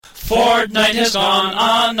Fortnite has gone,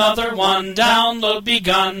 another one. Download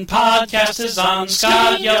begun, podcast is on.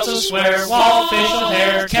 Scott yells a swear, wall facial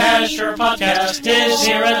hair. Cash your podcast is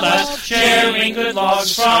here at last. Sharing good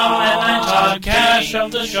logs from N9 Todd. Cash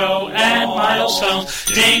of the show and milestones.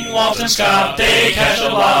 Ding, Walt and Scott, they cash a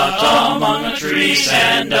lot among the trees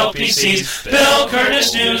and LPCs. Bill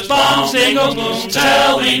Curtis news, bombs, they go boom.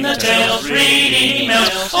 Telling the tales, reading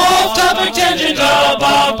emails. Off-topic tangent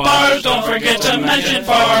about bars. Don't forget to mention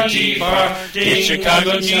FAR. The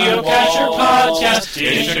Chicago Geocacher Podcast.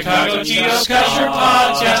 The Chicago Geocacher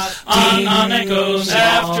Podcast. On it goes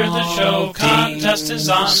after the show. Contest is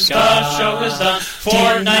on. The show is done.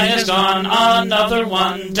 Fortnite is gone. Another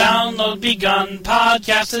one. Download begun.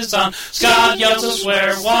 Podcast is on. Scott yells a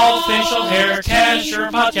swear. Wall facial hair.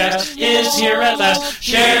 Casher Podcast is here at last.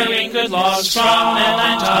 Sharing good logs from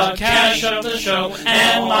N9 Todd. Cash of the show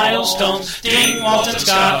and milestones. Ding, Walt and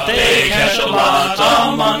Scott. They cash a lot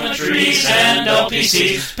among the trees and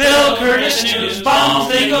LPCs. Bill Curtis news,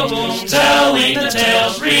 bombs, they go boom. Telling the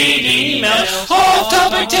tales, reading emails.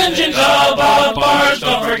 Off-topic tangent about bars.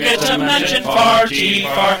 Don't forget to mention FAR. The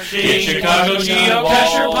Chicago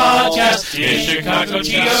Geocacher Podcast. The Chicago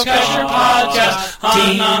Geocacher Podcast.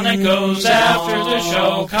 On it goes after the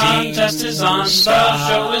show. Contest is on. The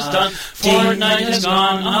show is done. Fortnite is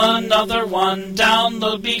gone. Another one.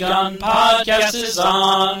 Download begun. Podcast is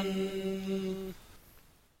on.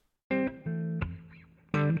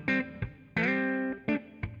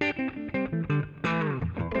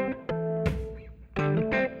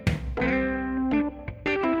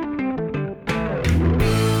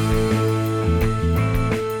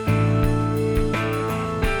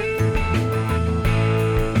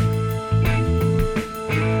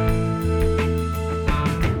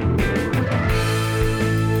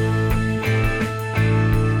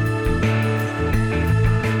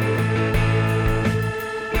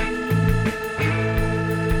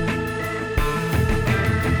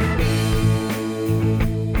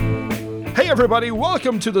 Everybody,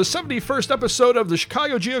 welcome to the 71st episode of the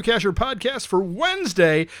Chicago Geocacher Podcast for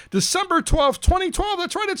Wednesday, December 12th, 2012.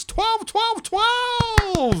 That's right, it's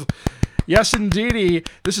 12/12/12. Yes, indeedy.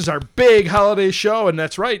 This is our big holiday show, and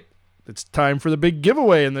that's right. It's time for the big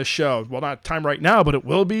giveaway in this show. Well, not time right now, but it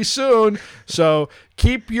will be soon. So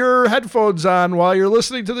keep your headphones on while you're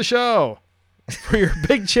listening to the show for your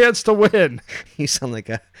big chance to win. You sound like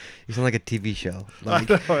a TV show. Like,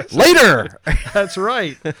 later. That's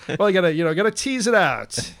right. Well, you gotta tease it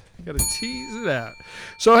out.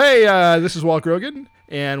 So hey, this is Walt Grogan,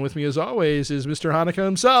 and with me as always is Mr. Hanukkah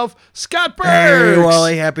himself, Scott Burks. Hey,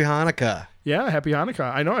 Wally, happy Hanukkah. Yeah, happy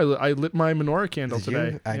Hanukkah. I know I lit my menorah candle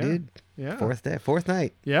today. I did. Yeah. Fourth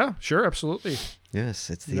night. Yeah, sure, absolutely. Yes,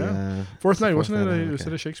 it's the fourth night. Wasn't it? Was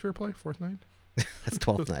it a Shakespeare play? Fourth night. That's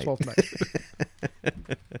 12th night. 12th night.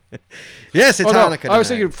 Yes, it's Hanukkah. I was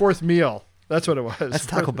thinking fourth meal. That's what it was. That's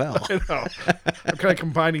Taco Bell. I know. I'm kind of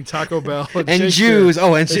combining Taco Bell and Jews.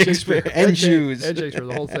 Oh, and Shakespeare. And Jews. And Shakespeare,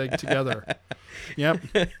 the whole thing together. Yep.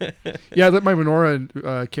 Yeah, I lit my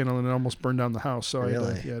menorah candle and it almost burned down the house, so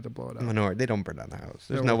really? I had to blow it out. Menorah, they don't burn down the house.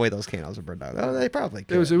 There's no way those candles would burn down. Oh, they probably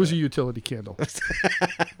could. It was a utility candle.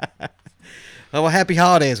 Oh, well, happy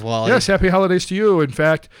holidays, Wally. Yes, happy holidays to you. In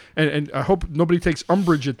fact, and I hope nobody takes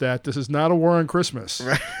umbrage at that. This is not a war on Christmas.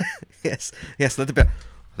 Right. Yes, let the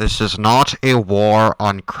This is not a war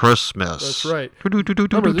on Christmas. That's right.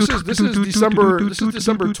 Remember, this is December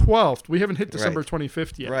 12th. We haven't hit December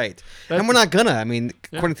 25th yet. Right. And we're not gonna. I mean,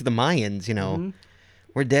 according to the Mayans,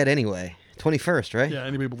 we're dead anyway. 21st, right? Yeah,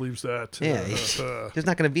 anybody believes that. Yeah. There's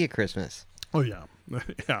not gonna be a Christmas. Oh yeah.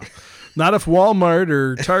 Yeah. Not if Walmart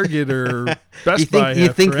or Target or Best Buy. You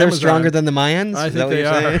think they're Amazon. stronger than the Mayans? I think they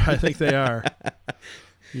are. I think they are.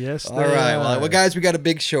 Yes, all right. Well, guys, we got a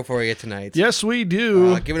big show for you tonight. Yes, we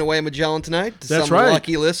do. Giving away a Magellan tonight to That's some right.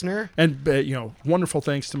 lucky listener. And, wonderful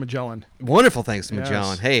thanks to Magellan. Wonderful thanks to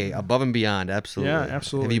Magellan. Yes. Hey, above and beyond, absolutely. Yeah,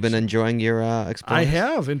 absolutely. Have you been enjoying your experience? I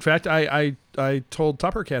have. In fact, I told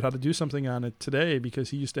Tuppercat how to do something on it today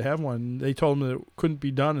because he used to have one. They told him that it couldn't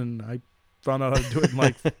be done, and I found out how to do it in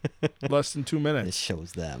like less than 2 minutes. It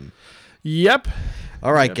shows them. Yep.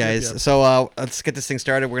 All right, guys. Yep. So let's get this thing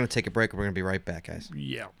started. We're going to take a break. We're going to be right back, guys.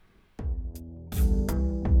 Yeah.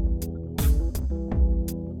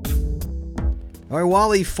 All right,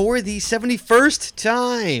 Wally, for the 71st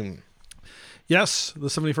time. Yes, the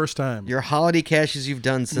 71st time. Your holiday caches you've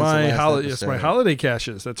done since the last episode. Yes, my holiday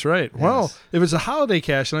caches. That's right. Yes. Well, if it's a holiday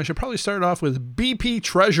cache, then I should probably start off with BP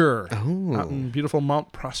Treasure out in beautiful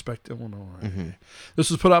Mount Prospect, Illinois. Mm-hmm. This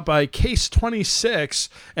was put out by Case 26,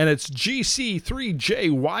 and it's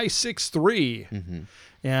GC3JY63. Mm-hmm.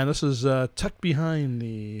 And this is tucked behind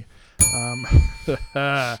the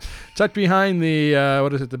Tucked behind the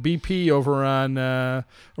the BP over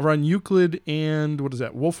on Euclid and what is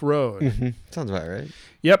that, Wolf Road. Mm-hmm. Sounds about right.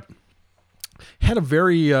 Yep. Had a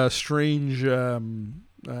very strange terrain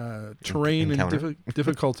and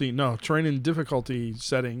difficulty. No, terrain and difficulty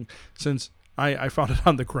setting since I found it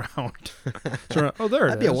on the ground. So, oh, there it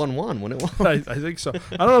is. That'd be a 1-1, wouldn't it? I think so.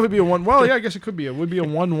 I don't know if it'd be a 1. Well, yeah, I guess it could be. It would be a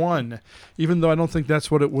 1-1, even though I don't think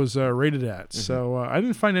that's what it was rated at. Mm-hmm. So I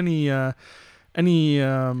didn't find any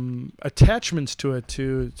attachments to it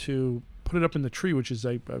to put it up in the tree, which is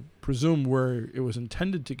I presume where it was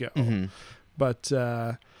intended to go. Mm-hmm.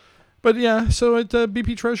 But yeah, so at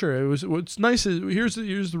BP Treasure, what's nice is here's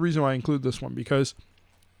the reason why I include this one, because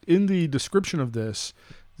in the description of this,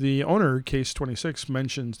 the owner, Case 26,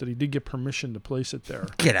 mentions that he did get permission to place it there.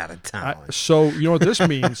 Get out of town. So you know what this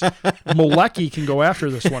means? Malecki can go after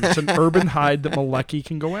this one. It's an urban hide that Malecki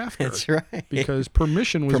can go after. That's right. Because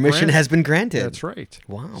permission has been granted. That's right.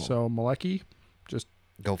 Wow. So Malecki, just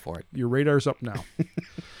go for it. Your radar's up now.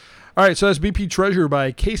 All right, so that's BP Treasure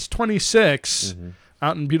by Case 26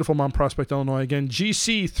 out in beautiful Mount Prospect, Illinois. Again,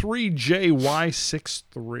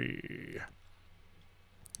 GC3JY63.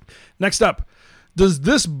 Next up, Does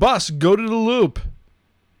This Bus Go to the Loop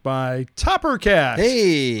by Topper Cat.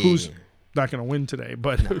 Hey. Who's not going to win today,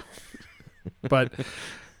 but no. But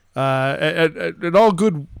at all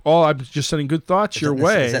good, I'm just sending good thoughts your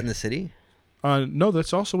way. Is that in the city? No,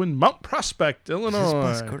 that's also in Mount Prospect,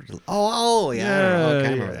 Illinois. Yeah.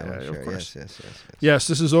 Okay, Of course. Yes,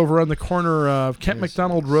 this is over on the corner of Kent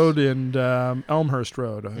McDonald Road and Elmhurst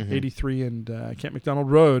Road, 83 and Kent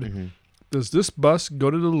McDonald Road. Mm-hmm. Does this bus go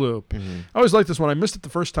to the loop? Mm-hmm. I always liked this one. I missed it the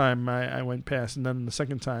first time I went past, and then the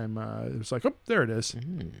second time it was like, oh, there it is.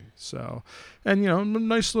 Mm-hmm. So, and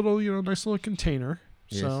nice little container.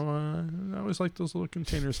 Yes. So I always like those little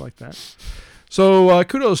containers like that. So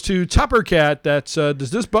kudos to Topper Cat. That's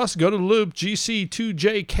Does This Bus Go to the Loop?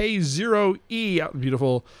 GC2JK0E out in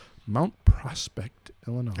beautiful Mount Prospect,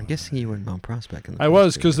 Illinois. I'm guessing you were in Mount Prospect. I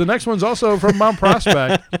was, because the next one's also from Mount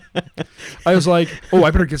Prospect. I was like, oh,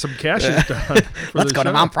 I better get some caches done. Let's go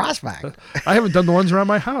to Mount Prospect. I haven't done the ones around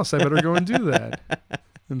my house. I better go and do that.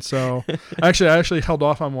 And so, I actually held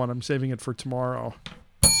off on one. I'm saving it for tomorrow.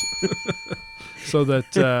 So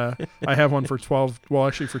that I have one for 12. Well,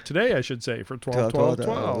 actually, for today, I should say, for 12.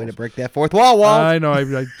 Way to break that fourth wall, Walt. I know. I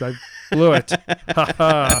blew it.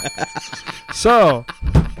 So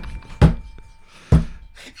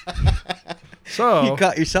you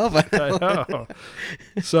caught yourself. I know.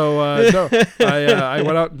 So no, I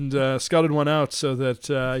went out and scouted one out so that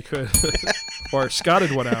I could, or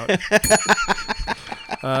scouted one out,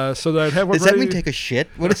 so that I'd have one. Does that mean take a shit?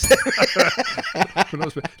 What is that? Who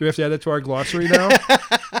knows? Do we have to add that to our glossary now?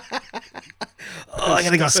 Oh, I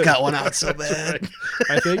gotta go scout one out so bad. Right.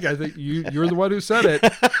 I think you're the one who said it.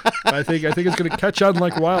 I think it's gonna catch on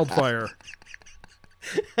like wildfire.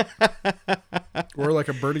 Or like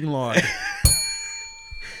a burning log.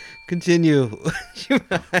 Continue.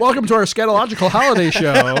 Welcome to our scatological holiday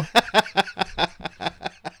show.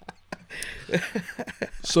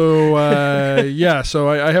 So so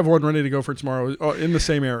I have one ready to go for tomorrow. Oh, in the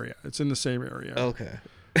same area. It's in the same area. Okay.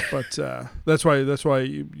 But that's why it's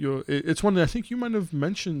one that I think you might have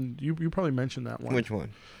mentioned. You probably mentioned that one. Which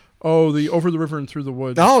one? Oh, the Over the River and Through the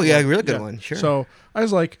Woods. Oh, yeah, really good one. Sure. So I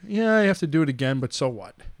was like, yeah, I have to do it again, but so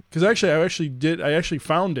what? Because I actually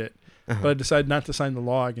found it, but I decided not to sign the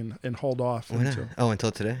log and hold off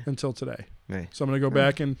until today. Until today. Right. So I'm gonna go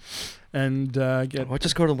back and get. Or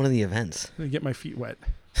just go to one of the events. And get my feet wet.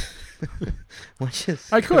 I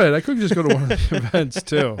could just go to one of the events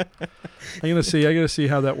too. I gotta see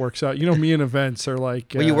how that works out. Me and events are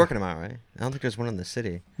like. Well, you're working tomorrow, right? I don't think there's one in the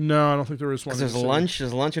city. No, I don't think there is one. There's lunch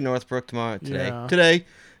in Northbrook tomorrow. Today. Yeah. Today.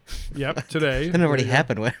 Yep, today. That already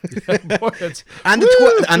happened. Boy, on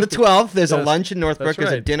the 12th, there's a lunch in Northbrook. Right.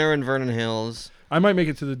 There's a dinner in Vernon Hills. I might make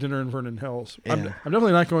it to the dinner in Vernon Hills. Yeah. I'm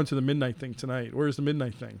definitely not going to the midnight thing tonight. Where's the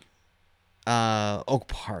midnight thing? Oak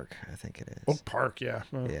Park, I think it is. Oak Park, yeah.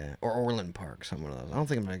 Yeah, or Orland Park, some of those. I don't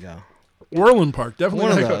think I'm gonna go. Orland Park, definitely.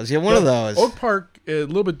 One of those. Yeah, one of those. Oak Park, a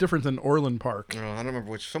little bit different than Orland Park. No, I don't remember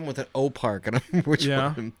which. Someone with an O Park. I don't remember which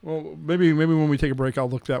one. Well, maybe when we take a break, I'll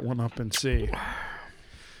look that one up and see.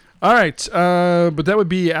 All right, but that would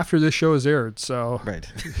be after this show is aired, so right,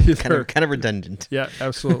 kind of redundant. Yeah,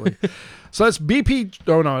 absolutely. So that's BP.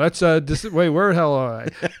 Oh no, that's wait, where the hell are I?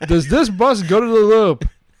 Does This Bus Go to the Loop?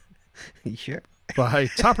 Sure. By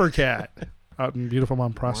Topper Cat out in beautiful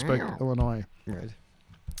Mount Prospect, Illinois. Right.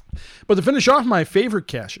 But to finish off my favorite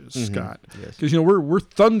caches, Scott, because we're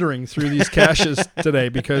thundering through these caches today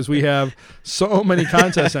because we have so many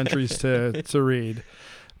contest entries to read.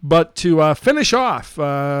 But to finish off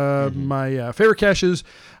my favorite caches,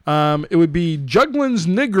 it would be Juglin's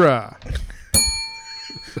Nigra.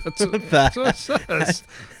 That's what it says.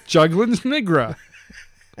 Juglin's Nigra.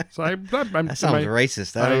 So that sounds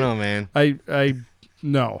racist. I don't know, man.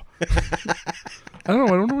 No. I don't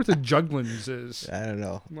know. I don't know what the Juglins is. I don't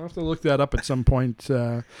know. I'll have to look that up at some point.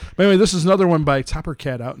 But anyway, this is another one by Topper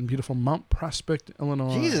Cat out in beautiful Mount Prospect,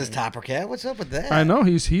 Illinois. Jesus, Topper Cat. What's up with that? I know.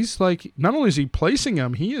 He's like, not only is he placing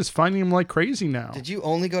them, he is finding them like crazy now. Did you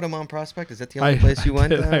only go to Mount Prospect? Is that the only place you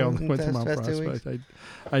went? I only went to Mount Prospect.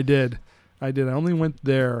 I did. I only went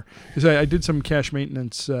there because I did some cache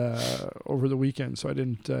maintenance over the weekend, so I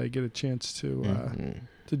didn't get a chance to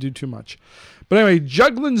do too much. But anyway,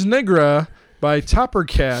 Juglin's Nigra by Topper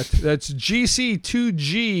Cat. That's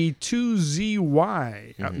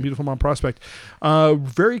GC2G2ZY out in beautiful Mount Prospect.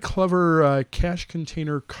 Very clever cache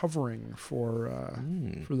container covering for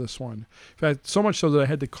this one. In fact, so much so that I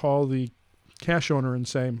had to call the cache owner and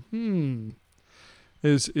say,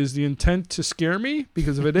 Is the intent to scare me?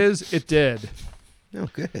 Because if it is, it did. Oh,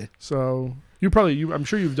 good. So I'm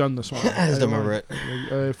sure you've done this one. I just don't remember it.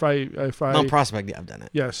 If I Mount Prospect, yeah, I've done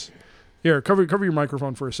it. Yes. Here, cover your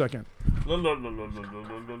microphone for a second. Oh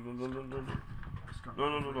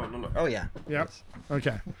yeah. Yep.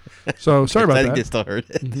 Okay. So sorry about I that. think they still heard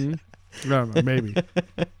it. Mm-hmm. I don't know, maybe.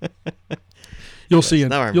 You'll see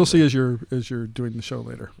as you're doing the show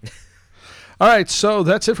later. All right, so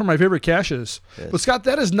that's it for my favorite caches. Yes. But Scott,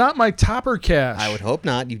 that is not my Topper cache. I would hope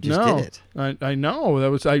not. You just did it. I know.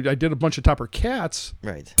 That was I did a bunch of Topper Cats.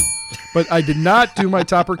 Right. But I did not do my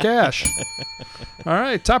Topper cache. All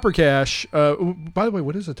right, Topper cache. By the way,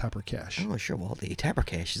 what is a Topper cache? Oh, sure. Well, the Topper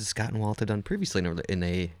cache is Scott and Walt had done previously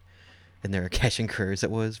in their caching careers.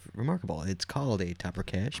 It was remarkable. It's called a Topper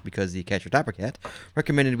cache because the cacher Topper Cat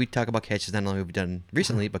recommended we talk about caches not only we've done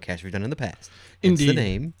recently, but caches we've done in the past. Indeed. It's the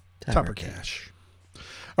name Topper cache.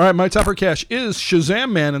 All right, my Topper cache is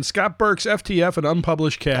Shazam Man and Scott Burke's FTF, an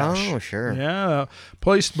unpublished cache. Oh, sure. Yeah,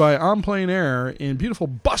 placed by On Plain Air in beautiful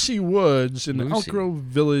Bussy Woods in Elk Grove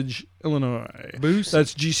Village, Illinois. Boosie.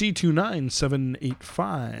 That's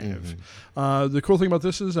GC29785. The cool thing about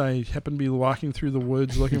this is I happen to be walking through the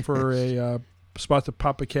woods looking for a spot to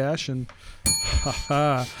pop a cache, and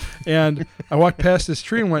and I walked past this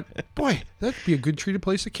tree and went, boy, that'd be a good tree to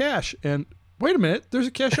place a cache. And wait a minute, there's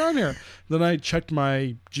a cache on here. Then I checked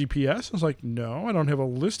my GPS. I was like, no, I don't have a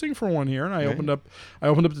listing for one here. And I opened up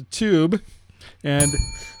the tube, and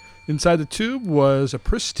inside the tube was a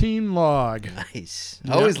pristine log. Nice.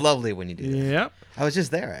 Yep. Always lovely when you do that. Yep. I was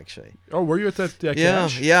just there, actually. Oh, were you at that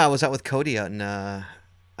cache? Yeah, I was out with Cody out in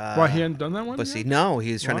why, he hadn't done that one Bussy. yet? No,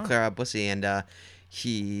 he was trying to clear out Bussy, and then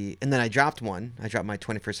I dropped one. I dropped my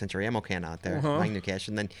 21st Century ammo can out there, my new cache,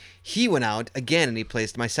 and then he went out again and he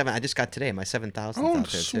placed my 7. I just got today my 7,000th out there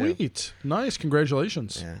too. Sweet, nice,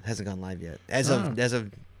 congratulations. Yeah, it hasn't gone live yet as of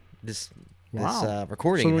this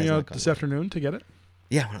recording. So we went out this afternoon to get it.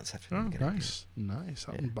 Yeah, went out this afternoon. Oh, nice,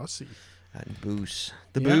 out in Bussy. Out in Boos.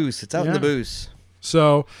 Boos. It's out in the Boos.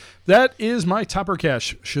 So that is my Topper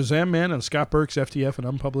cache, Shazam Man and Scott Burke's FTF, an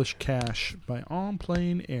unpublished cache by On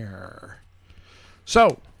Plain Air.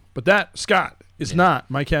 So, but that, Scott, is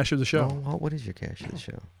not my cache of the show. Oh, what is your cache of the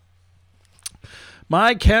show?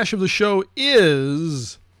 My cache of the show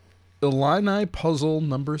is Illini Puzzle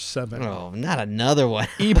number 7. Oh, not another one.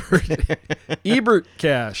 Ebert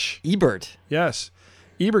cache. Ebert. Yes.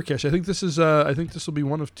 Ebert cache. I think this will be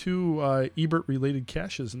one of 2 Ebert related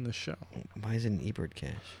caches in this show. Why is it an Ebert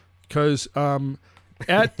cache? Because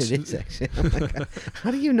it is actually. Oh my God.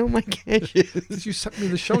 How do you know my caches? You sent me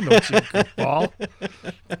the show notes, you goofball.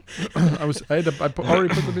 I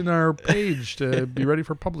already put them in our page to be ready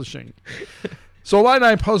for publishing. So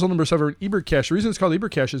Illini Puzzle number 7, Ebert cache. The reason it's called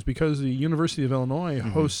Ebert cache is because the University of Illinois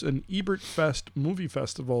hosts an Ebert Fest movie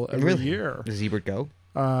festival every year. Does Ebert go?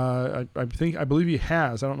 I believe he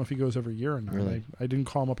has. I don't know if he goes every year or not. Really? I didn't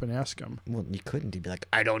call him up and ask him. Well, you couldn't. He'd be like,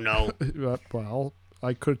 I don't know. Well,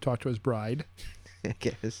 I could have talked to his bride. I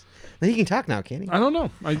guess. Now he can talk now, can't he? I don't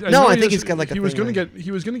know. I think he's got like a. He was gonna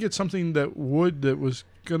get something that was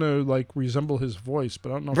gonna like resemble his voice, but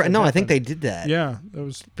I don't know. Right, no, I think they did that. Yeah, that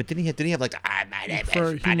was. But didn't he have like he might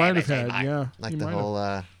have had, yeah, like the whole.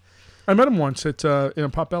 I met him once at in a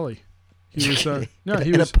Potbelly. He was he in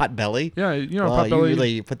was a Potbelly. Yeah, Potbelly. You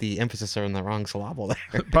really put the emphasis on the wrong syllable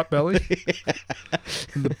there. Potbelly.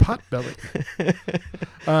 The Potbelly.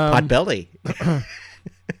 Potbelly.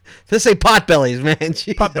 Let's say Potbellies, man.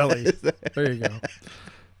 Potbellies. There you go.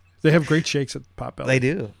 They have great shakes at Potbelly. They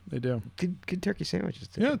do. They do. Good turkey sandwiches.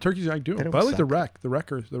 Too. Yeah, turkeys I do. They don't But I like the suck. wreck. The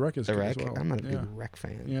wreck is The good as wreck. well. I'm not a yeah. big wreck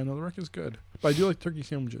fan. Yeah, no, the wreck is good. But I do like turkey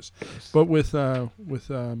sandwiches. But with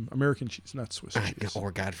American cheese, not Swiss cheese.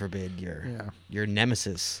 Or God forbid your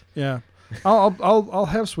nemesis. Yeah. I'll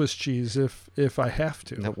have Swiss cheese if I have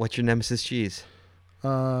to. Now, what's your nemesis cheese?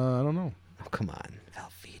 I don't know. Oh, come on,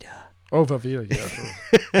 Velveeta. Oh, Velveeta,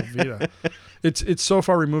 yeah. Velveeta. It's so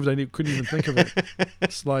far removed I couldn't even think of it.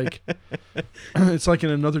 It's like in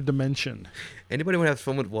another dimension. Anybody want to have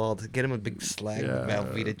fun with Walt? Get him a big slag of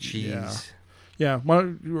Velveeta cheese. Yeah. Why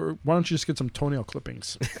don't you just get some toenail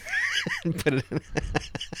clippings? Put it in.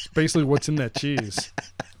 It's basically what's in that cheese.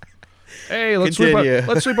 Hey, let's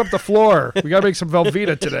Continue. sweep up the floor. We gotta make some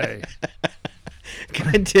Velveeta today.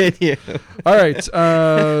 Continue. All right.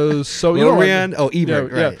 So you know, Lorian? Oh,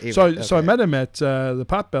 Ebert. yeah. Right. Ebert. So I met him at the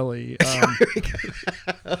Potbelly.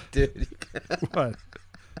 Dude. What?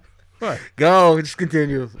 Go. Just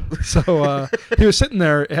continue. So he was sitting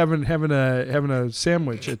there having a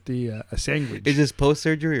sandwich at the a sandwich. Is this post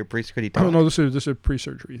surgery or pre surgery? Oh no, this is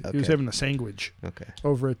pre-surgery. He was Okay. having a sandwich Okay.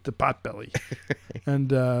 over at the Potbelly,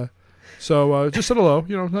 and so just said hello.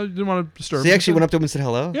 You know, I didn't want to disturb. So you him. actually went up to him and said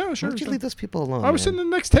hello? Yeah, sure, Why don't you sure. leave those people alone? I was man? sitting at the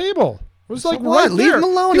next table. It was So like what? right Leave there. him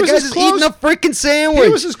alone. He The was guy's as just eating close- a freaking sandwich.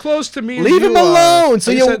 He was as close to me. Leave as him you are. alone,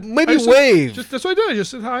 so I you'll said- maybe I said- wave. That's what I did. I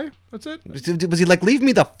just said hi. That's it. Was he like, leave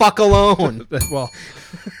me the fuck alone? Well,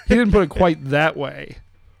 he didn't put it quite that way.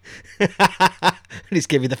 He just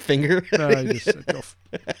gave you the finger. No, I just said, go.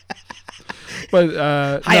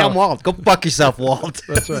 But Hi, no, I'm Walt. Go fuck yourself, Walt.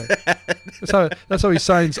 That's right. That's how he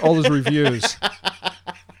signs all his reviews.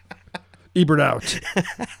 Ebert out.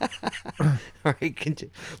 All right,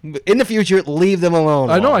 continue. In the future, leave them alone.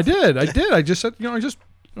 I know. Walt. I did. I just said,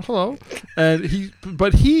 hello, and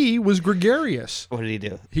he was gregarious. What did he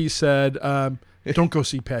do? He said, "Don't go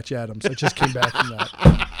see Patch Adams." I just came back from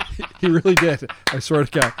that. He really did. I swear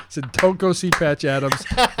to God. He said, "Don't go see Patch Adams."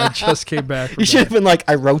 I just came back from You should have that. been like,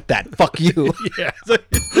 I wrote that. Fuck you. Yeah.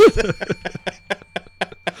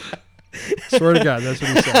 Swear to God, that's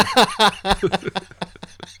what he said.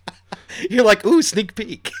 You're like, ooh, sneak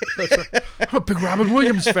peek. I'm a big Robin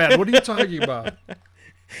Williams fan. What are you talking about?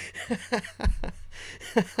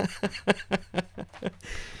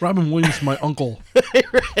 Robin Williams, my uncle.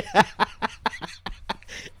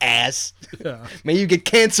 Ass. Yeah. May you get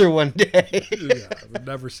cancer one day. Yeah, I would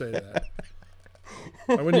never say that.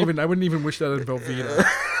 I wouldn't even wish that on Velveeta.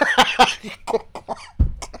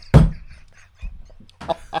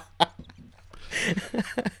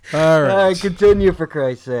 All right. All right, continue for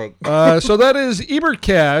Christ's sake. So that is Ebert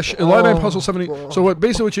Cash, Illini Puzzle 70. So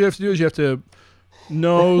what you have to do is you have to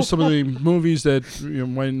know some of the movies that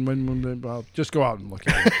when just go out and look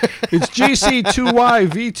at it. It's GC2Y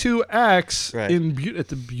V2X Right. at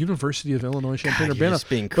the University of Illinois God, Champaign you're Urbana. just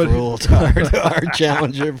being cruel to our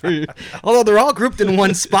challenger. Although they're all grouped in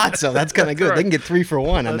one spot, so that's kind of good. right. They can get 3 for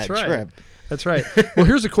 1 on That's that right. trip. That's right. Well,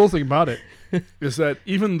 here's the cool thing about it is that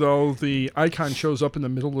even though the icon shows up in the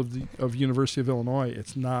middle of University of Illinois,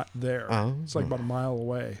 it's not there. Oh. It's like about a mile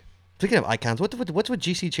away. Speaking of icons, what's what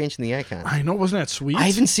GC changed in the icon? I know, wasn't that sweet? I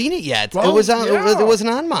haven't seen it yet. Well, it was on. yeah. It wasn't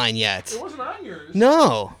on mine yet. It wasn't on yours.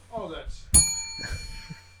 No. Oh, that's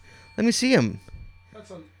Let me see him.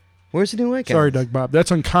 un- Where's the new icon? Sorry, Doug Bob. That's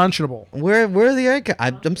unconscionable. Where are the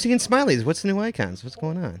icons? I'm seeing smileys. What's the new icons? What's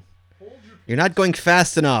going on? You're not going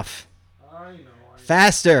fast enough. I know.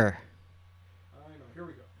 Faster. I know. Here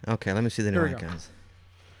we go. Okay, let me see the new Here we go. icons.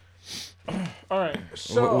 All right.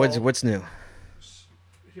 So What's new?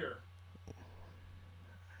 here?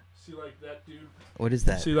 See like that dude. What is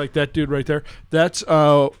that? See like that dude right there. That's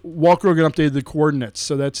Walt Grogan updated the coordinates,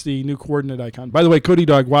 so that's the new coordinate icon. By the way, Cody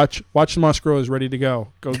Dog, watch the Musgrow is ready to go.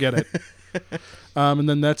 Go get it. And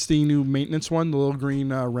then that's the new maintenance one, the little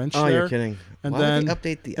green wrench Oh, there. you're kidding. And Why then would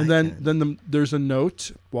they update the and icon? then there's a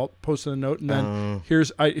note. Walt posted a note, and then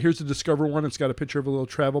here's the Discover one. It's got a picture of a little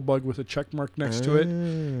travel bug with a check mark next to it.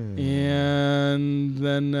 And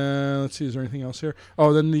then let's see, is there anything else here?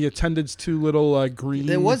 Oh, then the attendance two little green.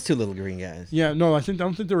 There was 2 little green guys. Yeah, no, I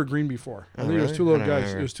don't think they were green before. I think it was really? 2 little I don't guys.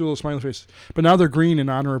 remember. It was 2 little smiley faces, but now they're green in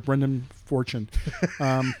honor of Brendan Fortune.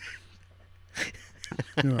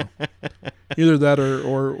 Either that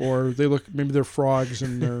or they look, maybe they're frogs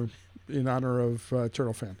and they're in honor of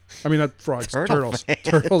Turtle Fan. I mean, not frogs, turtles.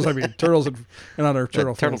 Turtles. I mean, turtles in honor of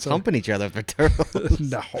Turtle Fan. Turtles humping each other for turtles.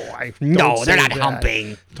 No, No, don't they're say not that.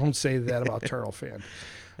 humping. Don't say that about Turtle Fan.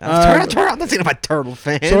 I'm not thinking about turtle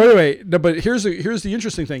fan. So anyway, no, but here's the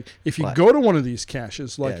interesting thing. If you What? go to one of these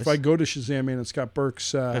caches, like Yes. if I go to Shazam and Scott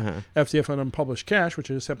Burke's FTF unpublished cache, which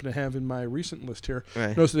I just happen to have in my recent list here,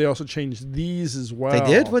 Right. notice that they also changed these as well. They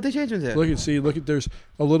did? What they changed with it? Look at there's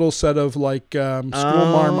a little set of like school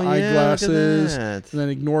marm eyeglasses, Look and at that. then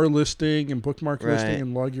ignore listing and bookmark Right. listing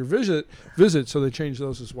and log your visit. So they changed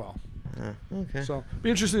those as well. Okay. So be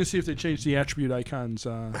interesting to see if they change the attribute icons.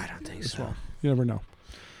 I don't think as so. well. You never know.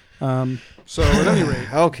 So at any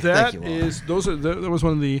rate, Okay, that thank you, Walt. that was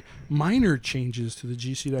one of the minor changes to the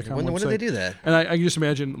GC.com When website. did they do that? And I can just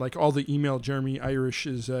imagine like all the email Jeremy Irish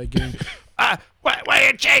is getting. Why are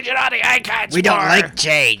you changing all the icons We don't for? like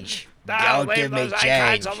change. No, Don't leave give me those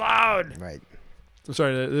icons change. alone. Right. I'm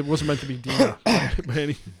sorry, it wasn't meant to be Dina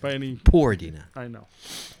by any. Poor Dina. I know.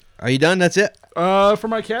 Are you done? That's it? For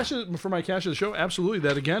my cache of the show, absolutely.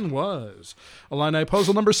 That again was Illini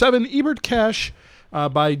puzzle number 7, Ebert Cache,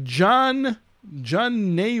 by John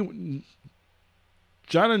Nayuen.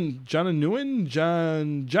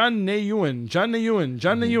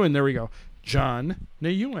 There we go. John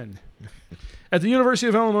Nayuen. At the University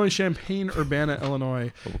of Illinois, Champaign-Urbana,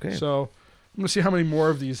 Illinois. Okay. So I'm gonna see how many more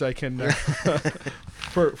of these I can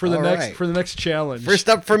for the All next right. for the next challenge. First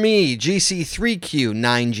up for me,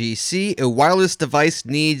 GC3Q9GC. A wireless device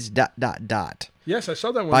needs ... Yes, I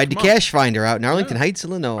saw that one. By come the on. Cache Finder out in Arlington Heights,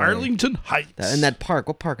 Illinois. Arlington Heights. In that park.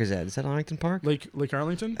 What park is that? Is that Arlington Park? Lake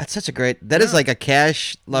Arlington. That's such a great. That is like a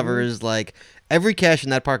cache lover's like every cache in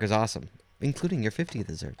that park is awesome, including your 50th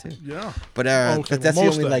is there too. Yeah. But Okay, that's well,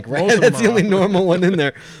 the only like most of that's them the are only awesome. normal one in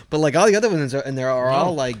there. But like all the other ones are, and they are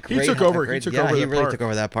all like He great. took over- Great, he took yeah, over he that really park. took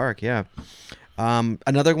over that park. Yeah.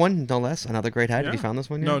 Another one, no less. Another great hide. Have you Yeah. found this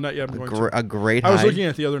one yet? No, not yet. I'm going to. A great I hide. was looking at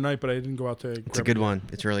it the other night, but I didn't go out to. It's a good one.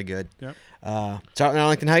 It's really good. Yeah. It's out in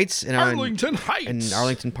Arlington Heights Arlington Heights. in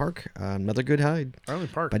Arlington Park. Another good hide.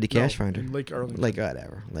 Arlington Park. By the Cache No, Finder. in Lake Arlington. Lake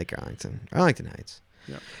whatever. Lake Arlington. Arlington Heights.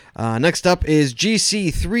 Yeah. Next up is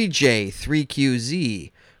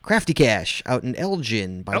GC3J3QZ. Crafty Cache out in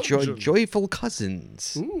Elgin by Elgin. Joyful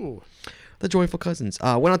Cousins. Ooh. The Joyful Cousins.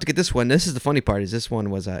 Went out to get this one. This is the funny part. Is this one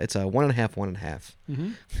was it's a 1.5,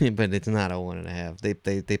 1.5, but it's not a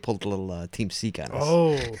 1.5. They pulled a little Team Seek on us.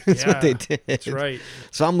 Oh, That's yeah. what they did. That's right.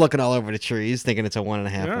 So I'm looking all over the trees, thinking it's a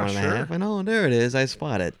 1.5, Yeah, 1.5, sure. and oh, there it is. I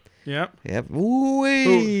spot it. Yep. Yep.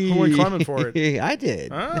 Ooh-wee. Who went climbing for it? I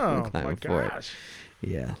did. Oh Climbing my for it. gosh.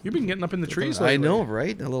 Yeah. You've been getting up in the trees I lately. know,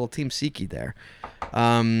 right? A little Team Seeky there.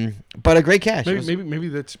 But a great cache. It was- Maybe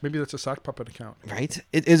that's a sock puppet account. right?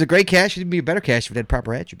 It is a great cache. It'd be a better cache if it had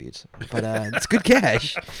proper attributes. But it's good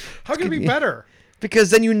cache. How can it be better? Because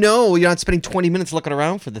then you're not spending 20 minutes looking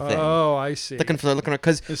around for the thing. Oh, I see. Looking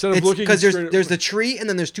because Instead of looking there's straight- there's the tree and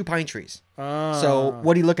then there's 2 pine trees. Ah. So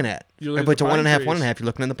what are you looking at? You're looking If it's at a the 1.5, pine trees. 1.5, you're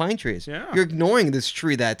looking at the pine trees. Yeah. You're ignoring this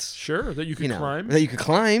tree that's Sure, that you can climb. that you could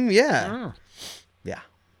climb. Yeah. Oh.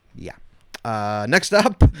 Yeah. Next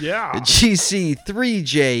up, Yeah.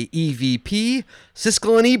 GC3J EVP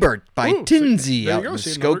Siskel and Ebert by Ooh, Tinsey there you out go. in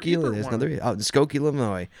See, another Skokie, Ebert there's one. another out in Skokie,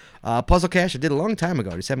 Illinois. Puzzle cache I did a long time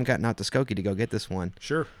ago. Just haven't gotten out to Skokie to go get this one.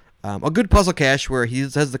 Sure. A good puzzle cache where he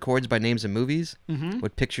says the chords by names of movies Mm-hmm.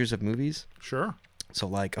 with pictures of movies. Sure. So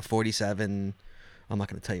like a 47. I'm not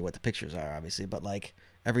going to tell you what the pictures are, obviously, but like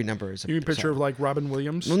every number is. You mean picture of like Robin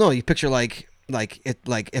Williams? Well, no, you picture like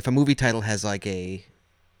if a movie title has like a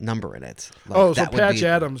number in it. Like Oh, so that would Patch be-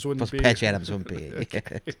 Adams wouldn't be. Patch Adams wouldn't be.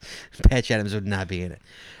 Patch Adams would not be in it.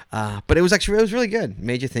 But it was really good.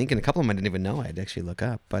 Made you think, and a couple of them I didn't even know. I'd actually look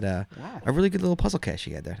up. But a really good little puzzle cache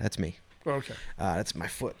you had there. That's me. Okay. That's my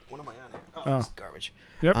foot. What am I on here? Oh. It's garbage.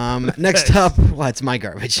 Yep. Next up, well, it's my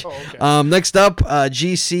garbage. Oh, okay. Next up,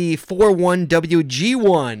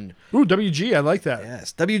 GC41WG1. Ooh, WG, I like that.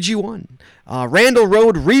 Yes, WG1. Randall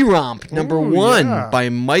Road Re-Romp, number Ooh, 1 yeah. by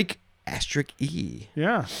Mike Asterisk E.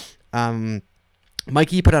 Yeah.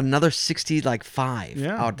 Mikey put out another 65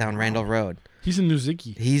 Yeah. out down Randall Road. He's in New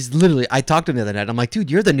Ziggy. He's literally, I talked to him the other night. I'm like,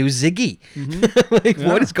 dude, you're the new Ziggy. Mm-hmm.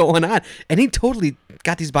 What is going on? And he totally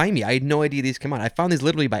got these by me. I had no idea these came out. I found these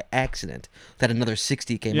literally by accident that another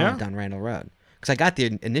 60 came Yeah. out down Randall Road. Because I got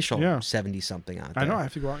the initial Yeah. 70-something out there. I know. I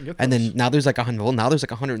have to go out and get those. And then now there's like 100. Well, now there's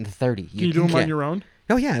like 130. Can you do them on your own?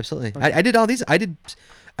 Oh, yeah, absolutely. I did all these. I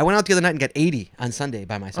went out the other night and got 80 on Sunday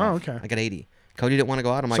by myself. Oh, okay. I got 80. Cody didn't want to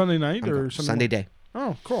go out. I'm like, Sunday night I'm or going. Sunday Sunday morning? day.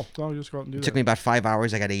 Oh, cool. So I'll just go out and do It that. took me about 5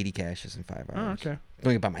 hours. I got 80 caches in 5 hours. Oh, okay.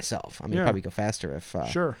 Doing it by myself. I mean, Yeah. it'd probably go faster if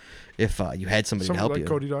Sure. if you had somebody to Someone help like you.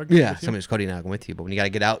 Cody Dog Yeah, with you? somebody was Cody Dog with you. But when you got to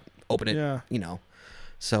get out, open it, Yeah.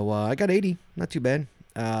 So I got 80. Not too bad.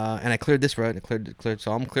 And I cleared this road. I cleared.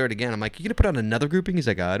 So I'm gonna clear it again. I'm like, you gonna put out another grouping? He's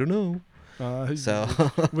like, I don't know. So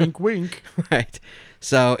Wink, wink. right.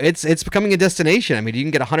 So it's becoming a destination. I mean, you can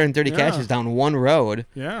get 130 Yeah. caches down one road.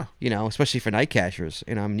 Yeah. Especially for night cashers.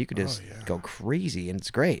 I mean, you could just go crazy, and it's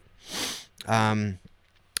great.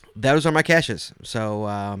 Those are my caches.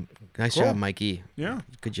 So nice Cool. job, Mikey. Yeah.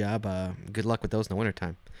 Good job. Good luck with those in the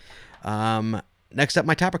wintertime. Next up,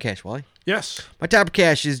 my topper cache, Wally. Yes. My topper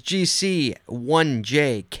cache is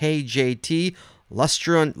GC1JKJT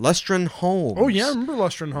Lustron Homes. Oh yeah, I remember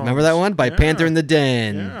Lustron Homes. Remember that one? By Yeah. Panther in the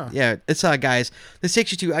Den. Yeah. It's guys, this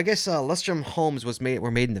takes you to, I guess Lustron Homes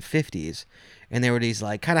were made in the 50s, and there were these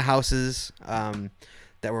like kind of houses that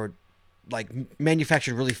were like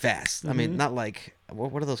manufactured really fast. I mean, not like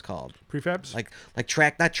what are those called? Prefabs. Like not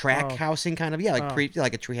track Oh. housing kind of. Yeah, like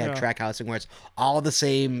like a tree had track housing where it's all the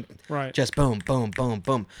same. Right. Just boom, boom, boom,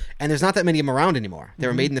 boom. And there's not that many of them around anymore. They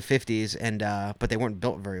were made in the 50s, and but they weren't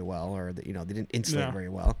built very well, or they didn't insulate very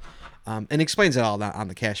well. And it explains it all on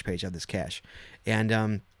the cache page of this cache.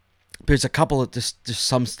 And there's a couple of just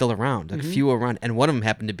some still around, like a few around, and one of them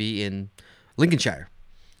happened to be in Lincolnshire.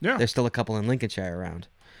 Yeah. There's still a couple in Lincolnshire around.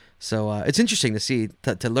 So it's interesting to see,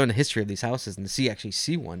 to learn the history of these houses and to actually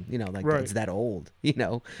see one, like Right. it's that old,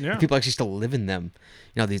 Yeah. and people actually still live in them.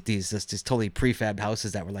 These totally prefabbed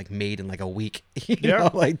houses that were like made in like a week,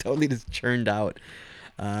 like totally just churned out.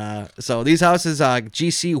 So these houses,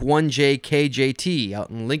 GC1JKJT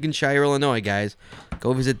out in Lincolnshire, Illinois, guys.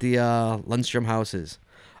 Go visit the Lundstrom houses.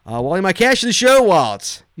 Wally, my cache of the show,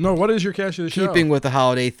 Walt. No, what is your cache of the show? Keeping with the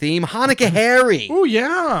holiday theme, Hanukkah Harry. Oh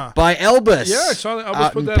yeah. By Elvis. Yeah, I saw that Elvis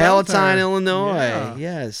out put in that out Palatine, there. Illinois. Yeah.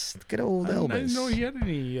 Yes, good old I Elvis. didn't know he had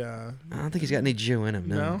any. I don't think he's got any Jew in him.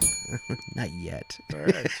 No, not yet. All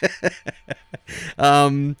right.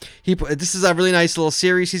 This is a really nice little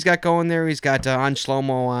series he's got going there. He's got on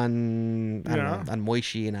Shlomo, on I don't know, on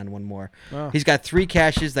Moishi, and on one more. Oh. He's got 3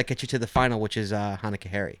 caches that get you to the final, which is Hanukkah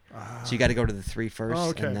Harry. So you got to go to the 3 first, Oh,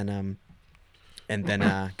 okay. and then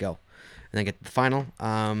go, and then get to the final.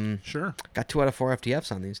 Sure. Got 2 out of 4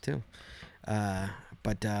 FDFs on these too.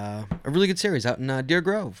 But a really good series out in Deer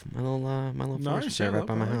Grove, my little forest Nice. right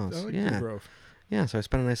by my I house. like yeah, Deer Grove. yeah. So I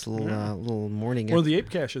spent a nice little morning. One of the ape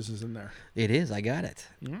caches is in there. It is. I got it.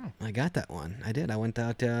 Yeah. I got that one. I did. I went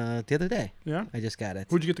out the other day. Yeah. I just got it.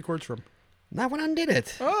 Where'd you get the cords from? I went out and did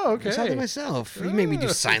it. Oh, okay. I saw it myself. You made me do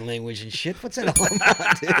sign language and shit. What's that all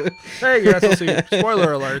about, dude? Hey, you're SLC.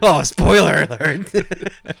 Spoiler alert. Oh, spoiler alert.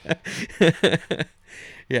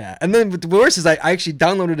 Yeah. And then the worst is I actually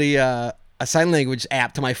downloaded a sign language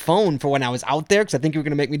app to my phone for when I was out there because I think you were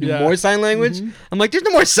going to make me do more sign language. I'm like, there's no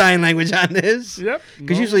more sign language on this. Yep.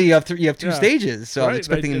 Because No. usually you have 2 stages, so I was Right,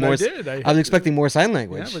 expecting and more. I did. I was expecting more sign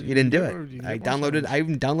language. Yeah, but you didn't do you it. did I more sign downloaded. I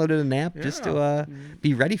even downloaded an app just to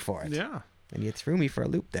be ready for it. Yeah. And you threw me for a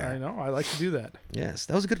loop there. I know. I like to do that. Yes,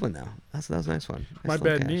 that was a good one though. That was a nice one. My Nice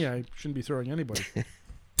little bad cache. me. I shouldn't be throwing anybody.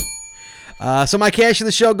 So my cache of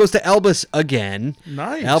the show goes to Elvis again.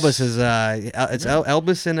 Nice. Elvis is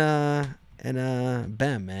Elvis and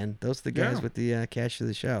Bem, man. Those are the guys Yeah. with the cache of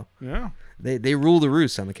the show. Yeah. They rule the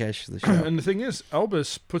roost on the cache of the show. And the thing is,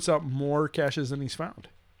 Elvis puts out more caches than he's found.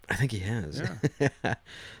 I think he has. Yeah.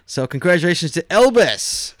 So congratulations to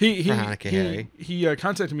Elvis He for Hanukkah Harry. he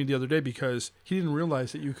contacted me the other day because he didn't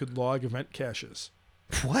realize that you could log event caches.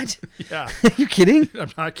 What? Yeah. Are you kidding?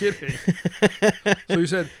 I'm not kidding. So he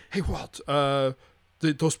said, "Hey Walt,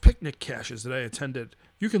 those picnic caches that I attended,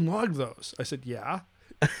 you can log those." I said, "Yeah."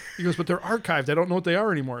 He goes, "But they're archived. I don't know what they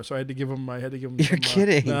are anymore." So I had to give him. You're some,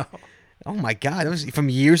 kidding. no. Oh my God! That was from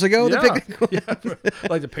years ago. Yeah, The picnic one? yeah,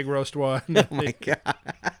 like the pig roast one. Oh my God!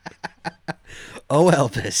 Oh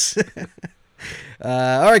Elvis!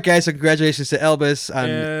 All right, guys. So congratulations to Elvis on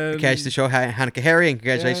And- Cash the Show Hanukkah Harry, and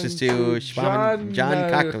congratulations and to to John John,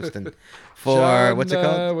 Cocknoston for John, what's it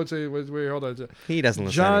called? Wait, hold on. He doesn't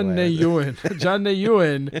listen. John anyway. Nayuan. John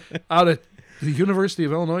Nayuan out at the University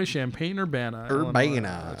of Illinois, Champaign-Urbana. Illinois.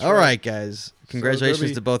 Urbana. That's All right, guys. Congratulations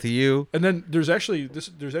there'll be- to both of you. And then there's actually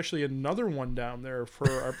another one down there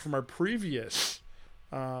from our previous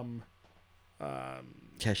Cash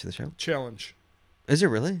of the show. challenge. Is it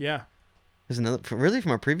really? Yeah, There's another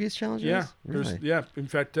from our previous challenges. yeah. Really? Yeah. In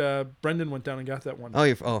fact, Brendan went down and got that one.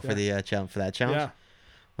 Oh, for Yeah. the challenge for that challenge. yeah.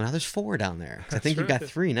 Well, now there's 4 down there. 'Cause I think That's you've got right.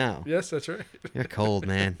 3 now. Yes, that's right. You're cold,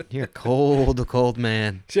 man. You're a cold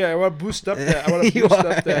man. So, yeah, I want to boost up that. I want to You boost are.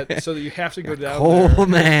 up that so that you have to go down Cold there.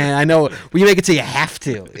 man. I know. Well, you make it so you have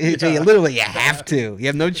to. So you literally you have to. You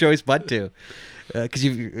have no choice but to. Because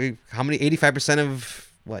how many? 85% of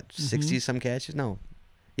what? 60 some caches? No.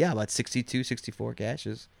 Yeah, about 62, 64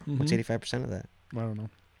 caches. What's 85% of that? I don't know.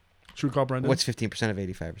 Should we call Brendan? What's 15% of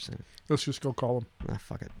 85%? Let's just go call him. Ah,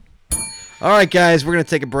 fuck it. All right, guys, we're going to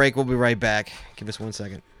take a break. We'll be right back. Give us 1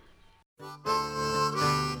 second.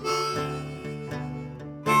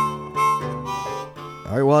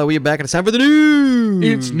 All right, well, we're back and it's time for the news.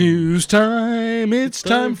 It's news time. It's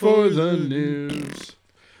time for the news.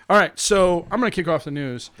 All right, so I'm going to kick off the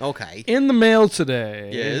news. Okay. In the mail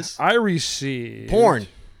today, Yes. I received... Porn.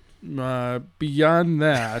 Beyond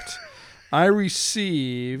that, I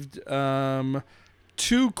received 2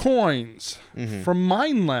 coins from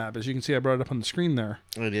MindLab. As you can see, I brought it up on the screen there.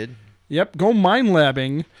 I did. Yep, go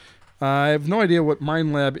MindLabbing. I have no idea what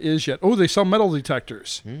MindLab is yet. Oh, they sell metal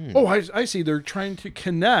detectors. Oh, I see. They're trying to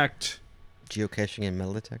connect Geocaching and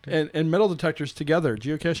metal detector. and metal detectors together.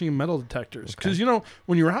 Geocaching and metal detectors. Because,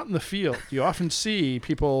 when you're out in the field, you often see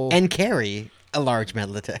people... And carry a large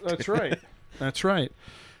metal detector. That's right. That's right.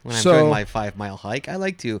 When I'm doing my 5-mile hike, I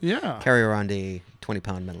like to carry around a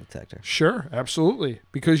 20-pound metal detector. Sure, absolutely.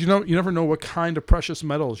 Because you never know what kind of precious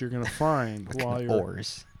metals you're going to find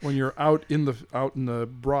when you're out in the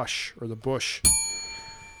brush or the bush.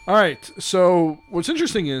 All right. So what's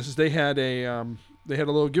interesting is they had a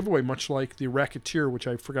little giveaway, much like the Racketeer, which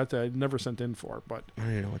I forgot that I'd never sent in for, but I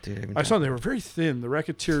don't even know what to do. I saw they were very thin. The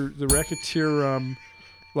Racketeer,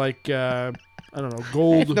 I don't know,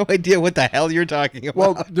 gold. I have no idea what the hell you're talking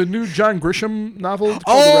about. Well, the new John Grisham novel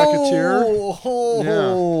called The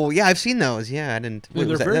Racketeer. Yeah, I've seen those. Yeah, I didn't. Yeah,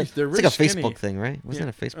 It's very like a skinny. Facebook thing, right? Wasn't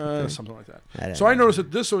it a Facebook thing? Something like that. So I noticed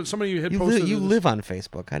that this was somebody had posted. You live on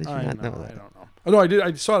Facebook. How did you not know that? I don't know. Oh, no, I did.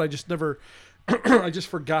 I saw it. I just never. I just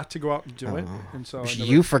forgot to go out and do it, and so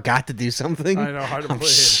you forgot to do something. I know how to I'm play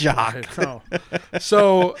shocked. I know.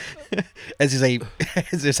 So, as there's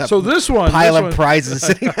a this one pile of prizes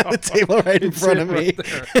sitting on the table right in front of me.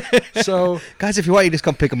 Right so, guys, if you want, you just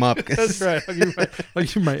come pick them up. That's right. I'll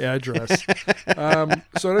give you my address.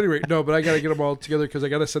 So at any rate, no, but I got to get them all together because I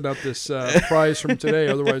got to send out this prize from today.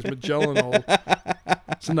 Otherwise, Magellan will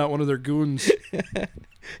send out one of their goons.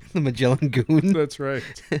 The Magellan Goon. That's right.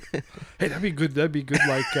 Hey, that'd be good. That'd be good,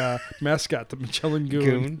 like mascot, the Magellan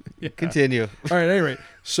Goon. Yeah. Continue. All right. Anyway,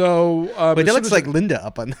 so wait, that looks like Linda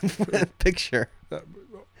up on the picture.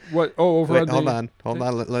 What? Oh, over wait, on. Hold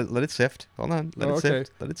on. Let it sift. Hold on. Let it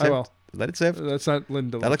sift. Let it sift. Oh, well. Let it sift. That's not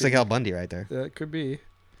Linda. That looks like Al Bundy right there. Yeah, it could be.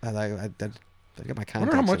 I got my contacts. I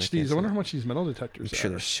wonder how much these metal detectors. I'm sure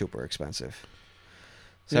are. they're super expensive.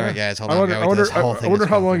 Sorry, guys. Hold I on.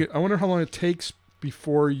 wonder how long it takes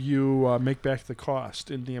before you make back the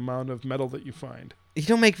cost in the amount of metal that you find.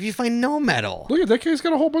 You find no metal. Look at that guy's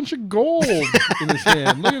got a whole bunch of gold in his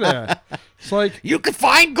hand. Look at that. It's like you can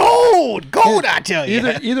find gold. I tell you.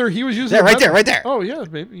 Either he was using right there. Oh yeah,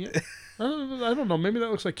 maybe. Yeah. I don't know. Maybe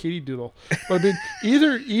that looks like Katie Doodle. But I mean,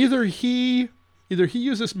 either he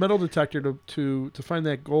used this metal detector to find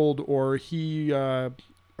that gold, or he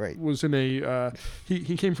was in a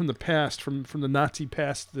he came from the past, from the Nazi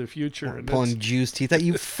past to the future. And pulling Jews' teeth out.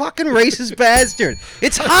 You fucking racist bastard!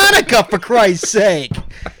 It's Hanukkah, for Christ's sake!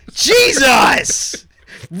 Jesus!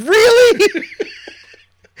 Really?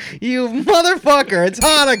 You motherfucker! It's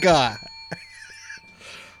Hanukkah!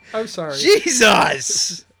 I'm sorry.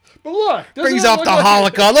 Jesus! But look, brings off the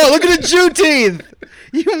Holocaust. Look at the Jew teeth!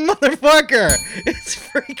 You motherfucker! It's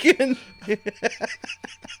freaking.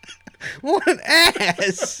 What an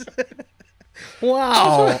ass!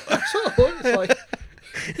 Wow! It's like,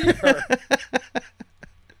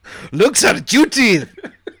 looks at the Jew teeth.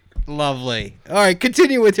 Lovely. All right,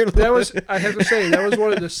 continue with your. I have to say, that was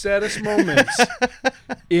one of the saddest moments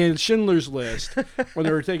in Schindler's List when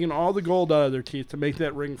they were taking all the gold out of their teeth to make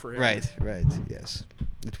that ring for him. Right. Yes.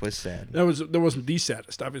 It was sad. That wasn't the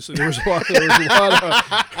saddest. Obviously, there was a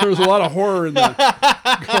lot of horror in that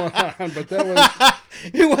going on, but that was.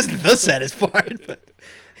 It wasn't the saddest part. But.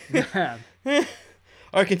 Man. All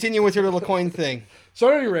right, continue with your little coin thing. So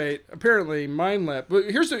at any rate, apparently MindLab. But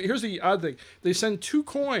here's the odd thing: they send 2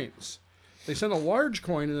 coins. They send a large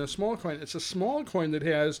coin and a small coin. It's a small coin that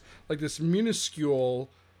has like this minuscule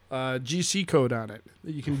GC code on it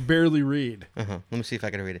that you can barely read. Let me see if I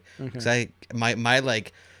can read it. Because I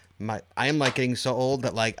am like getting so old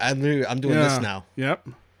that like I'm doing this now. Yep.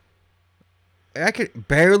 I could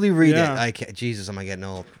barely read it. I can't. Jesus, am I getting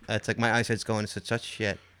old? It's like my eyesight's going to such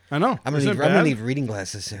shit. I know. I'm gonna need reading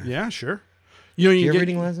glasses soon. Yeah, sure. Do you have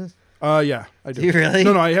reading glasses? Yeah, I do. Do you really?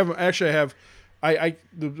 No, I have. Actually, I have.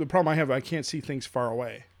 The problem I have, I can't see things far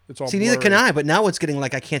away. It's all. See, blurry. neither can I. But now it's getting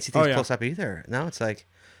like I can't see things close up either. Now it's like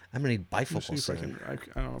I'm gonna need bifocals soon. I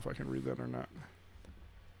don't know if I can read that or not.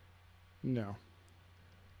 No.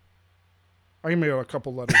 I can make out a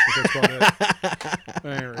couple letters, but that's about it.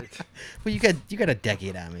 All right. Well, you got a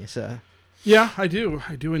decade on me, so. Yeah, I do.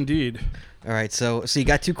 I do indeed. All right, so you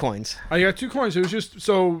got 2 coins. I got 2 coins. It was just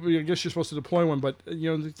so I guess you're supposed to deploy one, but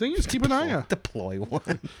the thing is, keep an eye out. Deploy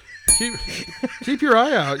one. Keep your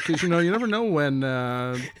eye out because you never know when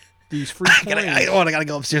these free coins. I gotta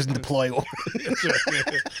go upstairs and deploy one.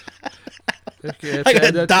 Okay, I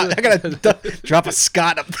gotta drop a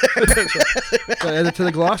Scott up there. add it to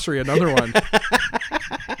the glossary. Another one.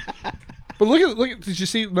 But look at. Did you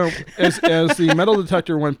see? No, as the metal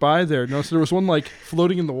detector went by there. No, so there was one like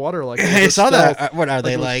floating in the water. Like I saw stealth, that. What are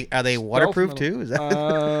they like like? Are they waterproof metal. too? Is that? All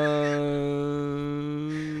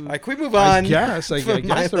right, can we move I on? guess. I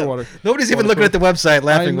guess they're water. Nobody's even looking at the website,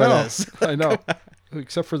 laughing with us. I know,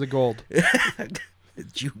 except for the gold.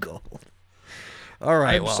 Jew gold. All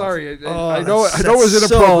right. I'm well, sorry. Oh, I know it was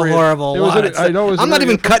that's inappropriate. So horrible. It was Wow, I know it was I'm not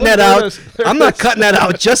even cutting that out. I'm not cutting that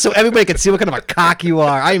out just so everybody can see what kind of a cock you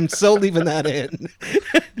are. I am so leaving that in.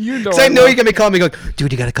 You know. Because I know you're gonna be calling me going,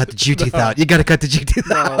 dude, you gotta cut the Jew teeth out. You gotta cut the Jew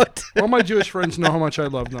teeth out. All my Jewish friends know how much I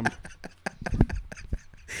love them.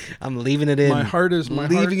 I'm leaving it in. My heart is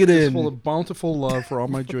full of bountiful love for all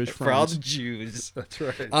my Jewish friends. For all the Jews. That's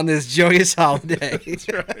right. On this joyous holiday. That's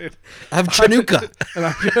right. Of Chanukah.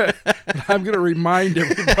 And I'm gonna remind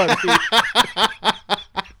everybody.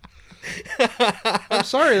 I'm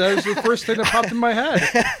sorry, that was the first thing that popped in my head.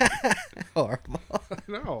 Horrible.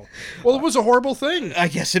 No. Well, it was a horrible thing. I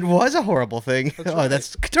guess it was a horrible thing.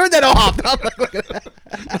 Turn that off.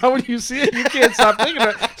 Now when you see it, you can't stop thinking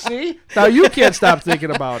about it. See? Now you can't stop thinking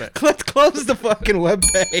about it. Let's close the fucking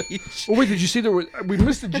webpage. Oh, wait, did you see we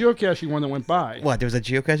missed the geocaching one that went by. What, there was a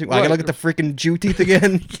geocaching? Well, I gotta look at the freaking Jew teeth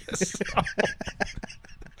again.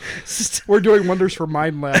 We're doing wonders for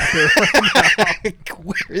Mind Lab here.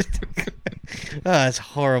 That's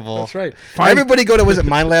horrible. That's right. Everybody go to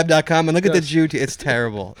mindlab.com and look at the Jew teeth. It's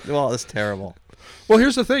terrible. Well, it's terrible. Well,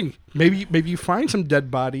 here's the thing. Maybe you find some dead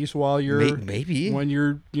bodies while you're when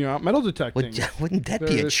you're out metal detecting. Wouldn't that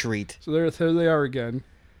be a treat? So there they are again.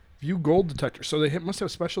 View gold detectors. So they must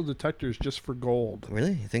have special detectors just for gold.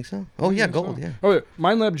 Really? You think so? Oh, yeah, gold, yeah. Oh, yeah.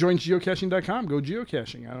 MindLab joins geocaching.com. Go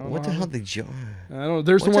geocaching. I don't know. What the hell did I don't know.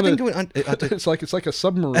 There's What's the one that that thing doing it's like a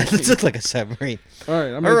submarine. It looks like a submarine. All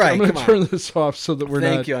right, I'm going to turn this off so that we're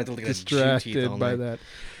not distracted by that.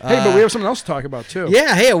 Hey, but we have something else to talk about too.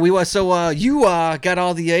 Yeah, hey, you got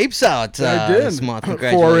all the apes out I did. this month.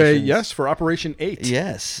 Congratulations. For Operation 8.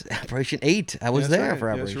 Yes, Operation 8. I was there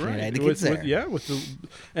for Operation 8. I had the kids there.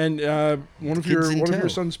 One of your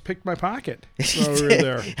sons picked my pocket while we were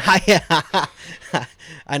there.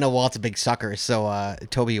 I know Walt's a big sucker, so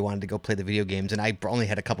Toby wanted to go play the video games, and I only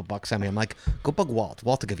had a couple bucks on me. I'm like, go bug Walt.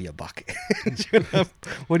 Walt will give you $1.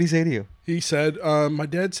 What did he say to you? He said, my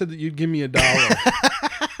dad said that you'd give me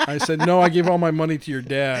 $1. I said, no, I gave all my money to your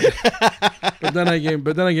dad. But then I gave him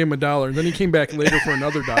 $1. And then he came back later for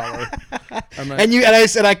another $1. And I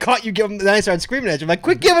said, I caught you giving. Then I started screaming at you. I'm like,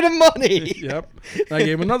 quit giving him money. Yep. And I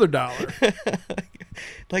gave him another $1.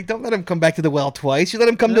 Like, don't let him come back to the well twice. You let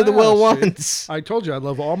him come to the well once. I told you I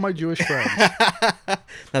love all my Jewish friends.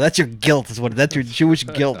 Now that's your guilt. That's your Jewish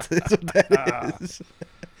guilt. That's what that is.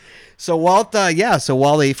 So Walt, So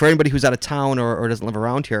Wally, for anybody who's out of town or doesn't live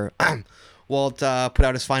around here, Walt put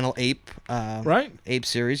out his final ape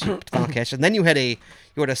series, final cache, and then you had a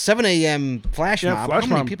 7 a.m. flash mob. How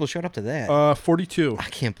many people showed up to that? 42. I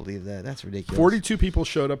can't believe that. That's ridiculous. 42 people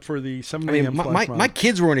showed up for the 7 a.m. flash mob. My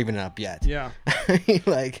kids weren't even up yet. Yeah.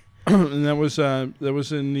 Like, and that was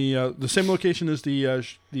in the same location as the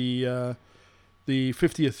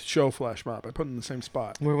 50th show flash mob. I put it in the same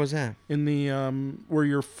spot. Where was that? In the where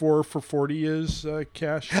your 4 for 40 is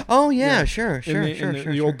cache. Oh yeah, sure.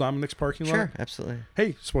 In the old Dominic's parking lot. Sure, absolutely.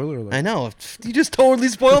 Hey, spoiler alert. I know. You just totally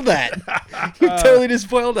spoiled that. You totally just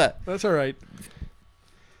spoiled that. That's all right.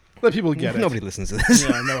 Let people get it. Nobody listens to this.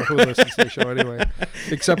 Yeah, no, who listens to the show anyway?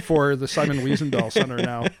 Except for the Simon Wiesendahl Center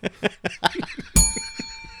now.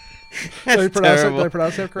 Did I pronounce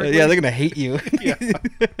that correctly? Yeah, they're going to hate you. Yeah.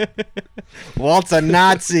 Walt's a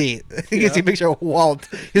Nazi. You can see a picture of Walt.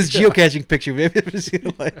 His geocaching picture.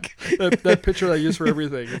 That picture I use for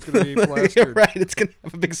everything. It's going to be plastered. You're right. It's going to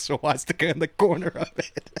have a big swastika in the corner of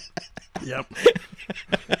it. Yep.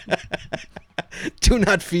 Do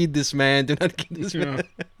not feed this man. Do not keep this man.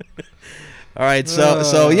 All right.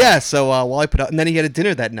 So Wally put out, and then he had a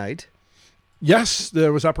dinner that night. Yes,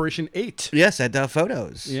 there was Operation 8. Yes, at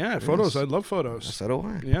photos. Yeah, photos. I love photos. So do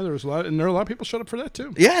I. Yeah, there was a lot, and there were a lot of people showed up for that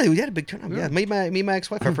too. Yeah, we had a big turnout. Yeah, me and my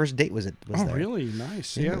ex-wife, our first date was there. Really?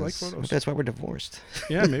 Nice. Yeah, I like photos. That's why we're divorced.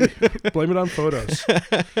 Yeah, maybe blame it on photos.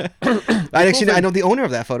 I know the owner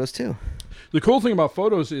of that photos too. The cool thing about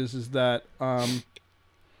photos is that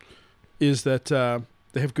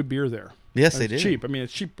they have good beer there. Yes, they do. Cheap. I mean,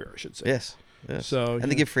 it's cheap beer, I should say. Yes. Yes. So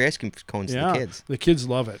And they give free ice cream cones to yeah, the kids. the kids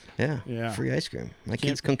love it. Yeah. Yeah. Free ice cream. My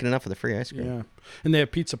kids couldn't get enough of the free ice cream. Yeah, and they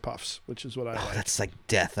have pizza puffs, which is what I Oh, like. that's like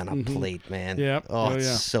death on a plate, man. Yep. Oh, Oh, it's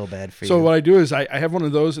yeah. so bad for So you. what I do is I have one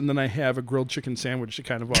of those, and then I have a grilled chicken sandwich to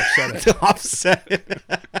kind of offset it. To offset it.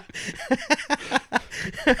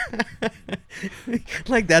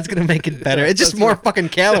 Like that's gonna make it better. It's just That's more right. fucking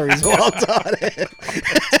calories while it's on it.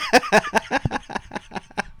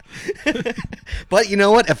 But you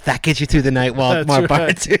know what? If that gets you through the night, well, That's more right.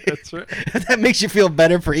 power to you. That's right. If that makes you feel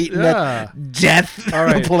better for eating Yeah. that death All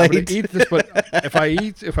right, I'm gonna plate. eat this, but if I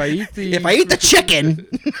eat the If I eat the chicken,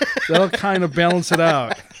 that'll kind of balance it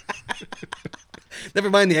out. never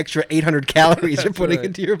mind the extra 800 calories you're putting right.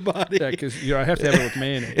 into your body. Yeah, because I have to have it with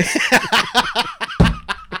mayonnaise.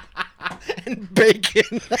 And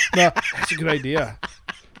bacon. No, that's a good idea.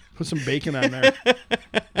 Put some bacon on there.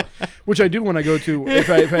 Which I do when I go to if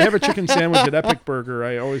I have a chicken sandwich at Epic Burger,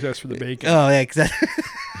 I always ask for the bacon. Oh yeah, exactly.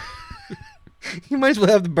 You might as well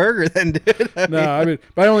have the burger then, dude. I mean,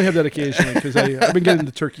 but I only have that occasionally because I've been getting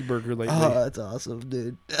the turkey burger lately. Oh, that's awesome,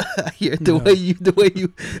 dude.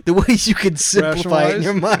 The ways you can simplify it in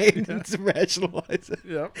your mind and to rationalize it.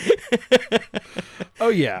 Yep. Oh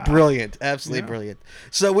yeah. Brilliant, absolutely Yeah. brilliant.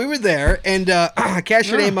 So we were there, and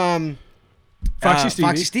cashier Yeah. name Foxy Stevie.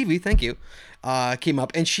 Foxy Stevie, thank you, came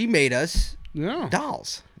up, and she made us Yeah.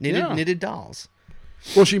 dolls, Yeah. knitted dolls.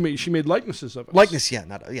 Well, she made likenesses of us.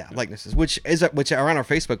 Likenesses, which are on our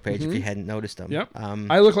Facebook page if you hadn't noticed them. Yep. Um,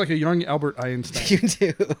 I look like a young Albert Einstein. you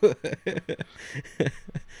do.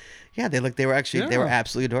 Yeah, they were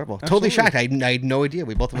absolutely adorable. Totally Absolutely. shocked. I had no idea.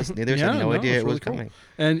 We both of us neither had no idea it's it was really cool. coming.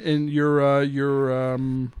 And your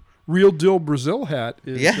Real Deal Brazil hat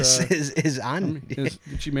is Yes, is on.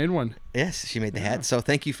 she made one. Yes, she made the hat. So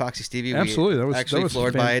thank you, Foxy Stevie. Absolutely, that was actually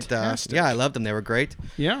floored fantastic. by it. Yeah, I loved them. They were great.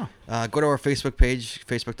 Yeah. Go to our Facebook page,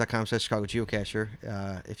 facebook.com/Chicago Geocacher,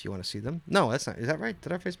 if you want to see them. No, that's not. Is that right?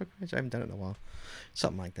 Did our Facebook page? I haven't done it in a while.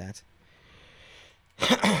 Something like that.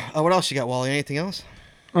 What else you got, Wally? Anything else?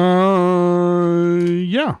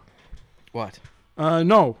 Yeah. What?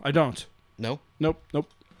 No, I don't. No. Nope.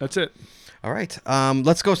 That's it. All right.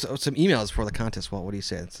 Let's go some emails for the contest. Walt, what do you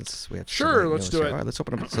say? Since we have Sure, let's do it. All right, let's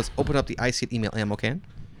open up the iSeed email ammo can.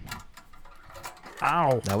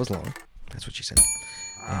 Ow. That was long. That's what she said.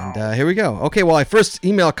 And here we go. Okay, well, our first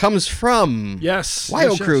email comes from Yes.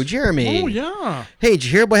 Wild yes, Crew, yes. Jeremy. Oh yeah. Hey, did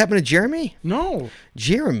you hear what happened to Jeremy? No.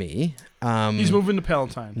 Jeremy. He's moving to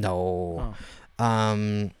Palatine. No.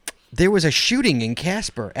 There was a shooting in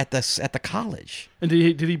Casper at the college. And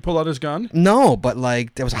did he pull out his gun? No, but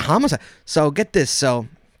like there was a homicide. So get this. So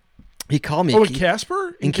he called me. Oh, in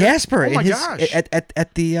Casper? In Casper. Oh my in his, gosh.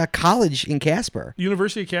 At the college in Casper.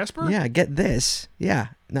 University of Casper? Yeah, get this. Yeah.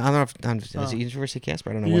 No, I don't know. Is it University of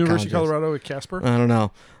Casper? I don't know. University what of college Colorado at Casper? I don't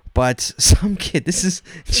know. But some kid, this is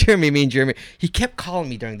Jeremy, me and Jeremy, he kept calling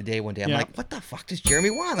me during the day one day. I'm Yeah. like, what the fuck does Jeremy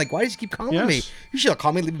want? Like, why does he keep calling Yes. me? You should have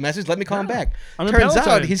called me, leave a message, let me call him back. I'm in Turns out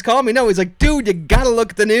Palatine. he's calling me. No, he's like, dude, you gotta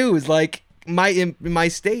look at the news. Like, in my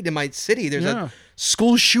state, in my city, there's Yeah. a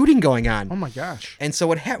school shooting going on. Oh my gosh. And so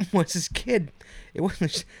what happened was this kid,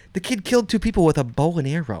 the kid killed 2 people with a bow and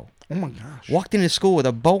arrow. Oh my gosh. Walked into school with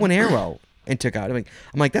a bow and arrow and took out. I'm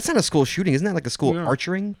like, that's not a school shooting. Isn't that like a school Yeah.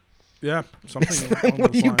 archering? Yeah, something along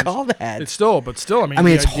What do those you lines. call that? It's still, I mean, I mean,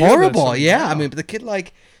 the it's idea that horrible. somebody- Yeah. I mean, but the kid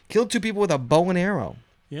like killed 2 people with a bow and arrow.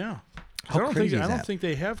 Yeah. How crazy is I don't that? think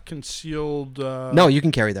they have concealed. No, you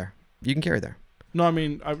can carry there. You can carry there. No, I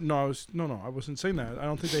mean, I wasn't saying that. I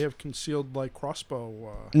don't think they have concealed like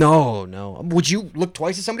crossbow. No. Would you look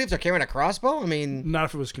twice at somebody if they're carrying a crossbow? I mean, Not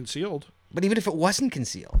if it was concealed. but even if it wasn't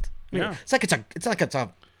concealed, I mean, Yeah. it's like it's an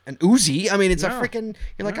Uzi. I mean, it's a Yeah. freaking.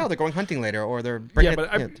 You're like, Yeah. oh, they're going hunting later, or they're Yeah, bringing. but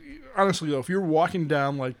honestly though, if you're walking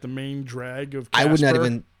down like the main drag of I would not Casper-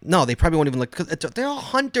 even. No, they probably won't even look. Cause they're all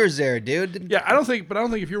hunters there, dude. Yeah, I don't think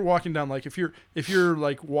if you're walking down like if you're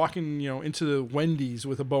like walking into the Wendy's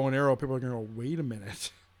with a bow and arrow, people are gonna go, wait a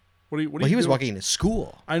minute, what are you? Well, he was walking into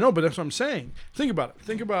school. I know, but that's what I'm saying. Think about it.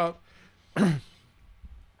 Think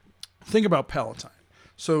about Palatine.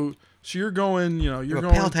 So you're going, you're But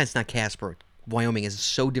going. Palatine's not Casper. Wyoming is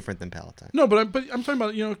so different than Palatine. No, but I'm talking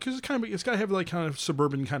about because it's got to have like kind of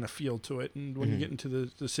suburban kind of feel to it, and when you get into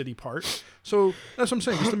the city part, so that's what I'm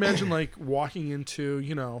saying. Just imagine like walking into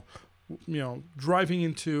driving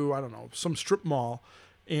into I don't know some strip mall,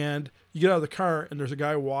 and you get out of the car and there's a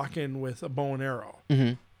guy walking with a bow and arrow.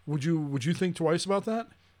 Mm-hmm. Would you think twice about that?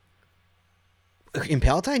 In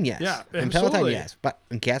Palatine, yes. Yeah, In Palatine, absolutely. yes. But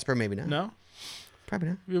in Casper, maybe not. No.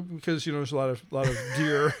 Probably not. Because there's a lot of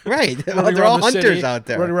deer. Right. running They're around all the hunters city, out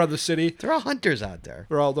there. running around the city. They're all hunters out there.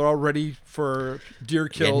 They're all ready for deer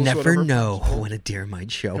kills. You never whatever. know when a deer might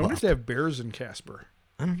show I wonder up. if they have bears in Casper.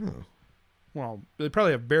 I don't know. Well, they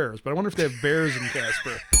probably have bears, but I wonder if they have bears in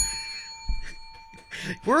Casper.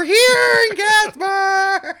 We're here in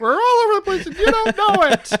Casper. We're all over the place and you don't know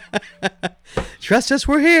it. Trust us,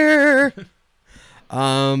 we're here.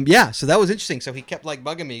 Yeah, so that was interesting. So he kept like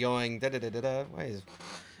bugging me, going da da da da da. Why is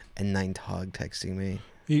N9 Tog texting me?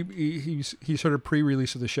 He sort of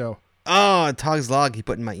pre-release of the show. Oh, Tog's log he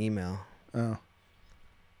put in my email. Oh,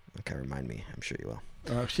 Okay, remind me. I'm sure you will.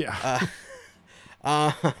 yeah.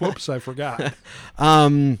 Whoops, I forgot.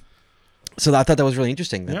 So I thought that was really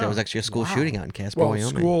interesting that Yeah. there was actually a school shooting out in Casper, Well,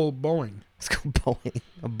 Wyoming. school Boeing. School Boeing.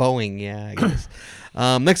 A Boeing, yeah, I guess.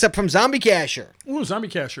 Next up from Zombie Casher. Ooh, Zombie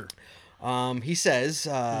Casher. He says,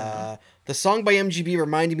 the song by MGB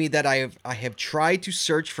reminded me that I have tried to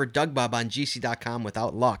search for Doug Bob on GC.com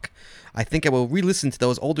without luck. I think I will re-listen to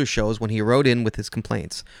those older shows when he wrote in with his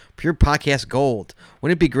complaints. Pure podcast gold.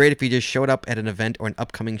 Wouldn't it be great if he just showed up at an event or an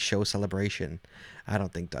upcoming show celebration? I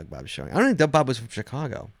don't think Doug Bob's showing. I don't think Doug Bob was from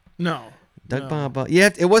Chicago. No. Doug no. Bob. Yeah,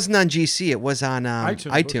 it wasn't on GC. It was on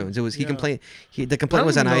iTunes. It was he Yeah. complained. The complaint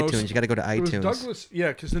was on Everyone knows iTunes. You got to go to It was iTunes. Douglas. Yeah,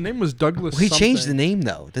 because the name was Douglas. Well, he changed the something. name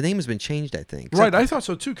though. The name has been changed, I think. Right, I thought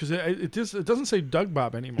so too, because it doesn't say Doug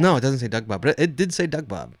Bob anymore. No, it doesn't say Doug Bob, but it did say Doug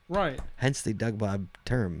Bob. Right. Hence the Doug Bob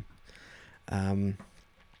term.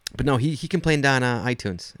 But no, he complained on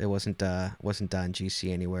iTunes. It wasn't on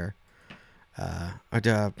GC anywhere. But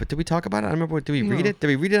did we talk about it? I don't remember. Did we read No. it? Did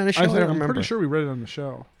we read it on a show? I don't I'm remember. pretty sure we read it on the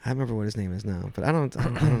show. I remember what his name is now, but I don't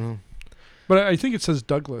know. But I think it says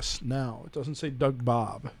Douglas now. It doesn't say Doug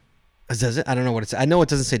Bob. Does it? I don't know what it says. I know it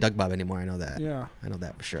doesn't say Doug Bob anymore. I know that. Yeah. I know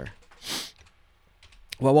that for sure.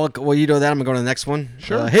 Well, you know that. I'm going to go to the next one.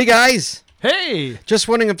 Sure. Hey, guys. Hey! Just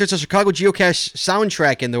wondering if there's a Chicago Geocache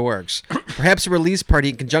soundtrack in the works. Perhaps a release party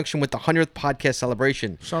in conjunction with the 100th podcast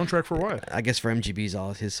celebration. Soundtrack for what? I guess for MGB's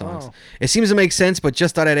all his songs. Oh. It seems to make sense, but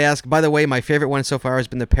just thought I'd ask. By the way, my favorite one so far has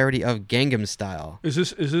been the parody of Gangnam Style. Is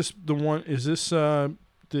this the one? Is this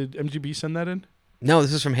did MGB send that in? No,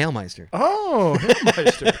 this is from Hailmeister. Oh,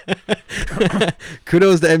 Hailmeister.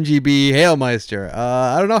 Kudos to MGB Hailmeister.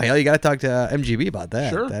 I don't know, Hale. You got to talk to MGB about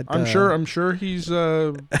that. Sure. That, I'm sure he's.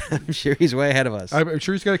 I'm sure he's way ahead of us. I'm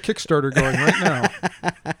sure he's got a Kickstarter going right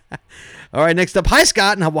now. All right, next up, hi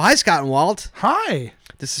Scott and Walt. Hi.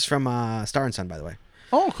 This is from Star and Sun, by the way.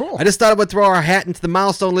 Oh, cool. I just thought I would throw our hat into the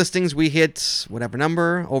milestone listings. We hit whatever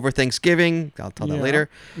number over Thanksgiving. I'll tell that later.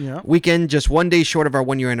 Yeah. Weekend, just 1 day short of our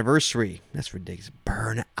 1 year anniversary. That's ridiculous.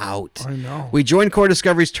 Burn out. I know. We joined Core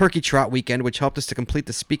Discovery's Turkey Trot weekend, which helped us to complete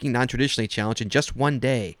the Speaking Non-Traditionally challenge in just 1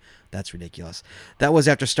 day. That's ridiculous. That was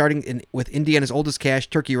after starting with Indiana's oldest cache,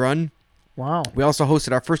 Turkey Run. Wow. We also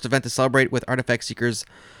hosted our first event to celebrate with Artifact Seeker's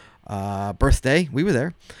birthday. We were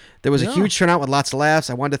there. There was a huge turnout with lots of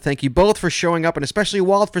laughs. I wanted to thank you both for showing up, and especially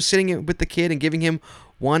Walt for sitting with the kid and giving him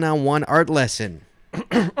one-on-one art lesson.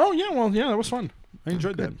 Oh, yeah. Well, yeah, that was fun. I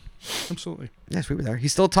enjoyed that. Absolutely. Yes, we were there. He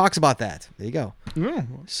still talks about that. There you go. Yeah.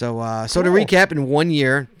 So to Cool. recap, in 1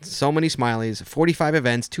 year, so many smileys, 45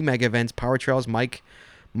 events, 2 mega events, power trails,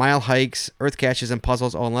 mile hikes, earth caches, and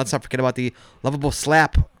puzzles. Oh, and let's not forget about the Lovable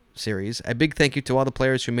Slap series. A big thank you to all the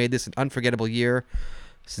players who made this an unforgettable year.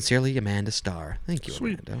 Sincerely, Amanda Starr. Thank you,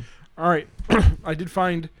 Sweet. Amanda. All right. I did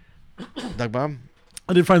find Doug Bob?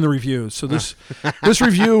 the reviews. So this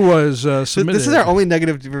review was submitted. This is our only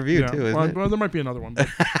negative review, too, isn't it? Well, there might be another one.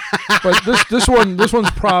 But this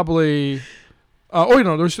one's probably...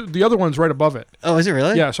 there's the other one's right above it. Oh, is it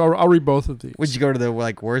really? Yeah, so I'll read both of these. Would you go to the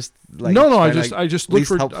worst? No, I just looked least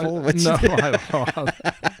for... helpful? I don't know how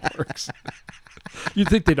that works. You'd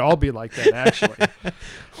think they'd all be like that, actually.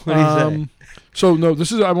 What do you say? So, no,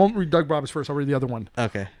 I won't read Doug Bob's first. I'll read the other one.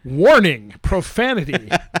 Okay. Warning, profanity.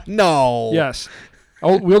 No. Yes.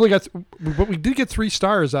 Oh, we only got, but we did get 3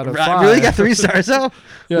 stars out of 5. Really got 3 stars, though?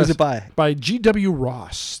 Yes. Who's it by? By G.W.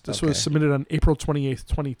 Ross. This was Okay. submitted on April 28th,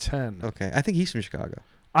 2010. Okay. I think he's from Chicago.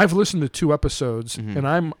 I've listened to 2 episodes, and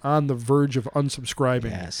I'm on the verge of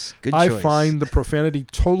unsubscribing. Yes. Good I choice. find the profanity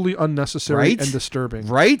totally unnecessary Right? and disturbing.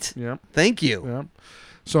 Right? Yeah. Thank you. Yeah.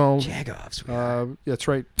 So, Jagoffs. that's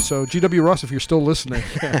right. So, G.W. Ross, if you're still listening,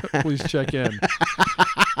 please check in.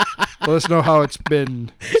 Let us know how it's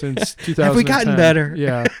been since 2010. Have we gotten better?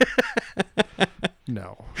 Yeah.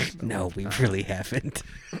 No. No, we really haven't.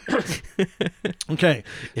 Okay.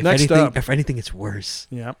 If Next anything, up. If anything, it's worse.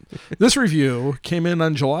 Yeah. This review came in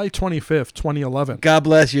on July 25th, 2011. God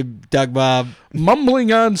bless you, Doug Bob.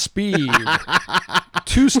 Mumbling on Speed.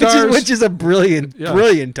 2 stars. Which is a brilliant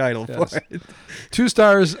title Yes. for it. 2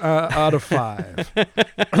 stars out of 5.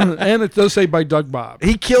 And it does say by Doug Bob.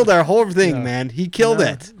 He killed our whole thing, Yeah. man. He killed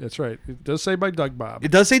Yeah, it. That's right. It does say by Doug Bob.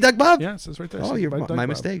 It does say Doug Bob? Yes, that's right there. It Oh, says you're by Doug my Bob.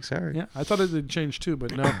 mistake. Sorry. Yeah, I thought it had changed too,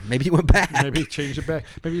 but no. Maybe he went back. Maybe he changed it back.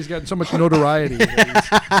 Maybe he's gotten so much notoriety that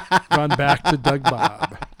he's gone back to Doug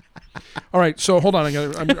Bob. All right, so hold on.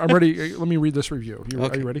 I'm ready. Let me read this review.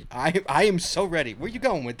 Are you ready? I am so ready. Where you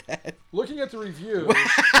going with that? Looking at the review,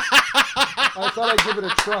 I thought I'd give it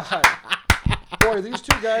a try. Boy, these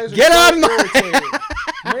 2 guys are Get so on my- irritated.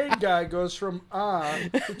 Main guy goes from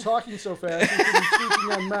to talking so fast he could be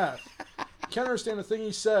speaking on meth. Can't understand a thing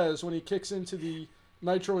he says when he kicks into the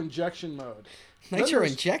nitro injection mode. Then Nitro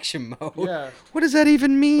there's- injection mode? Yeah. What does that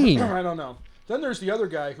even mean? I don't know. Then there's the other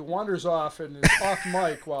guy who wanders off and is off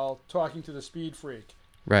mic while talking to the speed freak.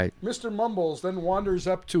 Right. Mr. Mumbles then wanders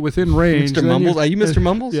up to within range. Mr. and then Mumbles? Are you Mr.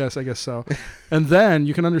 Mumbles? Yes, I guess so. And then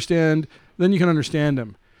you can understand. Then you can understand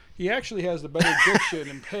him. He actually has the better diction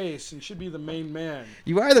and pace, and should be the main man.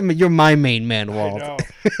 You're my main man, Walt. I know.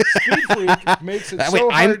 Speed freak makes it Wait, so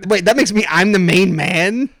hard. that makes me I'm the main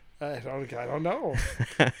man? I don't know.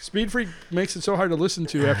 Speed freak makes it so hard to listen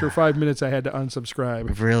to. After 5 minutes, I had to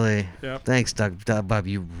unsubscribe. Really? Yep. Thanks, Doug Bob.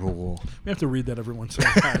 You rule. We have to read that every once in a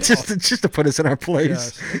while. just to put us in our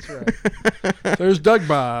place. Yes, that's right. There's Doug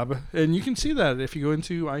Bob, and you can see that if you go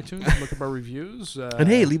into iTunes and look up our reviews. And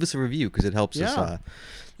hey, leave us a review because it helps us.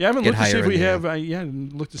 Yeah, I haven't get looked to see higher if we in there. have. I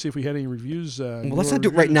didn't look to see if we had any reviews. Well, let's not do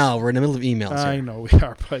it right now. We're in the middle of emails I here. know we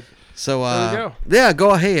are, but So, there we go. yeah,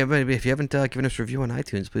 go. Hey, everybody, if you haven't given us a review on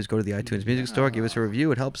iTunes, please go to the iTunes Music Store, give us a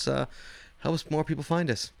review. It helps more people find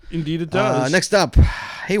us. Indeed, it does. Next up,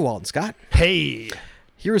 hey, Walt and Scott. Hey.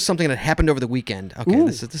 Here is something that happened over the weekend. Okay, Ooh.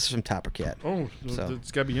 this is from Topper Cat, Oh, So-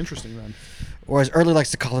 it's got to be interesting then. or as Early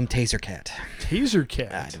likes to call him, Taser Cat. Taser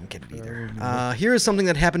Cat. I don't get it either. Here is something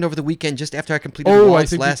that happened over the weekend just after I completed Oh, I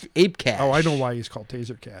Walt's think last ape cache. Oh, I know why he's called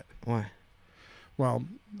Taser Cat. Why? Well,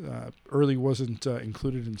 Early wasn't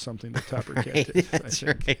included in something that Topper Cat Right, did. that's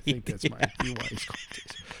I think that's my idea why he's called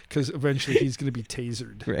Taser. Because eventually he's going to be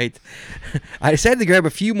tasered. Right. I decided to grab a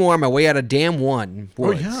few more on my way out of Dam 1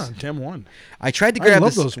 woods. Oh, yeah, Dam 1. I tried to grab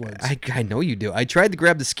love this- those woods. I know you do. I tried to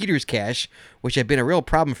grab the Skeeter's cache, which had been a real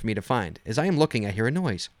problem for me to find. As I am looking, I hear a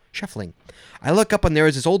noise. Shuffling. I look up and there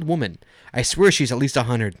is this old woman. I swear she's at least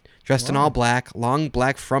 100. Dressed in all black, long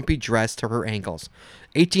black frumpy dress to her ankles.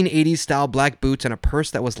 1880s style black boots and a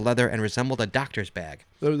purse that was leather and resembled a doctor's bag.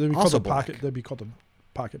 They'd be Also called black. They'd be called a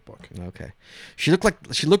pocketbook. Okay. She looked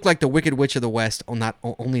like the Wicked Witch of the West,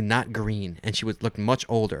 only not green, and she looked much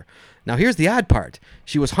older. Now here's the odd part.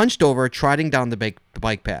 She was hunched over, trotting down the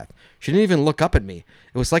bike path. She didn't even look up at me.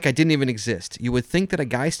 It was like I didn't even exist. You would think that a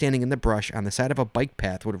guy standing in the brush on the side of a bike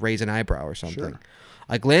path would raise an eyebrow or something. Sure.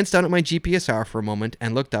 I glanced down at my GPSR for a moment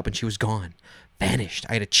and looked up, and she was gone. Vanished.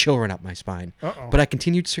 I had a chill run up my spine. Uh-oh. But I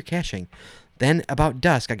continued caching. Then, about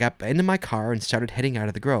dusk, I got into my car and started heading out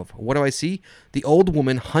of the grove. What do I see? The old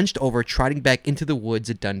woman hunched over, trotting back into the woods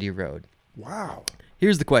at Dundee Road. Wow.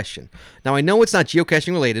 Here's the question. Now, I know it's not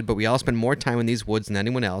geocaching related, but we all spend more time in these woods than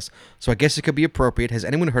anyone else, so I guess it could be appropriate. Has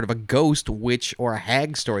anyone heard of a ghost, witch, or a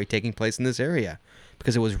hag story taking place in this area?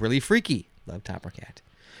 Because it was really freaky. Love Topper Cat.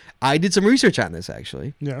 I did some research on this,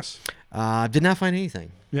 actually. Yes. Did not find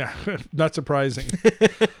anything. Yeah, not surprising.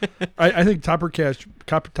 I think Topper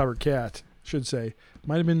Cat should say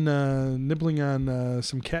might have been nibbling on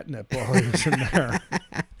some catnip while he was in there.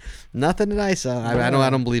 Nothing that I saw. I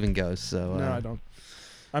don't believe in ghosts, so No, I don't.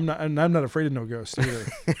 I'm not afraid of no ghosts either.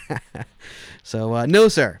 so no,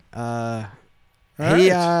 sir.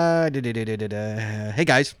 Hey, right. hey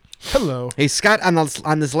guys. Hello. Hey Scott,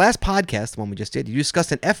 on this last podcast, the one we just did, you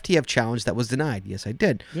discussed an FTF challenge that was denied. Yes, I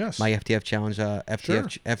did. Yes. My FTF challenge, Sure.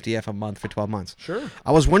 FTF a month for 12 months. Sure.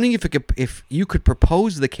 I was wondering if you could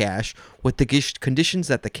propose the cache with the conditions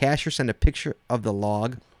that the cacher send a picture of the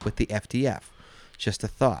log with the FTF. Just a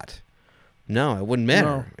thought. No, it wouldn't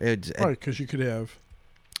matter. It Because you could have.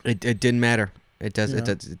 It didn't matter. It does.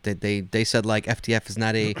 Yeah. They said like FTF is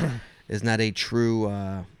not a true.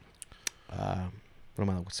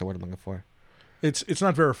 What's the word I'm looking for? It's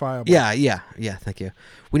not verifiable. Yeah. Thank you.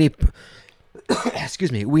 We need.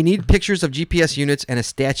 Excuse me. We need pictures of GPS units and a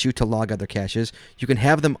statue to log other caches. You can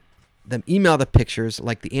have them email the pictures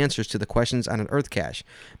like the answers to the questions on an Earth cache.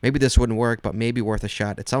 Maybe this wouldn't work, but maybe worth a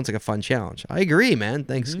shot. It sounds like a fun challenge. I agree, man.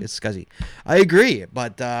 Thanks. It's Scuzzy. I agree,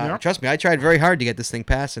 but trust me, I tried very hard to get this thing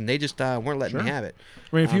passed, and they just weren't letting me have it.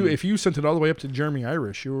 I mean, if you sent it all the way up to Jeremy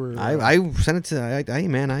Irish, you were. I sent it to.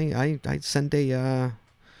 I sent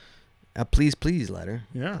a please letter.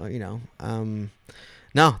 Yeah.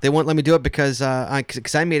 No, they won't let me do it because I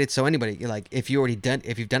made it so anybody, like, if you've done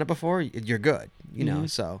it before, you're good. You know,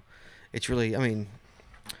 so it's really, I mean,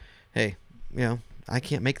 hey, you know, I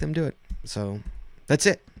can't make them do it. So that's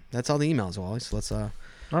it. That's all the emails, Wally. So let's All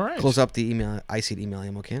right. close up the email iSeed email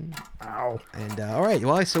ammo can. Ow. And all right,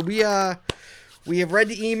 Wally. So we have read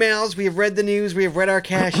the emails, we have read the news, we have read our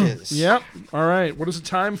caches. Yep. All right. What is the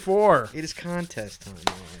time for? It is contest time.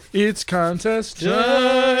 Wally. It's contest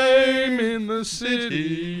time in the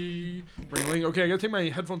city. Ring-a-ling. Okay, I gotta take my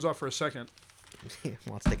headphones off for a second.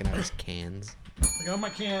 Walt's taking out his cans. I got my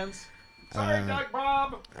cans. Sorry, Doc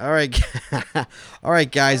Bob. All right, all right,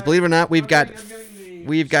 guys. Believe it or not, we've got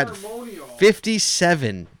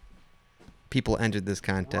 57 people entered this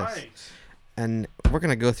contest, Right. and we're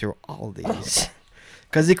gonna go through all of these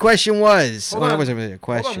because the question was. Hold on. Wasn't really a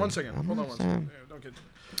question. Hold on 1 second. Hold on 1 second. Yeah, don't get...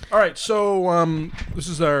 All right, so this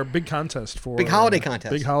is our big contest for Big holiday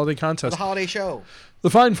contest. Big holiday The contest. holiday show. The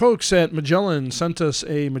fine folks at Magellan sent us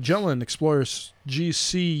a Magellan Explorers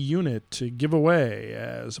GC unit to give away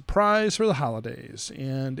as a prize for the holidays.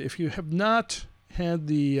 And if you have not had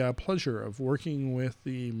the pleasure of working with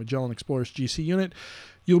the Magellan Explorers GC unit,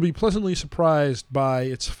 you'll be pleasantly surprised by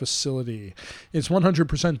its facility. It's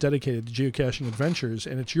 100% dedicated to geocaching adventures,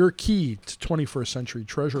 and it's your key to 21st century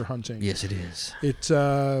treasure hunting. Yes, it is. It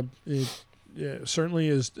certainly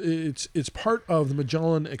is. It's part of the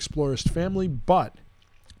Magellan Explorers family, but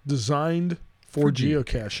designed for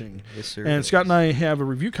geocaching. Yes, sir. And Scott and I have a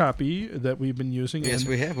review copy that we've been using. Yes, and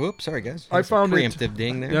we have. Whoops, sorry, guys. I found preemptive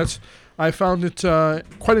ding there. I found it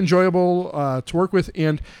quite enjoyable to work with,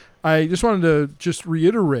 and I just wanted to just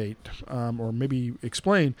reiterate or maybe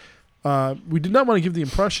explain. We did not want to give the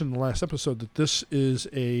impression in the last episode that this is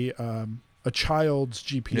a child's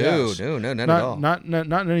GPS. No, not at all. Not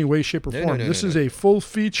in any way, shape, or No, form. no, this no, is no. a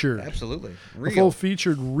full-featured, Absolutely. a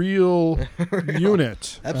full-featured real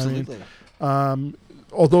unit. Absolutely. I mean,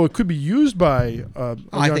 although it could be used by a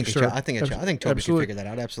I think youngster. I think Toby can absolutely. figure that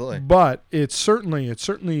out. Absolutely. But it's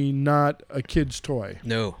certainly not a kid's toy.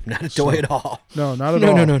 No, not a toy at all. No, not at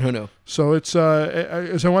all. No. So it's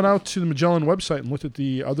as I went out to the Magellan website and looked at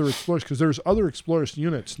the other Explorers, because there's other Explorers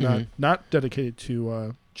units not dedicated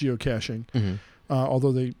to geocaching,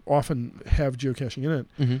 although they often have geocaching in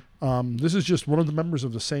it. This is just one of the members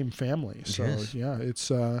of the same family. So Yes. yeah,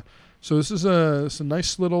 it's so this is a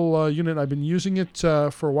nice little unit. I've been using it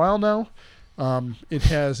for a while now. It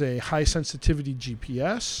has a high sensitivity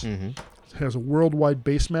GPS. It has a worldwide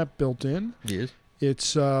base map built in. Yes.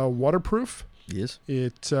 It's waterproof. Yes.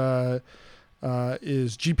 It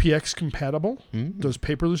is GPX compatible. Does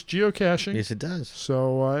paperless geocaching. Yes, it does.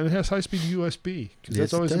 So and it has high-speed USB because Yes,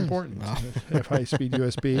 that's always it does. important. Wow. To have high-speed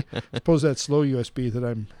USB. Suppose that slow USB that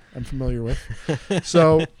I'm familiar with.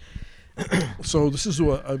 So this is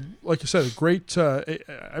like I said, a great.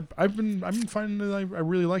 I've been finding that I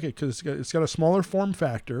really like it because it's got a smaller form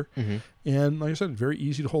factor, and like I said, very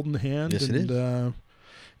easy to hold in the hand. Yes, it is.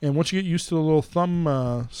 And once you get used to the little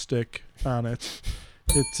thumb stick on it,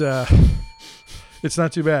 it's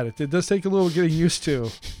not too bad. It does take a little getting used to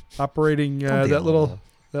operating that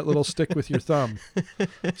little stick with your thumb.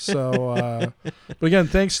 So, but again,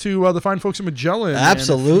 thanks to the fine folks at Magellan.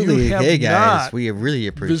 Absolutely. And if you have Hey, guys, not we really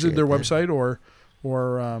appreciate visited their that. website or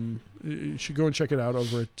you should go and check it out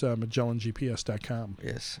over at MagellanGPS.com.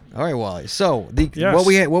 Yes. All right, Wally. So Yes.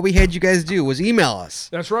 what we had you guys do was email us.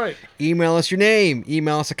 That's right. Email us your name.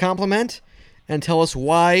 Email us a compliment, and tell us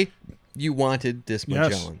why you wanted this Yes.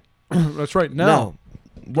 Magellan. That's right. Now,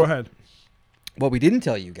 go ahead. What we didn't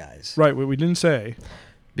tell you guys, Right. What we didn't say.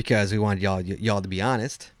 because we wanted y'all to be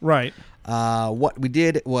honest. Right. What we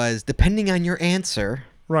did was, depending on your answer,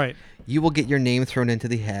 Right. you will get your name thrown into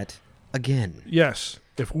the hat again. Yes.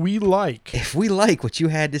 If we like. If we like what you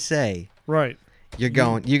had to say, Right. you're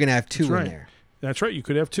gonna have two That's right. in there. That's right. You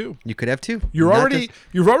could have two. You could have two. You're Not already just-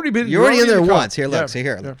 you've already been You're already in there the cup. once. Here, look. Yeah. See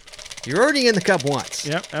here. Yeah. You're already in the cup once.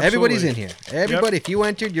 Yep, Everybody's absolutely. in here. Everybody, if you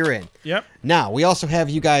entered, you're in. Yep. Now, we also have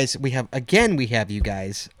you guys, we have you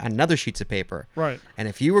guys on another sheets of paper. Right. And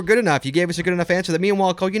if you were good enough, you gave us a good enough answer that me and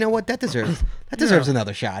Walt go, you know what, that deserves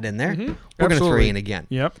another shot in there. We're going to throw Absolutely. you in again.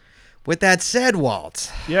 Yep. With that said,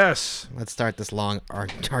 Walt, Yes. let's start this long,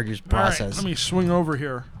 arduous All right. process. Let me swing over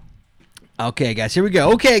here. Okay, guys, here we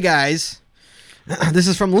go. Okay, guys. This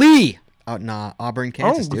is from Lee out in Auburn,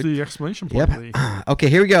 Kansas, with dude. the exclamation point. Lee. Okay,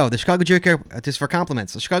 here we go. The Chicago Geocacher, just for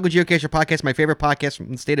compliments. The Chicago Geocacher podcast is my favorite podcast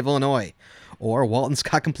from the state of Illinois. Or Walt and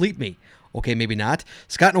Scott complete me. Okay, maybe not.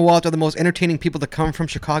 Scott and Walt are the most entertaining people to come from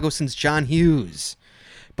Chicago since John Hughes.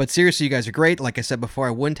 But seriously, you guys are great. Like I said before, I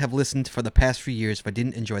wouldn't have listened for the past few years if I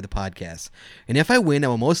didn't enjoy the podcast. And if I win, I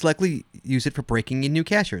will most likely use it for breaking in new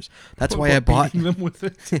cashers. That's why I bought Beating them with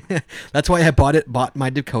it. That's why I bought my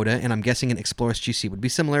Dakota, and I'm guessing an Explorer GC would be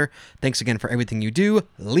similar. Thanks again for everything you do,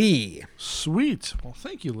 Lee. Sweet. Well,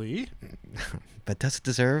 thank you, Lee. But does it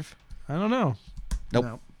deserve? I don't know. Nope.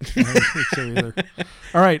 No. I don't think so either.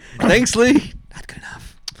 All right. Thanks, Lee. Not good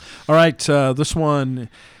enough. All right. This one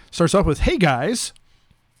starts off with, "Hey guys."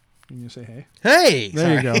 Can you say hey? Hey.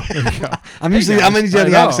 There you go. There you go. I'm usually the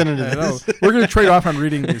opposite end I of know. this. We're going to trade off on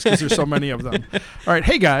reading these because there's so many of them. All right.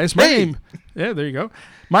 Hey guys. My name. Yeah. There you go.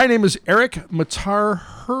 My name is Eric Matar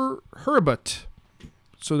Hurlbut.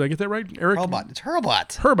 So did I get that right? Eric Hurlbut. It's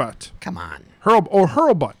Hurlbut. Hurlbut. Come on.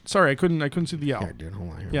 Hurlbut. Sorry, I couldn't see the L. Here, dude,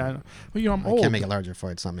 hold on. Here. Yeah. I know. Well, I'm I old. can't make it larger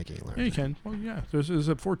for it. It's not making it larger. Yeah, you can. Well, yeah. There's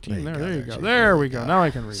a 14 there. There There you you go. go. There There you we go. go. Now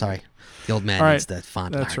I can read. Sorry. The old man All needs right. that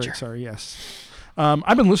font That's larger. right. Sorry. Yes.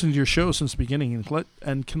 I've been listening to your show since the beginning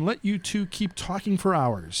and can let you two keep talking for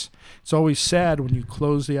hours. It's always sad when you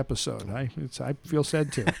close the episode. I feel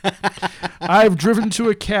sad too. I've driven to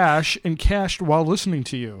a cache and cached while listening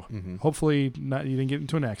to you. Mm-hmm. Hopefully you didn't get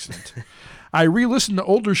into an accident. I re-listened to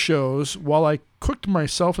older shows while I cooked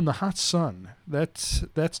myself in the hot sun. That's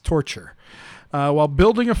torture. While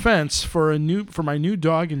building a fence for my new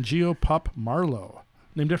dog and Geo pup Marlo,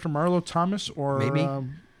 named after Marlo Thomas or Maybe.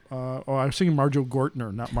 I was thinking Marjo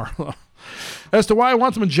Gortner, not Marlo. As to why I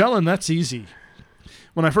want the Magellan, that's easy.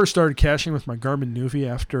 When I first started caching with my Garmin Nuvi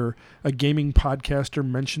after a gaming podcaster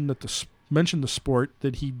mentioned the sport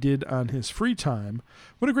that he did on his free time,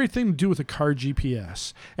 what a great thing to do with a car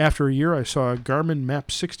GPS. After a year, I saw a Garmin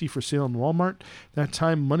Map 60 for sale in Walmart. That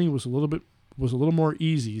time, money was a little more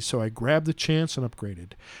easy, so I grabbed the chance and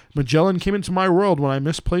upgraded. Magellan came into my world when I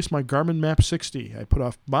misplaced my Garmin Map 60. I put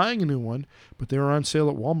off buying a new one, but they were on sale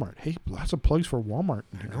at Walmart. Hey, lots of plugs for Walmart.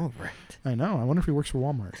 I know, right? I know. I wonder if he works for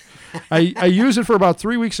Walmart. I used it for about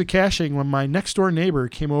 3 weeks of caching when my next door neighbor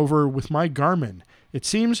came over with my Garmin. It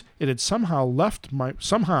seems it had somehow,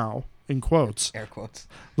 in quotes, Air quotes.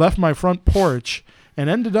 left my front porch and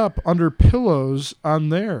ended up under pillows on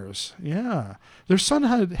theirs. Yeah. Their son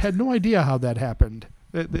had no idea how that happened,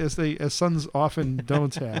 as sons often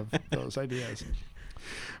don't have those ideas.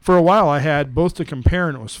 For a while, I had both to compare,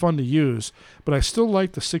 and it was fun to use, but I still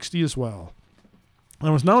liked the 60 as well. I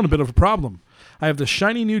was now in a bit of a problem. I have the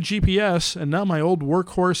shiny new GPS and now my old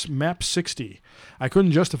workhorse Map 60. I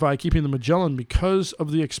couldn't justify keeping the Magellan because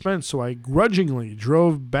of the expense, so I grudgingly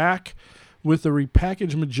drove back with the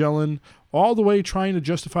repackaged Magellan all the way trying to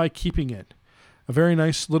justify keeping it. A very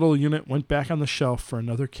nice little unit went back on the shelf for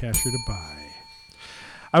another cacher to buy.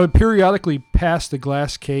 I would periodically pass the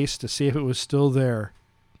glass case to see if it was still there,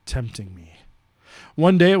 tempting me.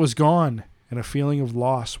 One day it was gone, and a feeling of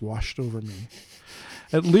loss washed over me.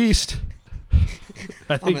 At least,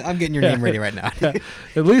 I think, I'm getting your name ready right now.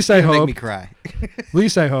 at least I Make hope. me cry. At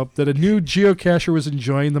least I hope that a new geocacher was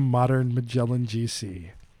enjoying the modern Magellan GC.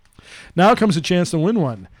 Now comes a chance to win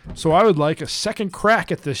one, so I would like a second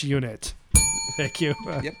crack at this unit. Thank you.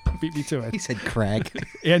 Yep. Beat me to He it. said Craig.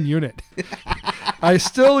 And unit. I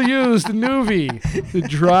still use the Nuvi to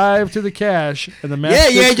drive to the cache and the Map Yeah,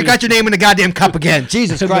 60 you got your name in the goddamn cup again.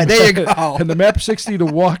 Jesus and Christ, the- there you go. And the Map 60 to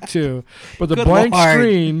walk to, but the Good blank Lord.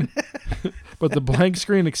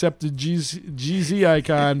 screen, except the GZ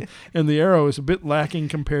icon and the arrow is a bit lacking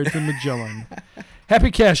compared to Magellan. Happy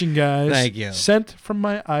caching, guys. Thank you. Sent from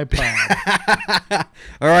my iPod.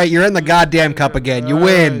 All right, you're in the goddamn cup again. You All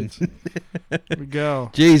win. right. Here we go.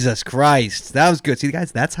 Jesus Christ. That was good. See,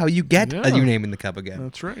 guys, that's how you get Yeah. a new name in the cup again.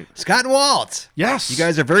 That's right. Scott and Walt. Yes. You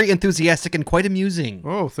guys are very enthusiastic and quite amusing.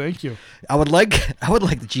 Oh, thank you. I would like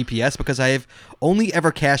the GPS because I have only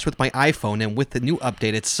ever cached with my iPhone, and with the new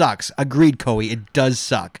update, it sucks. Agreed, Coey. It does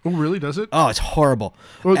suck. Oh, really? Does it? Oh, it's horrible.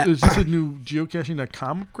 Well, is this a new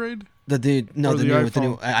geocaching.com upgrade? The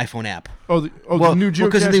new iPhone app. The new geocaching.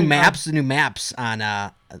 because the new maps on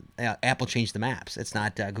Apple changed the maps. It's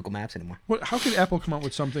not Google Maps anymore. What? How could Apple come out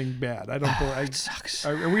with something bad? I don't. It sucks.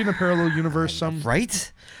 Are we in a parallel universe?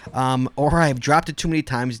 Right? Or I've dropped it too many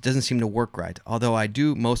times. It doesn't seem to work right. Although I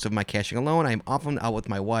do most of my caching alone, I'm often out with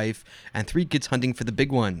my wife and 3 kids hunting for the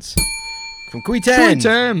big ones. From Kui 10. Kui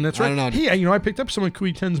 10, that's right. I don't know. Hey, I picked up some of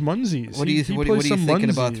Kui 10's munsies. What are you thinking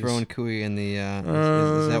about munsies. throwing Kui in the?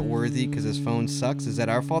 Is that worthy because his phone sucks? Is that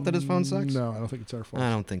our fault that his phone sucks? No, I don't think it's our fault. I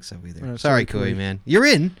don't think so either. Sorry, Sorry, Kui, Kui. man. You're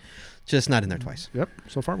in, just not in there twice. Yep.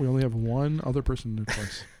 So far, we only have one other person in there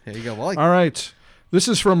twice. There you go. Well, All right. This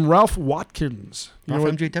is from Ralph Watkins. You know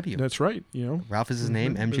Ralph what? MJW. That's right. Ralph is his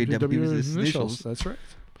name. MJW is his initials. That's right.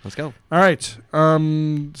 Let's go. All right.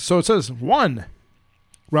 So it says 1.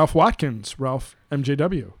 Ralph Watkins, Ralph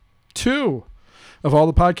MJW. 2, of all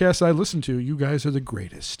the podcasts I listen to, you guys are the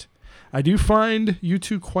greatest. I do find you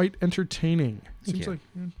two quite entertaining. Seems like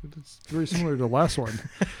it's very similar to the last one.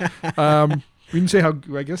 We can say how,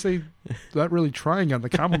 I guess they not really trying on the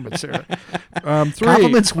compliments there. 3,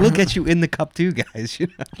 Compliments will get you in the cup too, guys. You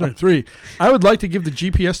know? 3, I would like to give the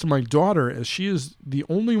GPS to my daughter, as she is the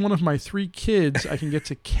only one of my 3 kids I can get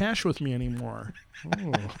to cash with me anymore.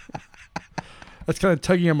 Oh. That's kind of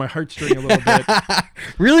tugging on my heartstring a little bit.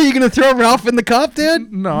 Really? You going to throw Ralph in the cup,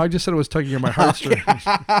 dude? No, I just said it was tugging on my heartstrings.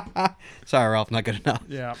 Sorry, Ralph, not good enough.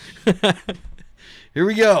 Yeah. Here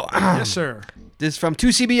we go. Yes, sir. This is from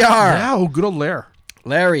 2CBR. Wow, good old Lair.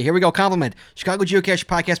 Larry, here we go. Compliment. Chicago Geocache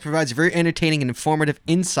Podcast provides a very entertaining and informative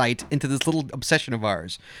insight into this little obsession of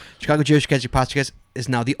ours. Chicago Geocache Podcast is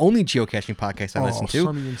now the only geocaching podcast I listen to.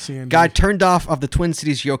 Sunny and Sandy. Got turned off of the Twin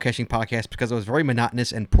Cities Geocaching Podcast because it was very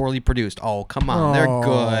monotonous and poorly produced. Oh, come on. They're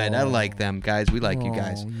good. I like them, guys. We like you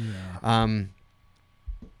guys. Yeah.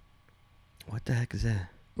 What the heck is that?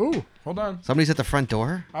 Ooh, hold on. Somebody's at the front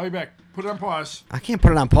door? I'll be back. Put it on pause. I can't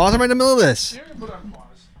put it on pause. I'm right in the middle of this. Yeah, put it on pause.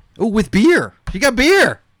 Oh, with beer. You got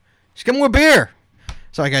beer. She's coming with beer.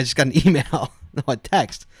 Sorry, guys. Just got an email. No, a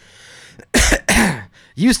text.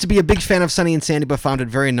 Used to be a big fan of Sunny and Sandy, but found it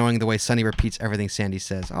very annoying the way Sunny repeats everything Sandy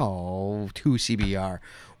says. Oh, 2CBR.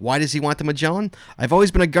 Why does he want the Magellan? I've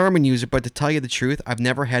always been a Garmin user, but to tell you the truth, I've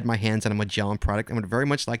never had my hands on a Magellan product and would very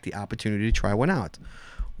much like the opportunity to try one out.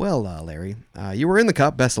 Well, Larry, you were in the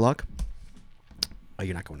cup. Best of luck. Oh,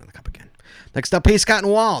 you're not going in the cup again. Next up, Hey Scott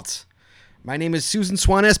and Walt. My name is Susan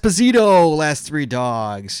Swan Esposito, last 3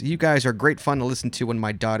 dogs. You guys are great fun to listen to when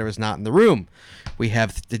my daughter is not in the room. We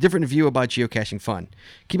have a different view about geocaching fun.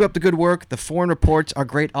 Keep up the good work. The foreign reports are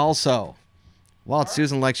great also. Walt,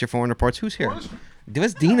 Susan likes your foreign reports. Who's here?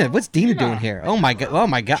 What's Dina? What's Dina doing here? Oh my god! Oh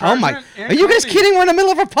my god! Oh my! Are you guys kidding? We're in the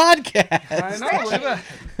middle of a podcast. I know. Look at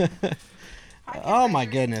that. Oh my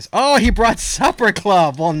goodness! Oh, he brought Supper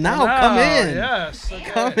Club. Well, now come in. Yes.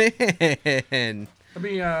 Okay. Come in. Let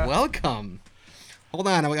me. Welcome. Hold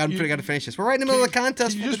on, I got to finish this. We're right in the middle of the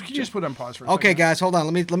contest. Can you just put it on pause for a Okay, second? guys, hold on.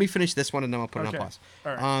 Let me finish this one and then I'll put it on pause.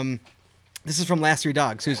 All right. This is from Last 3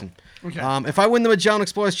 Dogs, Susan. Okay. If I win the Magellan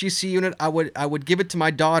Explorers GC unit, I would give it to my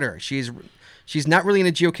daughter. She's not really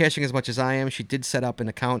into geocaching as much as I am. She did set up an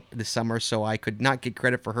account this summer, so I could not get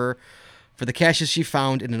credit for her for the caches she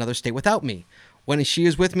found in another state without me. When she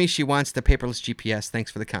is with me, she wants the paperless GPS. Thanks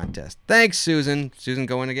for the contest. Thanks, Susan. Susan,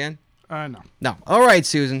 go in again? No. No. All right,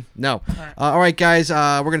 Susan. No. All right, guys.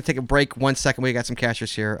 We're gonna take a break. 1 second. We got some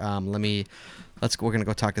cashers here. Let's go. We're gonna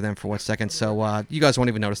go talk to them for 1 second. So you guys won't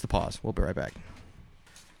even notice the pause. We'll be right back.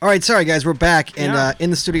 All right, sorry guys, we're back, and in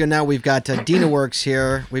the studio now we've got Dina Works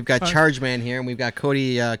here, we've got Charge Man here, and we've got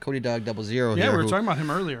Cody Dog 00 here. Yeah, we were talking about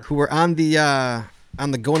him earlier. Who were on the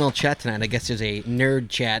Gonal chat tonight. I guess there's a nerd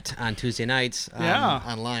chat on Tuesday nights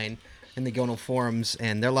online. In the Gonal forums,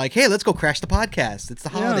 and they're like, "Hey, let's go crash the podcast. It's the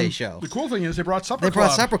holiday show." The cool thing is they brought Supper Club. They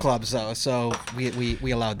brought Supper Clubs, though, so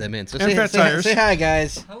we allowed them in. So say hi,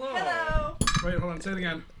 guys. Hello. Hello. Wait, hold on. Say it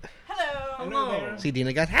again. Hello. See,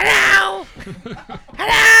 Dina goes, "Hello,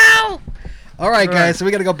 hello." All right, guys. So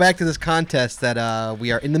we got to go back to this contest that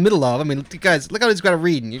we are in the middle of. I mean, guys, look how he's got to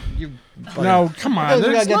read. And you no, come on.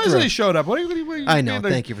 We gotta get through They it. showed up. What are you I know.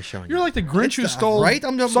 Thank you for showing. You're like the Grinch who stole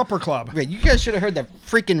Supper Club. Wait, you guys should have heard that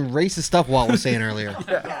freaking racist stuff Walt was saying earlier.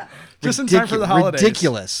 Just in time for the holidays.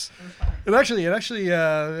 Ridiculous. It actually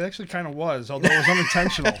kind of was, although it was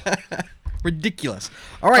unintentional. Ridiculous.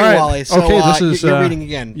 All right, Wally. So this is you're reading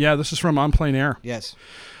again. Yeah, this is from On Plain Air. Yes.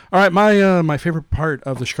 All right, my favorite part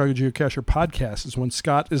of the Chicago Geocacher podcast is when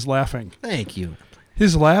Scott is laughing. Thank you.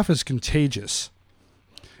 His laugh is contagious.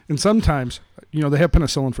 And sometimes, they have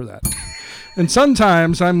penicillin for that. And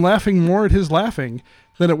sometimes I'm laughing more at his laughing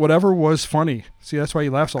than at whatever was funny. See, that's why he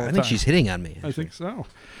laughs all the time. I think she's hitting on me. I think so.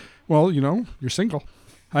 Well, you're single.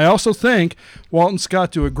 I also think Walt and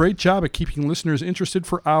Scott do a great job at keeping listeners interested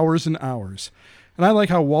for hours and hours. And I like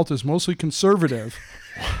how Walt is mostly conservative.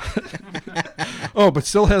 But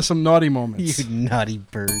still has some naughty moments. You naughty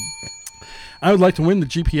bird. I would like to win the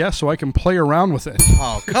GPS so I can play around with it.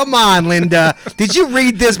 Oh, come on, Linda. Did you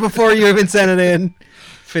read this before you even sent it in?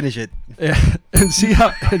 Finish it. Yeah, and see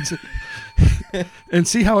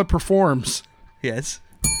how it performs. Yes.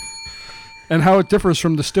 And how it differs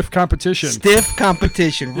from the stiff competition. Stiff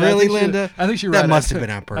competition. Really, Linda? I think she read that it. must have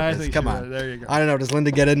been on purpose. Come on. There you go. I don't know. Does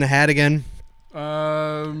Linda get in the hat again?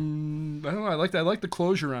 I don't know. I like the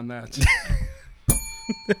closure on that.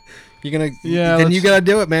 You're gonna, Yeah, then you gotta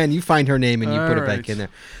do it, man. You find her name and you put it Alright. back in there.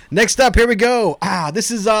 Next up, here we go. This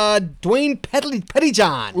is Dwayne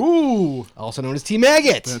Pettyjohn, Ooh, also known as T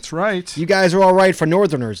Maggot. that's right. You guys are all right for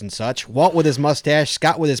Northerners and such. Walt with his mustache,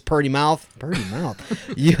 Scott with his purdy mouth.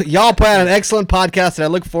 Y'all put out an excellent podcast that I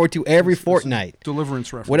look forward to every fortnight.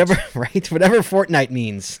 Deliverance reference. Whatever fortnight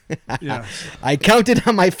means. Yes. I counted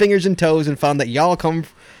on my fingers and toes and found that y'all come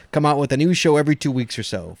out with a new show every 2 weeks or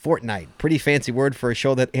so. Fortnight. Pretty fancy word for a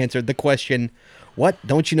show that answered the question, what?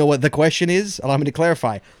 Don't you know what the question is? Allow me to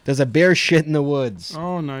clarify. Does a bear shit in the woods?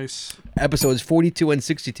 Oh, nice. Episodes 42 and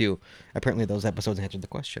 62. Apparently those episodes answered the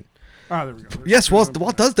question. Ah, there we go. Yes, Walt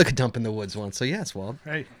does the dump in the woods once, so yes, Walt.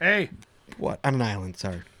 Hey, What? On an island,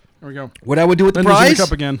 sorry. there we go. What I would do with the Linda's in prize? the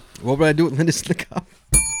cup again. What would I do with Linda's in the cup?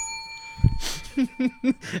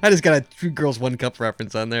 I just got a Two Girls One Cup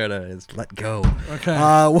reference on there. That is let go. Okay.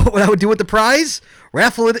 What would I do with the prize?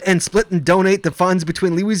 Raffle it and split and donate the funds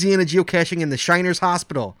between Louisiana Geocaching and the Shiners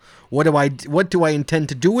Hospital. What do I intend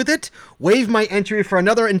to do with it? Waive my entry for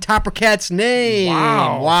another in Topper Cat's name.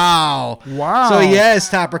 Wow. So yes,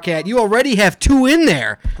 Topper Cat, you already have 2 in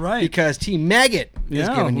there. Right. Because Team Maggot is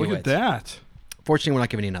Yeah, giving you look it. at that. Fortunately, we're not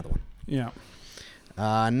giving you another one.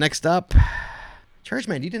 Yeah. Next up,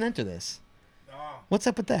 Chargeman, you didn't enter this. What's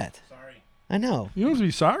up with that? Sorry. I know. You don't have to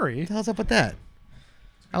be sorry. What the hell's up with that?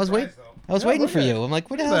 I was prize, waiting look for at you. I'm like,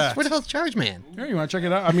 where the that. hell's Charge Man? Here, you want to check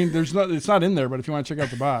it out? I mean, it's not in there, but if you want to check out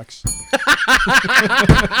the box.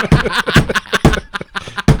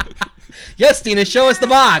 Yes, Tina, show us the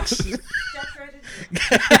box. Stepped right into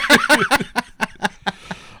it.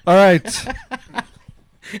 All right.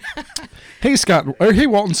 Hey, Scott. Or hey,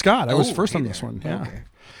 Walton Scott. I was Oh, first hey on this there. one. Yeah.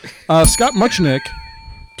 Okay. Scott Muchnick,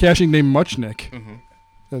 caching name Muchnick. Mm-hmm.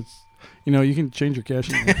 That's, you can change your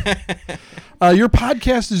caching name. Your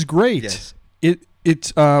podcast is great. Yes.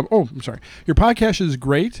 I'm sorry. Your podcast is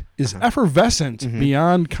great. Is Uh-huh. effervescent Mm-hmm.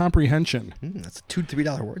 beyond comprehension. That's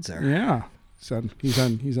 $2-3 words there. Yeah. So he's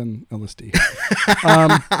on LSD.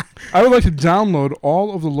 I would like to download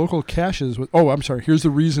all of the local caches with. Oh, I'm sorry. Here's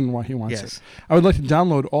the reason why he wants Yes. it. I would like to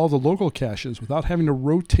download all the local caches without having to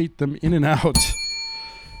rotate them in and out,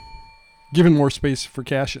 giving more space for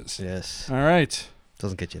caches. Yes. All right.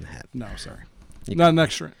 Doesn't get you in the hat. No, sorry. Not an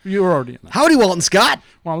extra. You were already in that. Howdy, Walton Scott.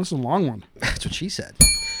 Wow, this is a long one. That's what she said.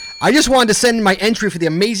 I just wanted to send my entry for the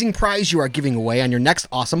amazing prize you are giving away on your next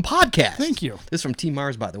awesome podcast. Thank you. This is from Team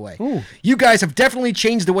Mars, by the way. Ooh. You guys have definitely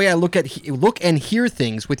changed the way I look and hear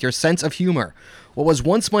things with your sense of humor. What was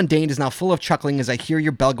once mundane is now full of chuckling as I hear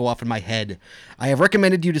your bell go off in my head. I have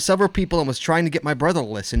recommended you to several people and was trying to get my brother to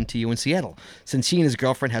listen to you in Seattle, since he and his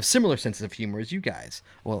girlfriend have similar senses of humor as you guys.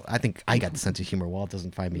 Well, I think I got the sense of humor. Walt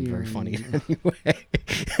doesn't find me very funny anyway.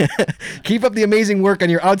 Keep up the amazing work on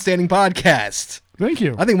your outstanding podcast. Thank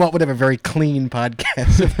you. I think Walt would have a very clean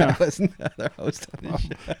podcast if I wasn't the other host on this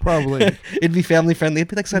show. Probably. It'd be family friendly. It'd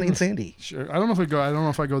be like Sonny and Sandy. Sure. I don't know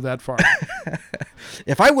if I go that far.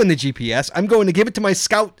 If I win the GPS, I'm going to give it to a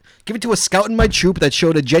scout in my troop that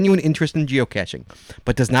showed a genuine interest in geocaching,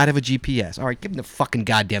 but does not have a GPS. All right, give him the fucking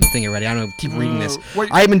goddamn thing already. I don't know. Keep reading this.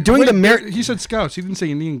 I've been doing the merit. He said scouts. He didn't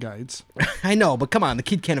say Indian guides. I know, but come on, the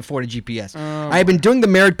kid can't afford a GPS. I have been doing the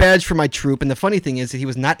merit badge for my troop, and the funny thing is that he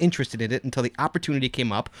was not interested in it until the opportunity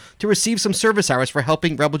came up to receive some service hours for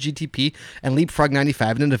helping Rebel GTP and Leapfrog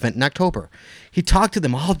 95 in an event in October. He talked to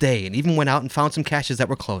them all day and even went out and found some caches that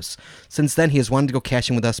were close. Since then, he has wanted to go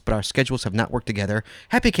caching with us, but our schedules have not worked together.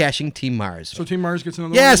 Happy caching, Team Mars. So Team Mars gets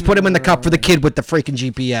another Yes, one? put him in the cup for the kid with the freaking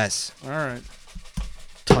GPS. All right.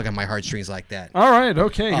 Tug on my heartstrings like that. All right.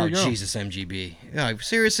 Okay. Here Oh, we go. Jesus, MGB. Oh,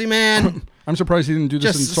 seriously, man? I'm surprised he didn't do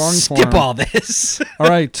this Just in song skip form. all this. All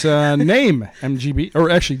right. Name MGB, or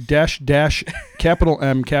actually dash capital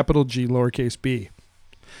M capital G lowercase b.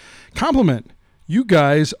 Compliment. You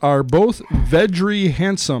guys are both vedry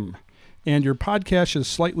handsome, and your podcast is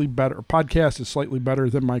slightly better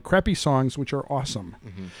than my crappy songs, which are awesome.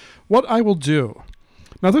 Mm-hmm. What I will do.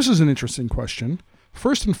 Now, this is an interesting question.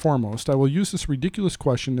 First and foremost, I will use this ridiculous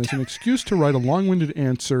question as an excuse to write a long-winded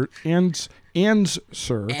answer,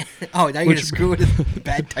 sir, Oh, now you're going to screw with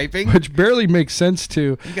bad typing? which barely makes sense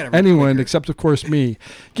to gotta read anyone quicker. except, of course, me.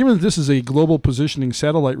 Given that this is a global positioning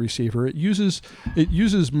satellite receiver, its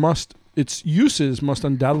uses must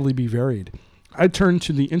undoubtedly be varied. I turn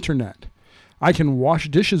to the internet. I can wash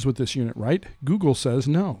dishes with this unit, right? Google says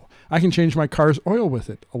no. I can change my car's oil with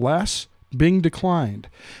it. Alas, Bing declined.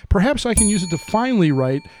 Perhaps I can use it to finally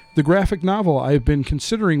write the graphic novel I have been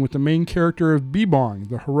considering with the main character of Bebong,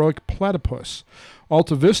 the heroic platypus.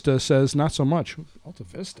 Alta Vista says not so much. Alta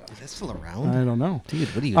Vista? Is that still around? I don't know. Dude,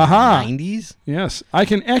 what are you, Aha. 90s? Yes, I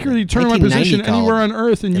can accurately determine my 1990 position anywhere on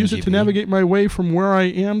Earth and use it to MGB. navigate my way from where I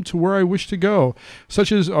am to where I wish to go.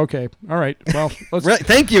 Such as, okay, all right, well, let's... Right,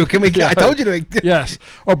 thank you. Can we? I told you to. Yes.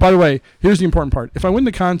 Oh, by the way, here's the important part. If I win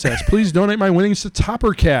the contest, please donate my winnings to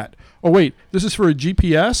Topper Cat. Oh, wait, this is for a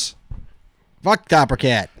GPS? Fuck Topper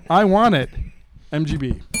Cat. I want it.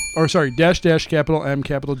 MGB. Or, sorry, dash, capital M,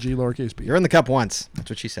 capital G, lowercase b. You're in the cup once. That's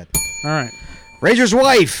what she said. All right. Razor's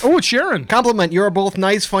wife. Oh, it's Sharon. Compliment. You are both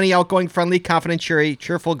nice, funny, outgoing, friendly, confident,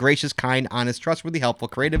 cheerful, gracious, kind, honest, trustworthy, helpful,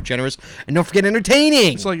 creative, generous, and don't forget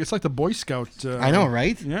entertaining. It's like the Boy Scout. I know,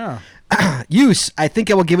 right? Yeah. Use. I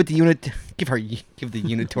think I will give it the unit. Give the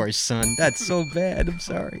unit to our son. That's so bad. I'm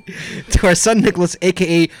sorry. To our son Nicholas,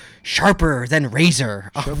 aka Sharper Than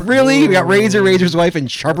Razor. Oh, really? We got Razor's wife,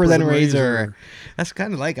 and Sharper Than Razor. That's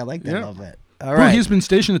kind of I like that a little bit. All right. He's been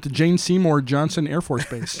stationed at the Jane Seymour Johnson Air Force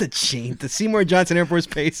Base. the Seymour Johnson Air Force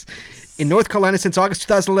Base in North Carolina since August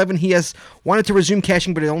 2011. He has wanted to resume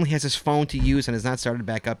caching, but it only has his phone to use and has not started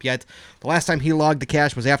back up yet. The last time he logged the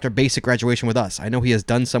cache was after basic graduation with us. I know he has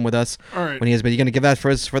done some with us. All right. When he has been. You going to give that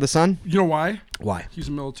for the son? You know why? Why? He's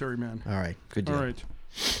a military man. All right. Good deal. All right.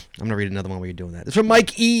 I'm going to read another one where you're doing that. It's from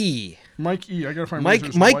Mike E. Mike E. I got to find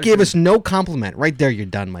Mike gave us no compliment. Right there, you're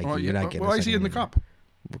done, Mike. Oh, You're not getting why us is he in the anymore. cup?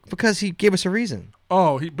 Because he gave us a reason.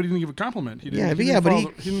 Oh, but he didn't give a compliment. He didn't, He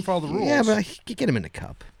didn't follow the rules. Yeah, but you get him in the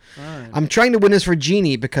cup. All right. I'm trying to win this for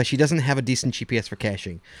Jeannie because she doesn't have a decent GPS for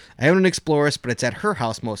caching. I own an Exploris, but it's at her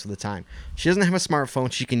house most of the time. She doesn't have a smartphone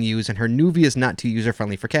she can use, and her Nuvia is not too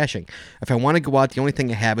user-friendly for caching. If I want to go out, the only thing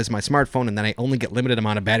I have is my smartphone, and then I only get limited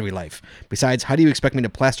amount of battery life. Besides, how do you expect me to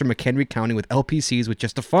plaster McHenry County with LPCs with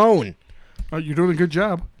just a phone? Oh, you're doing a good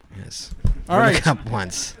job. Yes. All We're in right. the cup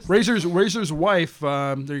once. Razor's wife.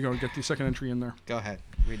 There you go. Get the second entry in there. Go ahead.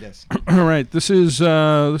 Read this. All right. This is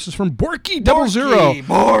from Borky 00.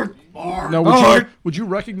 Bork. Now, would you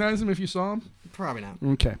recognize him if you saw him? Probably not.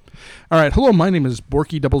 Okay. All right. Hello, my name is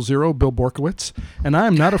Borky 00, Bill Borkowitz, and I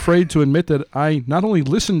am not afraid to admit that I not only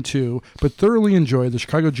listen to, but thoroughly enjoy the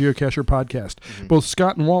Chicago Geocacher podcast. Mm-hmm. Both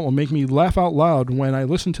Scott and Walt will make me laugh out loud when I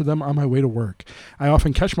listen to them on my way to work. I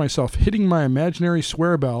often catch myself hitting my imaginary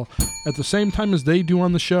swear bell at the same time as they do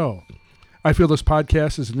on the show. I feel this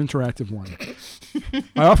podcast is an interactive one.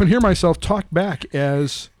 I often hear myself talk back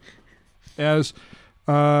as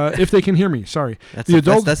if they can hear me. Sorry. That's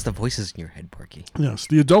the voices in your head, Porky. Yes.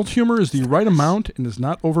 The adult humor is the right amount and is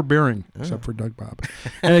not overbearing, except for Doug Bob.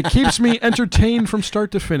 And it keeps me entertained from start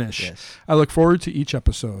to finish. Yes. I look forward to each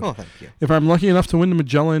episode. Oh, thank you. If I'm lucky enough to win the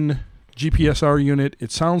Magellan GPSR unit,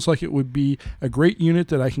 it sounds like it would be a great unit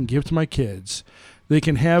that I can give to my kids. They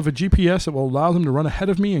can have a GPS that will allow them to run ahead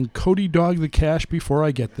of me and Cody dog the cache before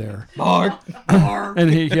I get there. And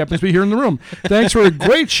he happens to be here in the room. Thanks for a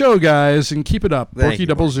great show, guys, and keep it up. Thank you,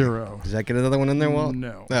 Borky 00. Does that get another one in there, Walt?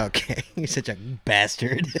 No. Okay. You're such a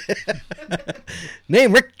bastard.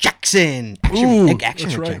 Name Rick Jackson. Ooh, Rick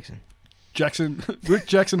that's right. Jackson. Rick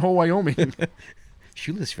Jackson Hole, Wyoming.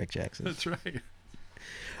 Shoeless Rick Jackson. That's right.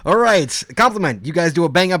 All right. Compliment. You guys do a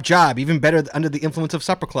bang-up job. Even better under the influence of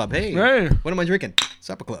Supper Club. Hey. What am I drinking?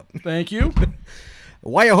 Supper Club. Thank you.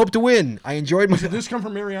 Why I hope to win. I enjoyed my... Did this come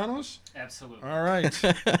from Mariano's? Absolutely. All right.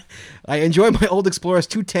 I enjoyed my old Explorers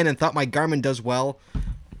 210 and thought my Garmin does well.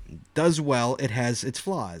 It has its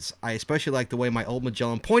flaws. I especially like the way my old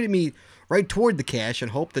Magellan pointed me right toward the cache and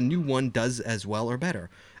hope the new one does as well or better.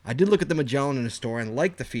 I did look at the Magellan in a store and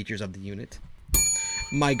like the features of the unit.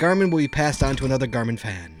 My Garmin will be passed on to another Garmin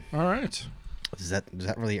fan. All right. Does that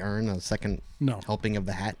really earn a second helping of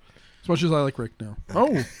the hat? As much as I like Rick now.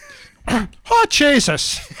 Oh. Oh,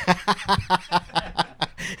 Jesus.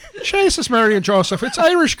 Jesus, Mary and Joseph. It's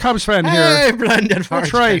Irish Cubs fan here. Hey, Brendan.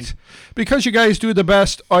 That's right. Because you guys do the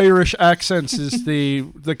best Irish accents is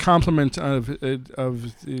the compliment of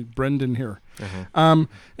Brendan here. Uh-huh.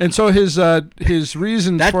 And so his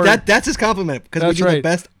reason for that's his compliment because we do the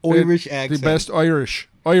best Irish accent. The best Irish.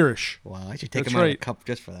 Wow, I should take him out of the cup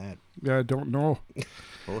just for that. Yeah, I don't know.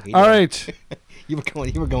 All right. You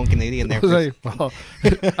were going Canadian there.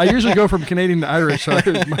 I usually go from Canadian to Irish, so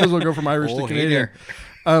I might as well go from Irish to Canadian.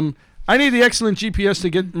 I need the excellent GPS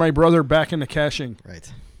to get my brother back into caching.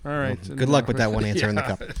 Right. All right. Well, good luck with that one answer in the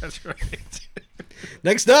cup. That's right.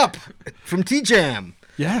 Next up, from T-Jam.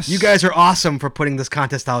 Yes. You guys are awesome for putting this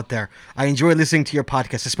contest out there. I enjoy listening to your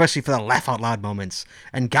podcast, especially for the laugh out loud moments.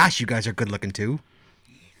 And gosh, you guys are good looking too.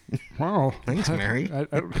 Wow. Thanks, Mary.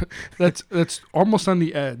 That's almost on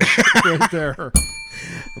the edge right there.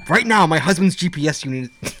 Right now, my husband's GPS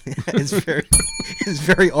unit is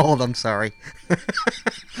very old. I'm sorry.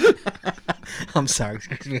 I'm sorry.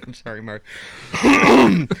 Excuse me. I'm sorry, Mark.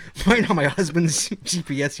 Right now, my husband's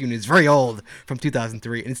GPS unit is very old, from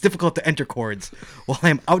 2003, and it's difficult to enter chords while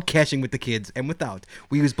I'm out caching with the kids and without.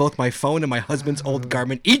 We use both my phone and my husband's old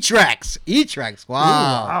Garmin E-Trax. E-Trax. Wow.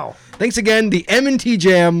 Wow. Thanks again, the M&T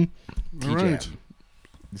Jam. All right.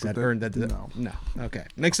 Does that earn that? No. No. Okay.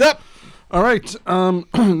 Next up. All right.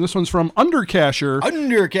 This one's from Undercasher.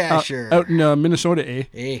 Undercasher. Out in Minnesota, eh?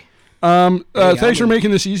 Hey. Thanks for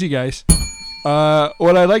making this easy, guys.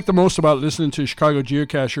 What I like the most about listening to Chicago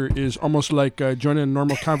Geocacher is almost like joining a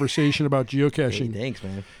normal conversation about geocaching. Hey, thanks,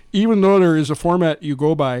 man. Even though there is a format you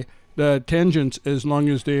go by, the tangents, as long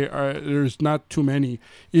as there's not too many,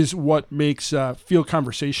 is what makes feel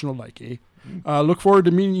conversational like, eh? Look forward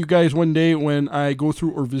to meeting you guys one day when I go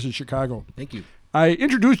through or visit Chicago. Thank you. I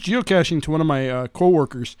introduced geocaching to one of my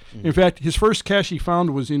co-workers. In fact, his first cache he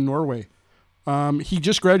found was in Norway. He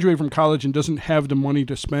just graduated from college and doesn't have the money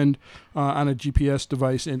to spend on a GPS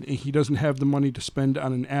device, and he doesn't have the money to spend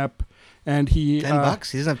on an app. And he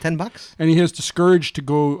 $10? He doesn't have $10? And he has discouraged to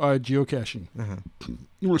go geocaching.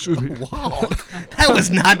 Excuse me. Walt. That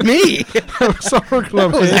was not me. Summer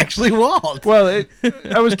Club. That was actually Walt. Well,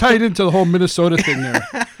 I was tied into the whole Minnesota thing there.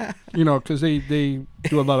 You know, because they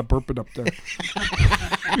do a lot of burping up there.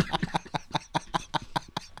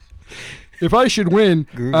 If I should win,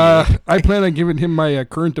 I plan on giving him my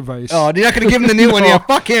current device. Oh, you're not going to give him the new one? Yeah,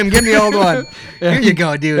 fuck him. Give me the old one. Here you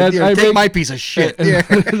go, dude. Here, take my piece of shit. I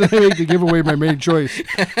make the giveaway my main choice.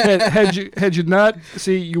 Had you not,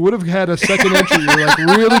 see, you would have had a second entry. You're like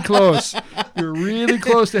really close. You're really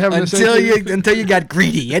close to having a second entry. Until you got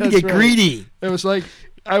greedy. You had to get greedy. It was like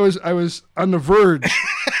I was on the verge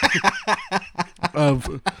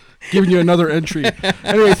of giving you another entry.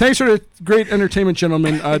 Anyway, thanks for the great entertainment,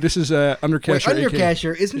 gentlemen. This is Undercasher. Wait,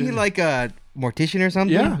 Undercasher, isn't he like a mortician or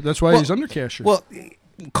something? Yeah, that's why he's Undercasher. Well,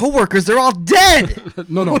 co-workers, they're all dead.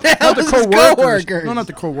 No, Who the hell not the is his co-workers. co-workers? No, not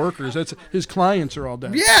the co-workers. That's his clients are all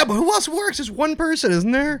dead. Yeah, but who else works? There's one person,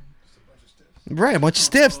 isn't there? Right, a bunch of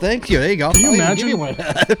stiffs. Thank you. There you go. Can you imagine? Give me one.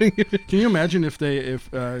 Can you imagine if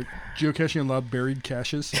geocaching allowed buried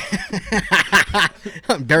caches?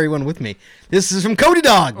 Bury one with me. This is from Cody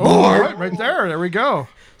Dog. Oh, right there. There we go.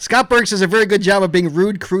 Scott Burks does a very good job of being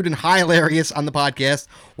rude, crude, and hilarious on the podcast.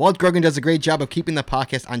 Walt Grogan does a great job of keeping the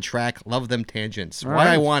podcast on track. Love them tangents.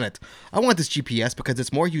 Why I want it. I want this GPS because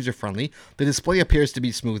it's more user-friendly. The display appears to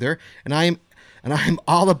be smoother, and I'm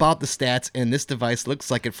all about the stats, and this device looks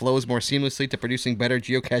like it flows more seamlessly to producing better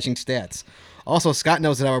geocaching stats. Also, Scott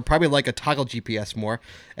knows that I would probably like a toggle GPS more,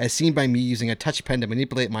 as seen by me using a touch pen to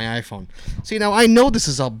manipulate my iPhone. See, now I know this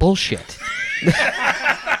is all bullshit.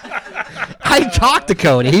 I talked to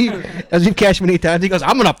Cody, as we've cashed many times. He goes,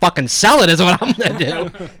 I'm going to fucking sell it is what I'm going to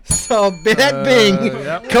do. So, that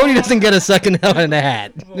being, Cody doesn't get a second throw in the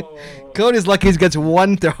hat. Cody's lucky he gets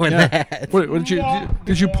one throw in the hat. What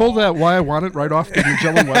did you pull that Why I Want It right off the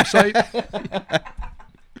Magellan website?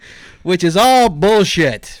 Which is all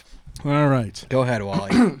bullshit. All right. Go ahead,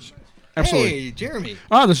 Wally. Absolutely. Hey, Jeremy.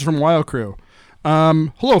 This is from Wild Crew.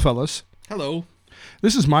 Hello, fellas. Hello.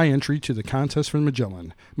 This is my entry to the contest from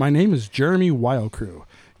Magellan. My name is Jeremy Wildcrew.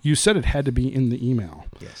 You said it had to be in the email.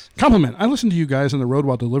 Yes. Compliment. I listen to you guys on the road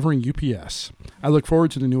while delivering UPS. I look forward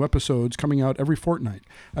to the new episodes coming out every fortnight.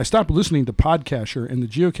 I stopped listening to Podcaster and the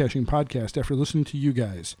Geocaching podcast after listening to you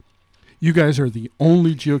guys. You guys are the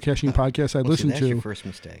only geocaching podcast I listen that's to your first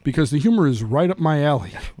mistake. because the humor is right up my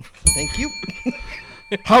alley. Thank you.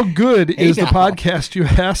 How good is the podcast, you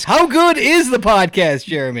ask? How good is the podcast,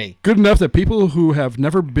 Jeremy? Good enough that people who have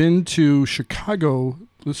never been to Chicago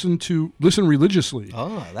listen religiously.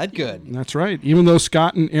 Oh, that good. That's right. Even though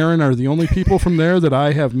Scott and Aaron are the only people from there that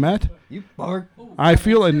I have met, You bark. I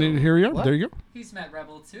feel, and here you are. What? There you go. He's met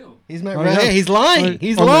Rebel too. He's not Oh, right. yeah. He's lying.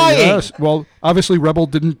 He's Oh, lying. Yes. Well, obviously, Rebel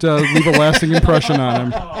didn't leave a lasting impression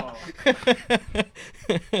on him.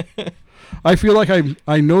 I feel like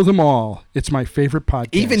I know them all. It's my favorite podcast.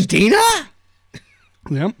 Even Dina?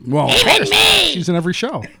 Yeah. Well, even me. She's in every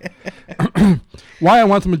show. Why I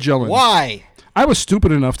want the Magellan. Why? I was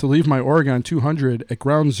stupid enough to leave my Oregon 200 at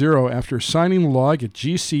ground zero after signing the log at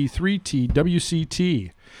GC3T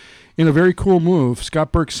WCT. In a very cool move,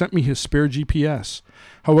 Scott Burke sent me his spare GPS.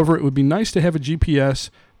 However, it would be nice to have a GPS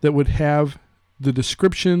that would have the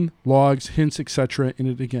description, logs, hints, etc. in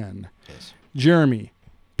it again. Yes. Jeremy,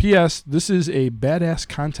 P.S. This is a badass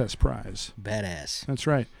contest prize. Badass. That's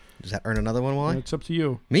right. Does that earn another one, Wally? It's up to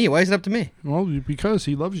you. Me? Why is it up to me? Well, because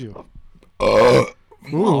he loves you. Ooh,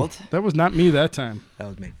 Walt. that was not me that time. That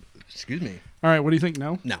was me. Excuse me. All right, what do you think?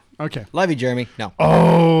 No? No. Okay. Love you, Jeremy. No.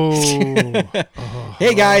 Oh.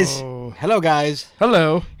 Hey, guys. Hello, guys.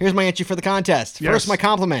 Hello. Here's my entry for the contest. Yes. First, my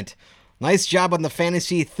compliment. Nice job on the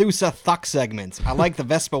fantasy Thusa Thuck segments. I like the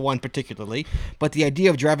Vespa one particularly, but the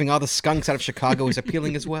idea of driving all the skunks out of Chicago is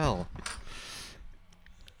appealing as well.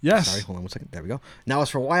 Yes. Sorry, hold on 1 second. There we go. Now, as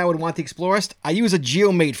for why I would want the Explorist, I use a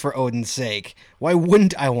Geomate for Odin's sake. Why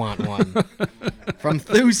wouldn't I want one? From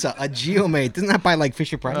Thusa, a Geomate. Isn't that by like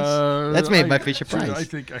Fisher Price? That's made by Fisher Price. I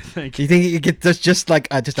think. Do you think you get just like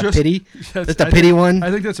just a pity? Yes, Just a pity one? I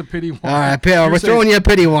think that's a pity one. All right, we're throwing you a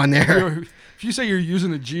pity one there. If you say you're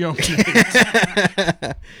using a Geomate,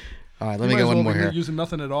 All right, let me get one more here. You're using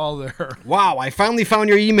nothing at all there. Wow, I finally found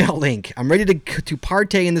your email link. I'm ready to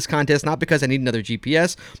partake in this contest, not because I need another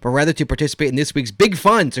GPS, but rather to participate in this week's big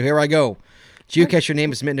fun. So here I go. Geocacher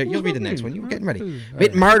name is Mitt. You'll read the next one. You're getting ready.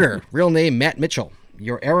 Mitt Martyr. Real name, Matt Mitchell.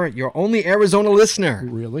 Your only Arizona listener.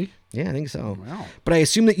 Really? Yeah, I think so. Wow. But I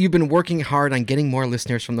assume that you've been working hard on getting more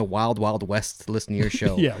listeners from the Wild Wild West to listen to your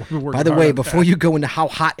show. Yeah, we've been working By the hard way, on before that. you go into how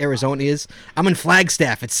hot Arizona is, I'm in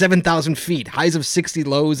Flagstaff at 7,000 feet, highs of 60,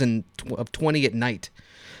 lows and of 20 at night.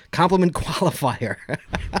 Compliment qualifier.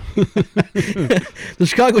 The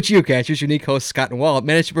Chicago Geocachers, unique host Scott and Walt,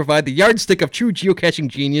 managed to provide the yardstick of true geocaching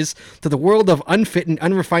genius to the world of unfit and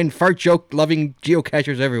unrefined fart joke-loving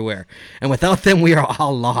geocachers everywhere. And without them, we are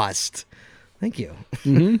all lost. Thank you.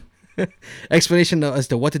 Mm-hmm. Explanation as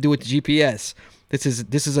to what to do with the GPS. This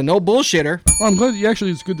is a no bullshitter. Well, I'm glad.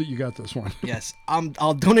 It's good that you got this one. Yes,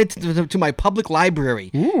 I'll donate to my public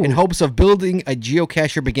library Ooh. in hopes of building a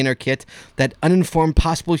geocacher beginner kit that uninformed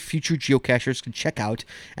possible future geocachers can check out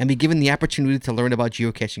and be given the opportunity to learn about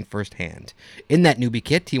geocaching firsthand. In that newbie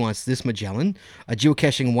kit, he wants this Magellan, a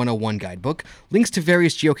geocaching 101 guidebook, links to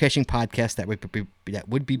various geocaching podcasts that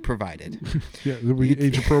would be provided. Yeah, it'll be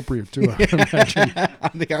age appropriate too. I imagine.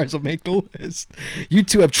 The ours will make the list. You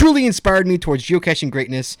two have truly inspired me towards geocaching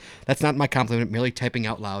greatness. That's not my compliment, merely typing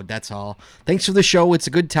out loud. That's all. Thanks for the show. It's a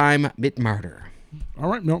good time. Mitt Martyr. All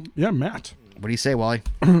right. No. Yeah, Matt. What do you say, Wally?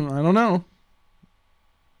 I don't know.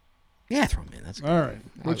 Yeah, throw him in. That's good. All right.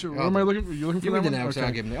 What am I looking for? You looking Give for me that the one? notes.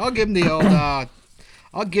 Okay. I'll give him the old.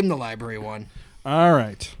 I'll give him the library one. All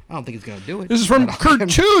right. I don't think he's gonna do it. This is from But I'll Kurt give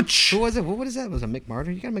him- Tooch. Who was it? What is that? Was it Mick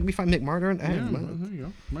Martyr? You gotta make me find Mick Martyr. Yeah, well, there you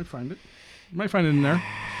go. Might find it. Might find it in there.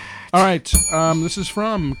 All right. This is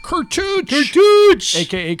from Kurt Tooch. Kurt Tooch.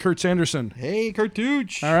 A.K.A. Kurt Sanderson. Hey, Kurt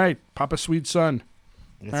Tooch. All right. Papa Sweet Son.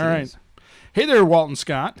 Yes, All he right. is. Hey there, Walton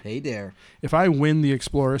Scott. Hey there. If I win the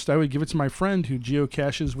Explorist, I would give it to my friend who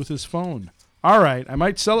geocaches with his phone. All right, I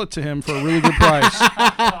might sell it to him for a really good price.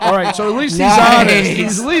 All right, so at least he's honest.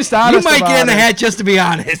 He's at least honest. You might get in the about it. hat just to be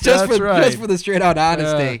honest. Just That's for the straight out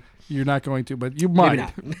honesty. You're not going to, but you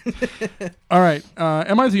might. Maybe not. All right.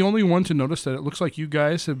 Am I the only one to notice that it looks like you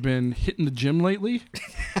guys have been hitting the gym lately?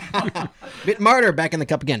 Mitt Martyr back in the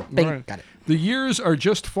cup again. Bing. All right. Got it. The years are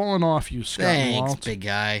just falling off you, Scott and Thanks, Walt. big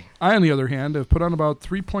guy. I, on the other hand, have put on about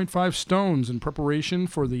 3.5 stones in preparation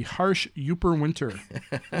for the harsh Yooper winter.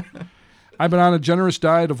 I've been on a generous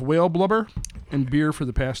diet of whale blubber and beer for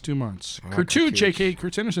the past 2 months. Kurt Tooch, a.k.a.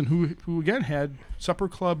 Kurt Sanderson, who again had Supper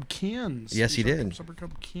Club cans. Yes, he did. Supper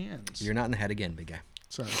Club cans. You're not in the hat again, big guy.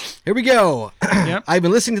 Sorry. Here we go. Yep. I've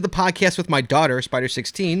been listening to the podcast with my daughter,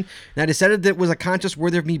 Spider16, and I decided that it was a contest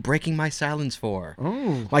worthy of me breaking my silence for.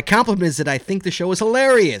 Oh. My compliment is that I think the show is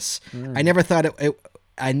hilarious. I never thought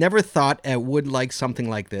I would like something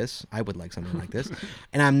like this. I would like something like this.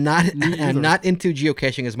 And I'm not into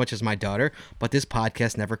geocaching as much as my daughter, but this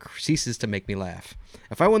podcast never ceases to make me laugh.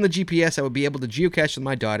 If I won the GPS, I would be able to geocache with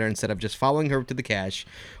my daughter instead of just following her to the cache,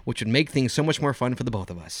 which would make things so much more fun for the both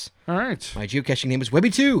of us. All right. My geocaching name is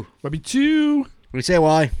Webby2. Webby 2. What do you say,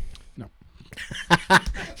 Wally? No.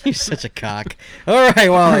 You're such a cock. All right,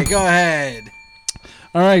 Wally, go ahead.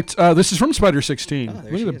 All right. This is from Spider16. Oh,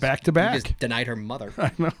 there Look she at the is. back-to-back. You just denied her mother.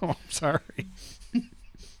 I know. I'm sorry.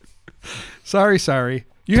 sorry.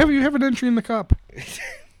 You have an entry in the cup.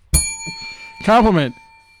 Compliment.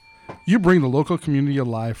 You bring the local community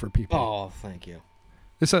alive for people. Oh, thank you.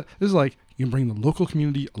 This is like you bring the local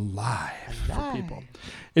community alive for people.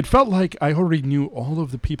 It felt like I already knew all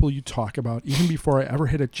of the people you talk about even before I ever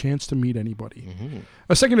had a chance to meet anybody. Mm-hmm.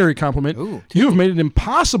 A secondary compliment. Ooh. You have made it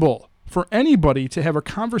impossible for anybody to have a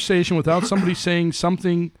conversation without somebody saying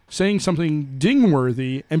something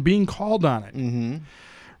dingworthy and being called on it. Mm-hmm.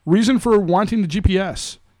 Reason for wanting the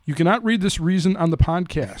GPS. You cannot read this reason on the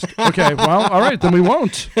podcast. Okay, well, all right, then we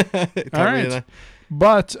won't. All right.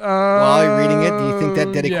 But while you're reading it, do you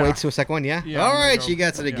think that yeah. equates to a second one? Yeah? Yeah, All I'm gonna right, go- she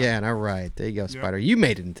gets it yeah. again. All right. There you go, Spider. You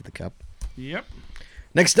made it into the cup. Yep.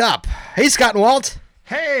 Next up. Hey, Scott and Walt.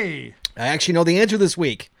 Hey. I actually know the answer this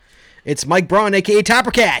week. It's Mike Braun, a.k.a.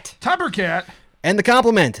 Toppercat. Toppercat. And the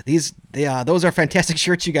compliment. Those are fantastic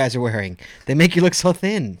shirts you guys are wearing. They make you look so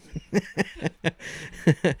thin.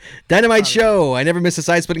 Dynamite Show. I never miss a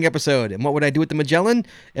side-splitting episode. And what would I do with the Magellan?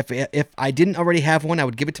 If I didn't already have one, I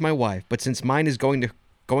would give it to my wife. But since mine is going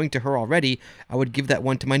to her already, I would give that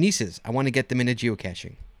one to my nieces. I want to get them into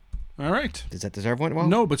geocaching. All right. Does that deserve one? Well,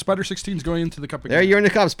 No, but Spider 16 is going into the cup again. there you're in the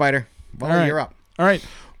cup, Spider. Well, All right. you're up. All right.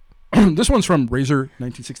 This one's from Razor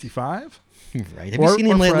 1965. Right. Have Or- you seen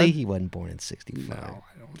him or lately? Fred. He wasn't born in 65. No,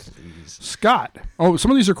 I don't. Scott. Oh, some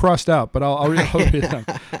of these are crossed out, but I'll read them.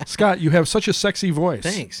 Scott, you have such a sexy voice.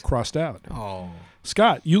 Thanks. Crossed out. Oh,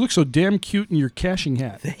 Scott, you look so damn cute in your caching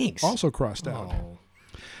hat. thanks. Also crossed out. Oh.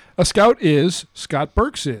 A scout is, Scott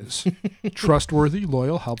Burks is. Trustworthy,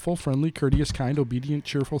 loyal, helpful, friendly, courteous, kind, obedient,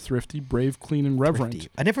 cheerful, thrifty, brave, clean, and reverent. Thrifty.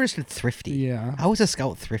 I never understood thrifty. Yeah. How was a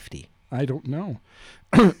scout thrifty? I don't know.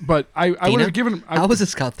 But I would have given him... How was a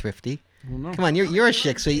scout thrifty? no. Come on, you're a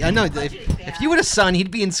chick, so I know if you had a son,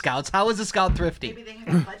 he'd be in scouts. How is a scout thrifty? Maybe they have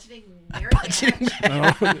a budgeting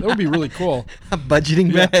merit badge. That would be really cool. A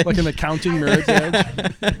budgeting Yeah, badge. like an accounting merit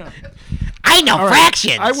badge. I know All right.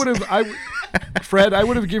 fractions. I would have... Fred, I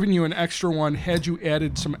would have given you an extra one had you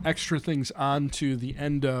added some extra things on to the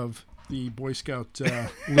end of the Boy Scout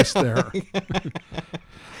list there.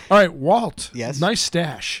 All right, Walt. Yes? Nice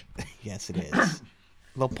stash. Yes, it is.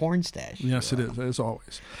 Little porn stash. Yes, it is, as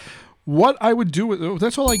always. What I would do with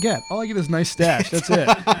that's all I get. All I get is nice stash. That's it.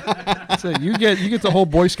 That's it. You get the whole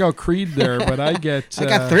Boy Scout creed there, but I get. I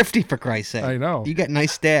got thrifty for Christ's sake. I know. You got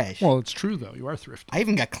nice stash. Well, it's true though. You are thrifty. I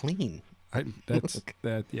even got clean. That's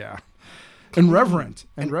that. Yeah. And reverent.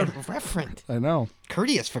 And reverent. Reverent. I know.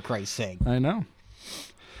 Courteous for Christ's sake. I know.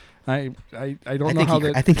 I don't know how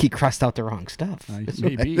that. I think he crossed out the wrong stuff.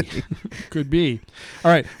 Maybe. Could be.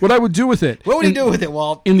 All right. What I would do with it. What would he do with it,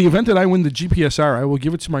 Walt? In the event that I win the GPSR, I will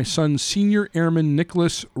give it to my son, Senior Airman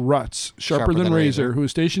Nicholas Rutz, sharper than razor, who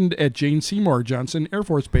is stationed at Jane Seymour Johnson Air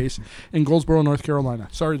Force Base in Goldsboro, North Carolina.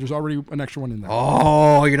 Sorry, there's already an extra one in there.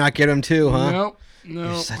 Oh, you're not getting him too, huh? No.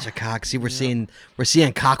 You're such a cock. See, we're seeing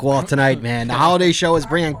Cock Walt tonight, man. The holiday show is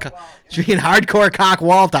bringing hardcore Cock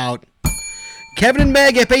Walt out. Kevin and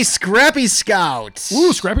Meg at a Scrappy Scout.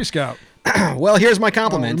 Ooh, Scrappy Scout. Well, here's my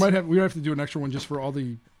compliment. We have to do an extra one just for all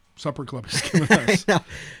the supper clubs giving us.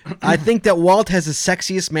 I think that Walt has the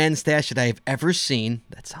sexiest man stash that I have ever seen.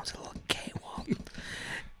 That sounds a little gay, Walt.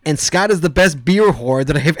 And Scott is the best beer whore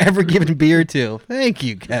that I have ever given beer to. Thank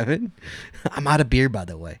you, Kevin. I'm out of beer, by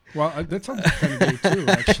the way. Well, that sounds kind of gay too,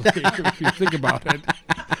 actually, if you think about it.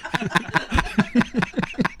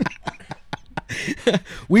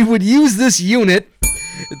 We would use this unit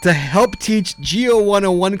to help teach Geo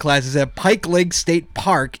 101 classes at Pike Lake State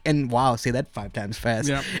Park and, wow, say that 5 times fast,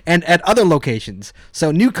 Yep. and at other locations, so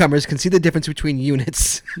newcomers can see the difference between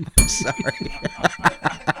units. I'm sorry.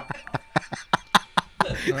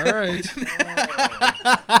 All right.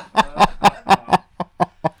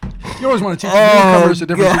 You always want to teach newcomers the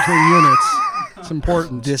difference between units. It's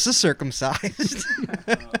important. This is circumcised.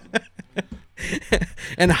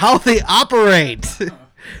 And how they operate.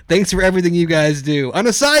 Thanks for everything you guys do. On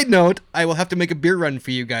a side note, I will have to make a beer run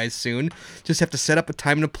for you guys soon. Just have to set up a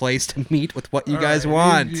time and a place to meet with what you guys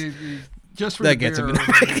want. Just for That the gets beer, him.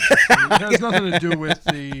 it has nothing to do with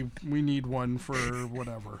we need one for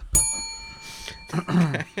whatever.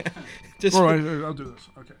 Just All right, I'll do this.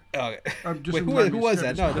 Okay. okay. Just Wait, remind who me, was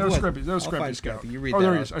Scrappy that? No, Scout. who That was was- Scrappy. That was I'll Scrappy find Scout. Scrappy. You read Oh,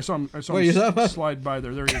 there that he out. is. I saw him. Wait, you saw him? Slide by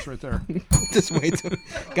there. There he is, right there. Just wait.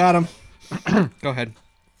 Got him. Go ahead.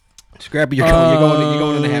 Scrappy, you're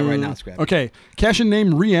going in the hat right now, Scrappy. Okay. Cash and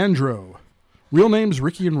name Riandro. Real name's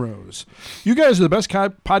Ricky and Rose. You guys are the best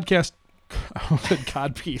podcast. I said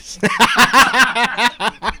codpiece.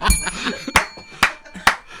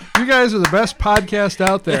 You guys are the best podcast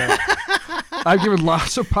out there. I've given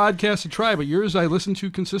lots of podcasts a try, but yours I listen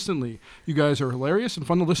to consistently. You guys are hilarious and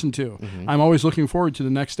fun to listen to. I'm always looking forward to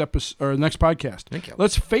the next episode or next podcast. Thank you.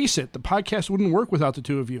 Let's face it, the podcast wouldn't work without the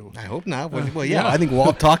two of you. I hope not. Well, yeah, I think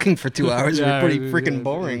Walt talking for 2 hours would be pretty freaking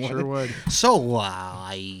boring. It sure would. So,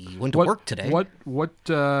 I went to work today.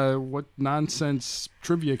 What nonsense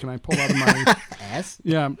trivia can I pull out of my Ass?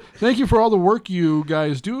 Yeah. Thank you for all the work you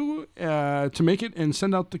guys do to make it and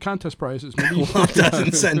send out the contest prizes. Maybe Walt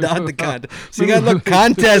doesn't send out the contest. So you got to look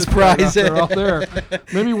contest prizes. They're out there.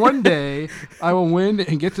 Maybe one day I will win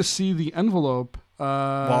and get to see the envelope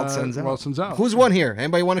Walt sends out. out. Who's won here?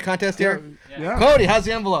 Anybody won a contest here? Yeah. Cody, how's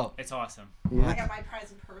the envelope? It's awesome. I got my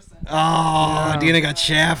prize in person. Oh, Dina got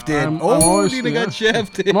shafted. I'm always- Dina yeah. got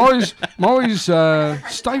shafted. I'm always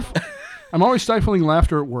I'm always stifling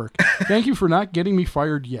laughter at work. Thank you for not getting me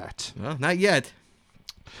fired yet. Well, not yet.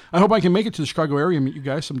 I hope I can make it to the Chicago area and meet you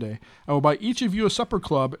guys someday. I will buy each of you a supper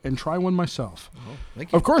club and try one myself.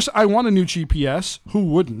 Thank you. Of course, I want a new GPS. Who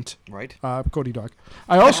wouldn't? Right. Cody Dog.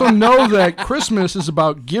 I also know that Christmas is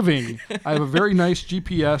about giving. I have a very nice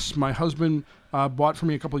GPS my husband bought for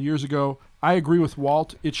me a couple of years ago. I agree with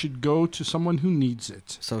Walt. It should go to someone who needs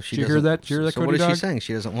it. So she Did you doesn't. hear that? Did you hear that, so Cody what is Dog? she saying?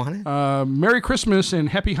 She doesn't want it. Merry Christmas and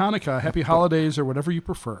Happy Hanukkah, Happy Holidays, or whatever you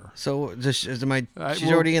prefer. So she's well-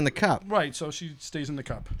 already in the cup. Right, so she stays in the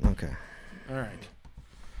cup. Okay. All right.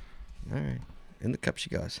 All right. In the cup she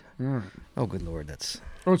goes. All right. Oh, good Lord. That's.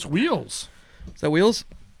 Oh, it's Wheels. Is that Wheels?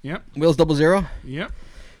 Yep. Wheels 00? Yep.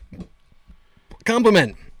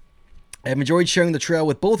 Compliment. I have enjoyed sharing the trail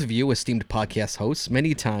with both of you, esteemed podcast hosts,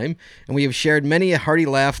 many a time, and we have shared many a hearty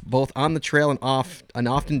laugh both on the trail and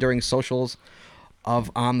often during socials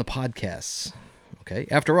on the podcasts. Okay.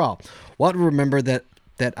 After all, Walt will remember that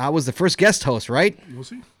I was the first guest host, right? We'll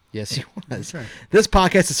see. Yes, he was. Okay. This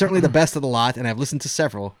podcast is certainly the best of the lot, and I've listened to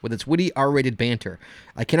several with its witty R-rated banter.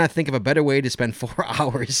 I cannot think of a better way to spend 4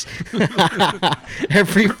 hours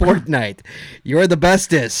every fortnight. You're the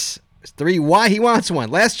bestest. 3, why he wants one.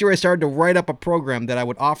 Last year I started to write up a program that I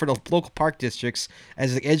would offer to local park districts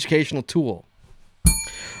as an educational tool.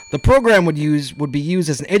 The program would be used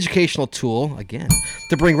as an educational tool, again,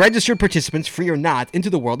 to bring registered participants, free or not, into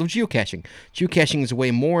the world of geocaching. Geocaching is a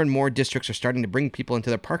way more and more districts are starting to bring people into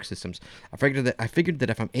their park systems. I figured that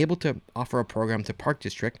if I'm able to offer a program to park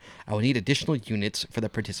district, I would need additional units for the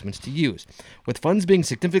participants to use. With funds being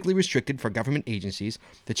significantly restricted for government agencies,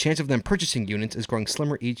 the chance of them purchasing units is growing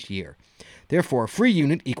slimmer each year. Therefore, a free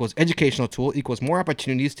unit equals educational tool equals more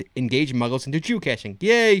opportunities to engage muggles into geocaching.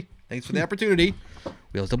 Yay! Thanks for the opportunity.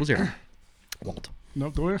 Wheels 00. Walt. No,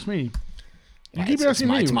 don't ask me. You Why, keep it's asking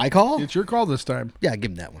me. It's my call? It's your call this time. Yeah,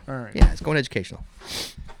 give him that one. All right. Yeah, it's going educational.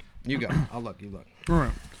 You go. I'll look. You look. All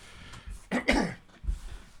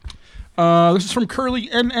right. This is from Curly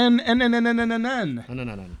NNNNNNNN.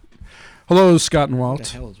 No. Hello, Scott and What the Walt.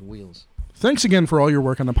 hell is Wheels? Thanks again for all your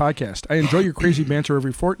work on the podcast. I enjoy your crazy banter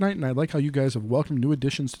every fortnight, and I like how you guys have welcomed new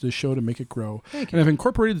additions to the show to make it grow. And have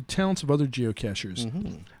incorporated the talents of other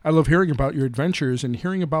geocachers. I love hearing about your adventures and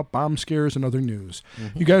hearing about bomb scares and other news.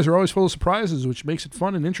 You guys are always full of surprises, which makes it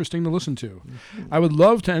fun and interesting to listen to. I would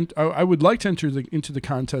like to enter into the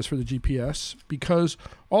contest for the GPS because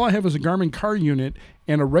all I have is a Garmin car unit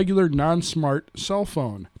and a regular non-smart cell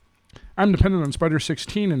phone. I'm dependent on Spider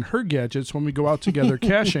 16 and her gadgets when we go out together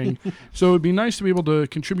caching, so it would be nice to be able to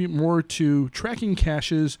contribute more to tracking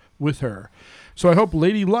caches with her. So I hope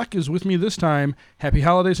Lady Luck is with me this time. Happy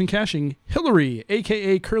holidays and caching. Hillary,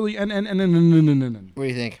 a.k.a. Curly NNNNNNN. What do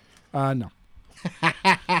you think? No.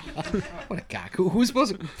 What a cock. Who's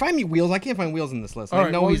supposed to... Find me Wheels. I can't find Wheels in this list. All I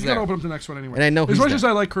right, know well, he's you got to there. open up the next one anyway. And I know as he's much there. as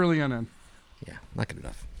I like Curly NN. Yeah, not good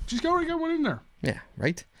enough. She's already got one in there. Yeah,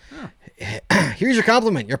 right? Here's your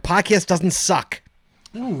compliment. Your podcast doesn't suck.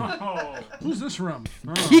 Ooh. Who's this from?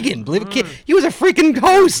 Oh. Keegan, believe it, he was a freaking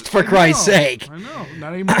host, for Christ's sake. I know.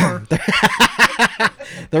 Not anymore.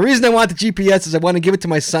 The reason I want the GPS is I want to give it to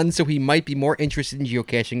my son so he might be more interested in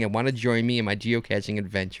geocaching and want to join me in my geocaching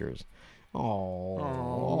adventures.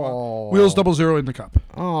 Oh. Wheels 00 in the cup.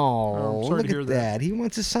 Oh, sorry look to hear at that. that. He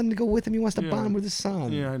wants his son to go with him. He wants to Yeah. bond with his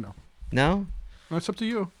son. Yeah, I know. No? That's up to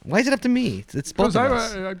you. Why is it up to me? It's both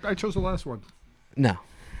Because of us. I chose the last one. No.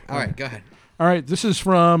 All right, go ahead. All right, this is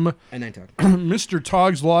from N9 talk. Mr.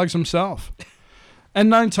 Togs Logs himself.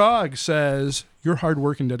 N9 Tog says, your hard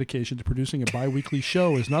work and dedication to producing a bi-weekly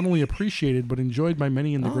show is not only appreciated but enjoyed by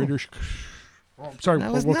many in the greater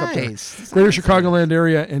That was nice. That's greater nice. Chicagoland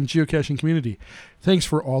area and geocaching community. Thanks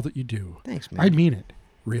for all that you do. Thanks, man. I mean it,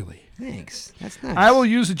 really. Thanks. That's nice. I will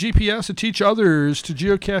use the GPS to teach others to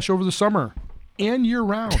geocache over the summer and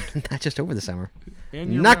year-round. Not just over the summer.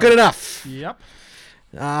 And Not good enough. Yep.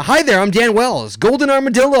 Hi there, I'm Dan Wells, Golden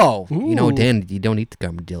Armadillo. You know, Ooh. Dan, you don't eat the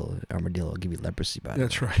armadillo. Armadillo will give you leprosy, by the way.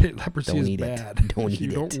 That's right. Leprosy Don't is eat it. bad. Don't you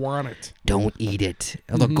eat don't it. want it. Don't eat it.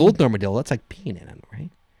 Although golden armadillo, that's like peeing in it, right?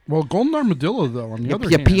 Well, golden armadillo, though, on the other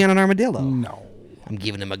You hand. pee on an armadillo. No. I'm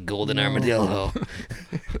giving him a golden armadillo.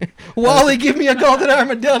 Wally, give me a golden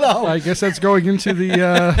armadillo. I guess that's going into the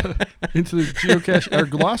geocache or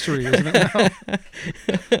glossary, isn't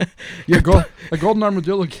it now? A golden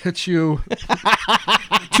armadillo gets you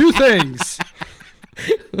two things: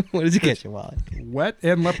 What does he get you, Wally? wet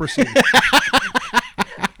and leprosy.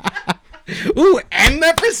 Ooh, and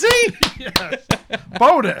leprosy.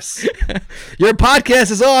 Bonus. Your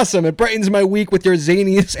podcast is awesome. It brightens my week with your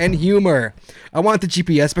zaniness and humor. I want the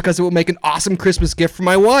GPS because it will make an awesome Christmas gift for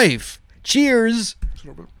my wife. Cheers.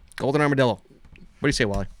 Golden armadillo. What do you say,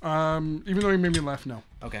 Wally? Even though he made me laugh, no.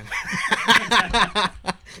 Okay.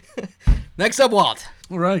 Next up, Walt.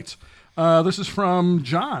 All right. This is from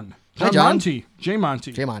John. Hi, John. Monty. J.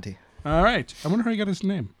 Monty. J. Monty. All right. I wonder how he got his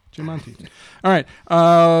name. J. Monty. All right.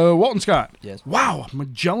 Walton Scott. Yes. Wow.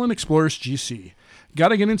 Magellan Explorers GC. Got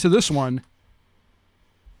to get into this one.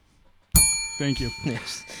 Thank you.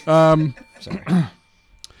 Yes. Sorry.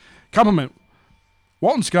 Compliment.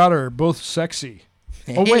 Walt and Scott are both sexy.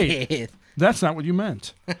 Oh, wait. That's not what you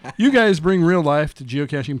meant. You guys bring real life to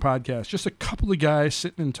Geocaching Podcast. Just a couple of guys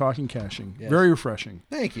sitting and talking caching. Yes. Very refreshing.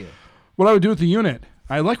 Thank you. What I would do with the unit.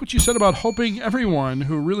 I like what you said about hoping everyone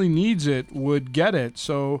who really needs it would get it.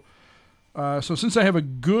 So since I have a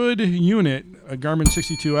good unit, a Garmin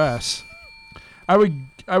 62S, I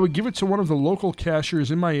would give it to one of the local cachers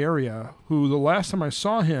in my area who the last time I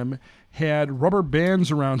saw him had rubber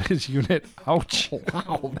bands around his unit. Ouch.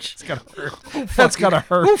 Ouch. That's gotta hurt. That's gotta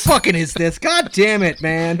hurt. Who fucking is this? God damn it,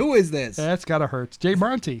 man. Who is this? That's gotta hurt. Jay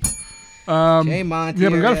Monty. J. Monty. Yeah,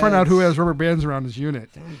 but we gotta find out who has rubber bands around his unit.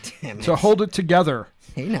 God damn it. So hold it together.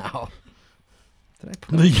 Hey, now. Did I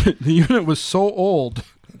put The unit was so old.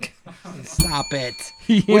 Stop it.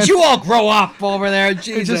 He Would hand- you all grow up over there?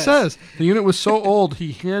 Jesus. It just says the unit was so old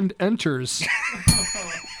he hand enters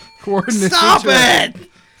coordinates. Stop into it!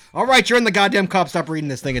 All right, you're in the goddamn cup. Stop reading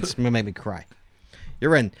this thing. It's gonna make me cry.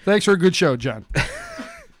 You're in. Thanks for a good show, John.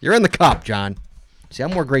 You're in the cup, John. See,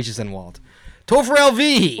 I'm more gracious than Walt. Topher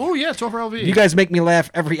LV. Oh yeah, it's over LV. You guys make me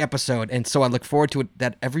laugh every episode, and so I look forward to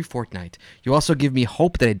that every fortnight. You also give me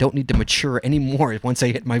hope that I don't need to mature anymore once I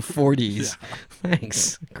hit my 40s.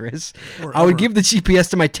 Thanks, Chris. I would give the GPS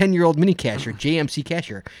to my 10-year-old mini cacher, JMC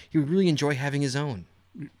Cacher. He would really enjoy having his own.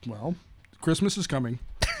 Well, Christmas is coming.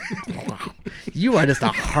 You are just a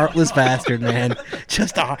heartless bastard, man.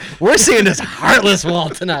 We're seeing this heartless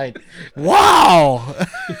Walt tonight. Wow.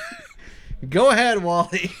 Go ahead,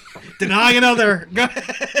 Wally. Deny another. Go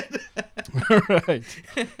ahead. All right.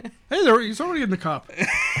 Hey, he's already in the cup.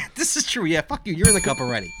 This is true. Yeah, fuck you. You're in the cup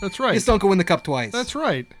already. That's right. Just don't go in the cup twice. That's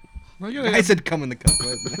right. Well, you gotta- I said come in the cup.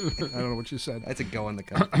 I don't know what you said. I said go in the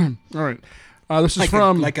cup. All right. This is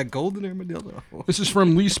from like a golden armadillo. This is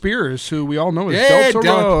from Lee Spears, who we all know is Yeah, Delta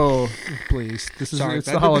Row. Please, this is Sorry, it's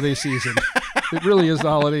man. the holiday season. It really is the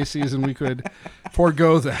holiday season. We could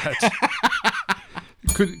forego that.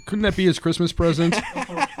 Couldn't that be his Christmas present?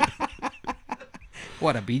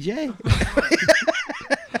 What, a BJ?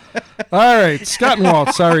 All right, Scott and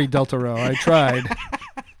Walt. Sorry, Delta Row. I tried.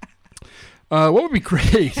 What would be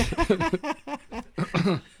great?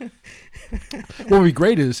 What would be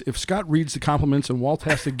great is if Scott reads the compliments and Walt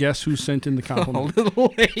has to guess who sent in the compliment. A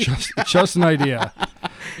little late. Just an idea.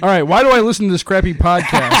 All right, why do I listen to this crappy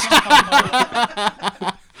podcast?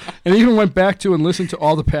 And even went back to and listened to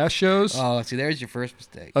all the past shows. Oh, see, there's your first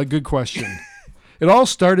mistake. A good question. It all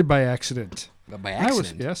started by accident. By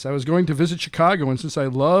accident. I was going to visit Chicago, and since I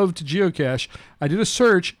love to geocache, I did a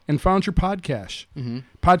search and found your podcast.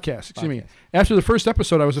 Podcast, excuse me. After the first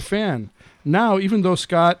episode, I was a fan. Now, even though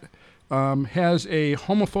Scott has a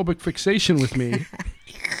homophobic fixation with me,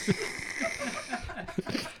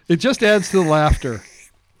 it just adds to the laughter.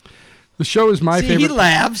 The show is my See, favorite. he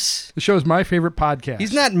laughs. The show is my favorite podcast.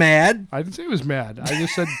 He's not mad. I didn't say he was mad. I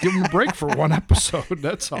just said give him a break for one episode.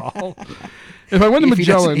 That's all. If I win the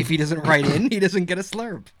Magellan, If he doesn't write in, he doesn't get a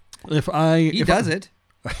slurp. He does it.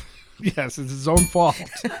 Yes, it's his own fault.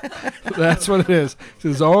 That's what it is. It's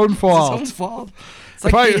his own fault. It's his own fault.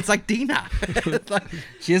 It's like Dina.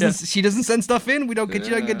 She doesn't send stuff in. We don't get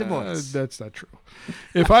you don't get divorced. That's not true.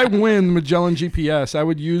 If I win Magellan GPS, I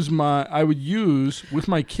would use with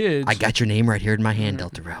my kids. I got your name right here in my hand,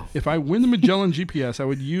 Delta Row. If I win the Magellan GPS, I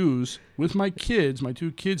would use with my kids. My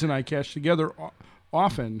two kids and I cache together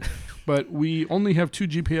often, but we only have 2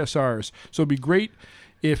 GPSRs. So it'd be great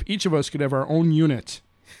if each of us could have our own unit.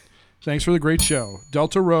 Thanks for the great show.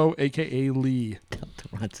 Delta Row, a.k.a. Lee. Delta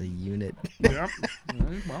wants a unit. Yep.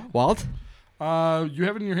 Well, Walt? you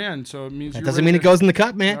have it in your hand, so it means That you're doesn't ready mean it goes in the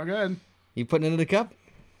cup, man. to- Go ahead. You putting it in the cup?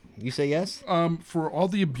 You say yes? For all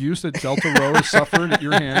the abuse that Delta Row has suffered at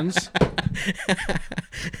your hands,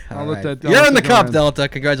 I'll let that. You're in the go cup, on. Delta.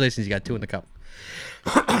 Congratulations, you got 2 in the cup.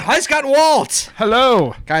 Hi, Scott and Walt.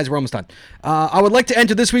 Hello. Guys, we're almost done. I would like to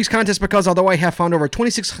enter this week's contest because although I have found over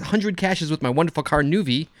 2,600 caches with my wonderful car,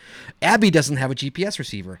 Nuvi, Abby doesn't have a GPS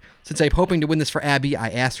receiver. Since I'm hoping to win this for Abby, I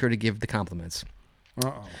asked her to give the compliments.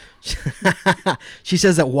 Uh-oh. She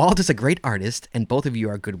says that Walt is a great artist and both of you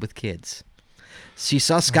are good with kids. She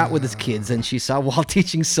saw Scott with his kids and she saw Walt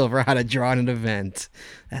teaching Silver how to draw in an event.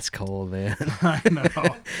 That's cold, man. I know.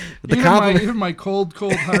 The even, compliment- even my cold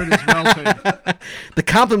heart is melting. The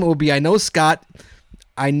compliment would be, I know Scott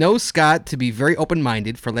I know Scott to be very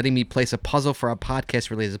open-minded for letting me place a puzzle for a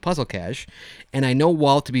podcast related to Puzzle Cache, and I know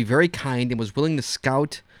Walt to be very kind and was willing to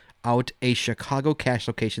scout out a Chicago cache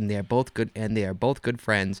location. They are both good, and they are both good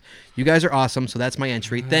friends. You guys are awesome, so that's my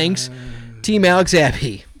entry. Thanks, Team Alex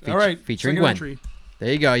Abbey. All right. Featuring second Gwen. entry.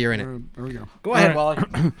 There you go. You're in it. There we go. Go ahead, All right.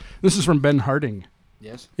 Wally. This is from Ben Harding.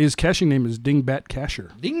 Yes. His caching name is Dingbat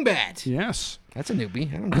Cacher. Dingbat. Yes. That's a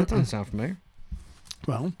newbie. That doesn't sound familiar.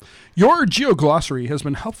 Well, your geoglossary has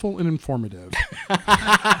been helpful and informative.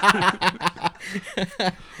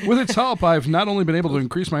 With its help, I've not only been able to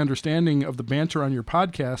increase my understanding of the banter on your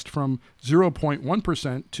podcast from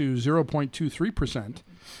 0.1% to 0.23%,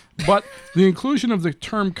 but the inclusion of the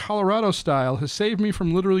term Colorado style has saved me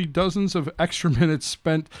from literally dozens of extra minutes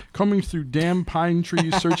spent combing through damn pine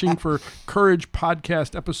trees searching for Courage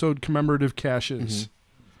podcast episode commemorative caches.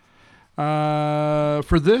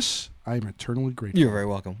 For this, I am eternally grateful. You're very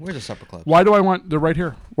welcome. Where's the supper club? Why do I want... They're right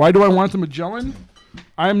here. Why do I want the Magellan?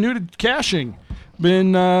 I'm new to caching.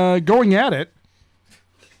 Been going at it.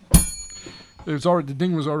 The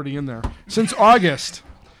ding was already in there. Since August.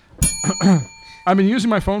 I've been using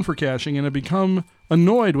my phone for caching and have become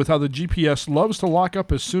annoyed with how the GPS loves to lock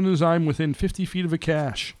up as soon as I'm within 50 feet of a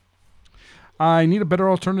cache. I need a better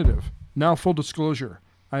alternative. Now, full disclosure.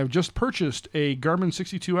 I have just purchased a Garmin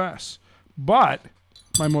 62S, but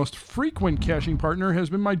my most frequent caching partner has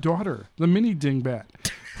been my daughter, the mini dingbat,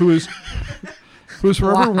 who's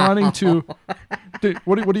forever wanting to.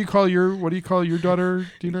 What do you call your daughter,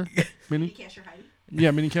 Dina? Mini Cacher Heidi.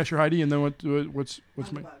 Yeah, mini cacher Heidi, and then what's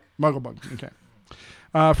Mugglebug. Mugglebug? Okay.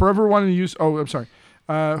 Forever wanting to use. Oh, I'm sorry.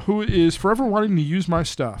 Who is forever wanting to use my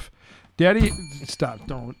stuff? Daddy, stop!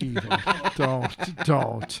 Don't even.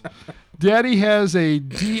 Don't. Daddy has a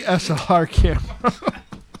DSLR camera.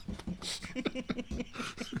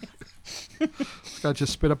 Scott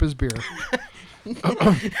just spit up his beer.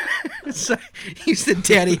 So, you said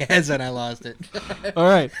Daddy has it. I lost it. All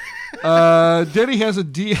right. Daddy has a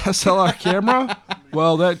DSLR camera.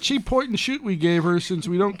 Well, that cheap point and shoot we gave her, since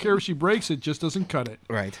we don't care if she breaks it, just doesn't cut it.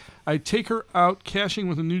 Right. I take her out caching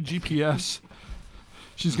with a new GPS.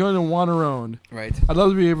 She's going to want her own. Right. I'd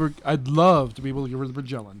love to be able to give her the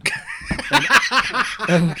Magellan.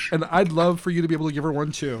 and I'd love for you to be able to give her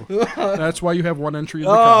one too. That's why you have one entry in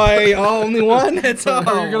the cup. Only one? That's all.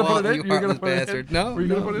 Are you going to put it in? You heartless bastard. No. Are you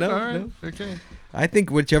going to put it in? no, All right. no. Okay. I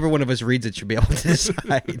think whichever one of us reads it should be able to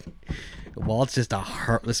decide. Walt's just a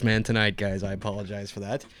heartless man tonight, guys. I apologize for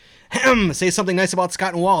that. Say something nice about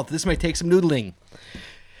Scott and Walt. This might take some noodling.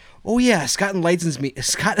 Oh yeah, Scott enlightens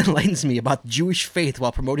me about Jewish faith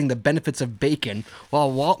while promoting the benefits of bacon,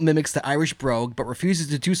 while Walt mimics the Irish brogue but refuses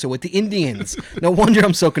to do so with the Indians. No wonder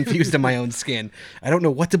I'm so confused in my own skin. I don't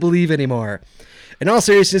know what to believe anymore. In all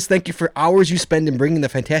seriousness, thank you for hours you spend in bringing the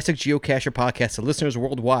fantastic Geocacher podcast to listeners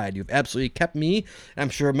worldwide. You've absolutely kept me, and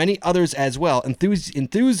I'm sure many others as well, enthused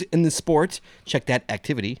in the sport. Check that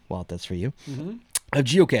activity, Walt, that's for you. Of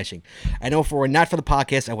geocaching. I know if it were not for the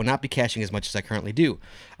podcast, I would not be caching as much as I currently do.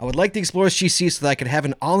 I would like the Explorers GC so that I could have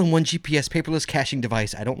an all-in-one GPS paperless caching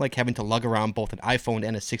device. I don't like having to lug around both an iPhone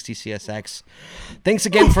and a 60 CSX. Thanks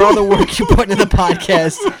again for all the work you put into the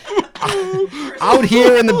podcast. Out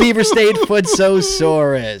here in the Beaver State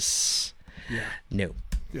Footsosaurus. Yeah. No.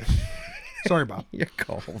 Yeah. Sorry, Bob. You're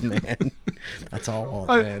cold, man. That's all,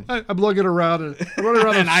 man. I'm lugging around an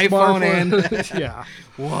iPhone and yeah.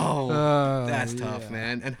 Whoa, that's tough,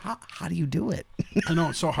 man. And how do you do it? I know,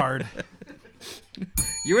 it's so hard.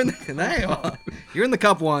 You're in the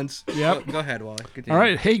cup once. Yep. Go ahead, Wally. Continue. All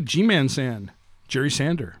right. Hey, G-Man San. Jerry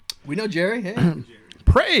Sander. We know Jerry. Hey.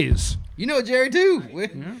 Praise. You know Jerry too.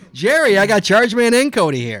 Jerry, I got Charge Man and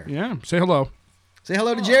Cody here. Yeah. Say hello. Say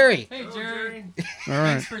hello to Jerry. Hey, Jerry. All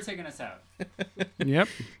right. Thanks for taking us out. Yep.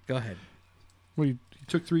 Go ahead. Well, you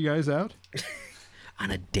took 3 guys out? On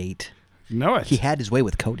a date. Know it. He had his way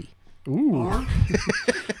with Cody. Ooh.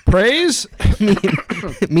 Praise.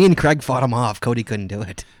 Me and Craig fought him off. Cody couldn't do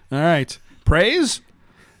it. All right. Praise.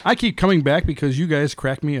 I keep coming back because you guys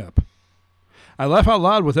crack me up. I laugh out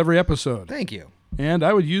loud with every episode. Thank you. And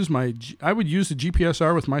I would use the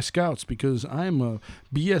GPSR with my scouts because I'm a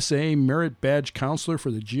BSA Merit Badge counselor for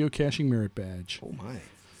the Geocaching Merit Badge. Oh my.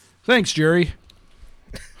 Thanks, Jerry.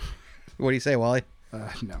 What do you say, Wally?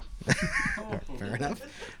 No. Fair enough.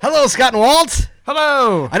 Hello, Scott and Walt.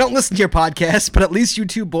 Hello. I don't listen to your podcast, but at least you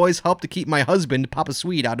two boys help to keep my husband, Papa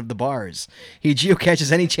Swede, out of the bars. He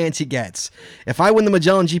geocaches any chance he gets. If I win the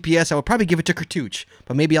Magellan GPS, I would probably give it to Kurtuch,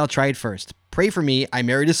 but maybe I'll try it first. Pray for me. I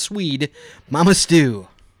married a Swede, Mama Stew.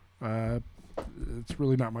 It's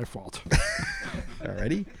really not my fault.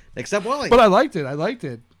 Alrighty. Next up, Wally. But I liked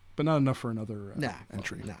it. but not enough for another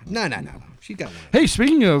entry. No. She got one. Hey,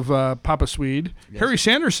 speaking of Papa Swede, Harry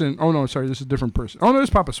Sanderson. Oh, no, sorry. This is a different person. Oh, no, it's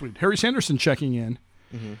Papa Swede. Harry Sanderson checking in.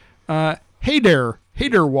 Hey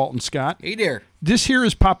there, Walton Scott. Hey there. This here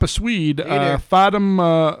is Papa Swede, Fatim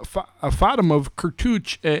of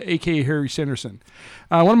Kirtuch, a.k.a. Harry Sanderson.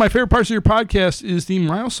 One of my favorite parts of your podcast is the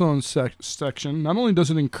milestones section. Not only does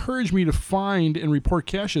it encourage me to find and report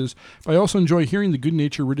caches, but I also enjoy hearing the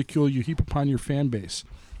good-natured ridicule you heap upon your fan base.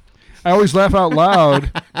 I always laugh out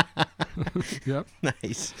loud. Yep.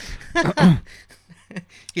 Nice.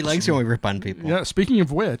 He likes when we rip on people. Yeah, speaking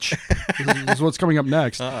of which, this is what's coming up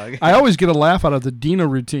next. Okay. I always get a laugh out of the Dina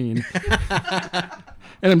routine.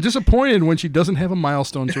 And I'm disappointed when she doesn't have a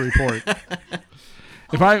milestone to report.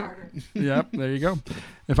 Yep, there you go.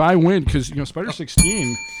 If I win, because, Spider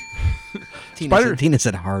 16... Tina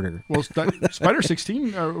said harder. Well, Spider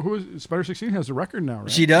 16, Spider 16 has the record now,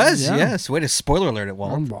 right? She does, Yeah. yes. Wait a spoiler alert at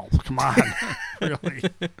Walt. Well, come on. Really?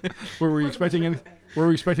 Were we expecting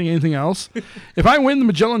anything else? If I win the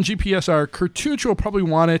Magellan GPSR, Kirtuch will probably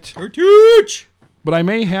want it. Kirtuch! But I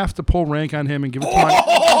may have to pull rank on him and give it to my...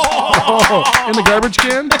 in the garbage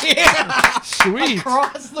can? Yeah! Sweet.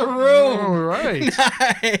 Across the room. All right.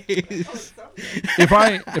 Nice. If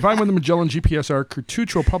I win the Magellan GPSR,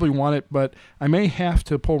 Kirtuch will probably want it, but I may have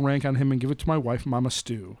to pull rank on him and give it to my wife, Mama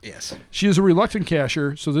Stu. Yes. She is a reluctant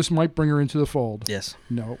cashier, so this might bring her into the fold. Yes.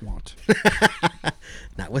 No, it won't.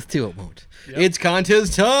 Not with two, it won't. Yep. It's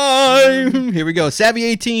contest time. Here we go. Savvy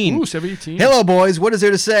 18. Ooh, 718. Hello, boys. What is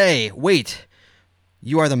there to say? Wait.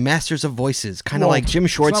 You are the masters of voices, kind of like Jim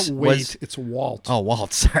Shorts it's not was. It's Walt. Oh,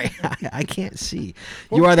 Walt. Sorry, I can't see.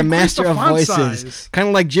 Well, you are the increase master the of font voices, size. kind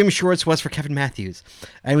of like Jim Shorts was for Kevin Matthews.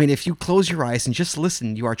 I mean, if you close your eyes and just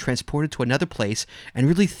listen, you are transported to another place and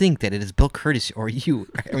really think that it is Bill Curtis or you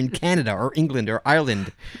are in Canada or England or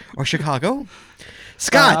Ireland or Chicago.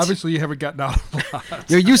 Scott, Obviously, you haven't gotten out a lot.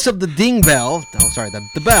 your use of the ding bell,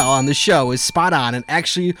 the bell on the show is spot on and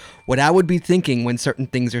actually what I would be thinking when certain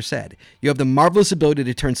things are said. You have the marvelous ability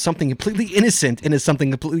to turn something completely innocent into something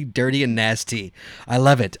completely dirty and nasty. I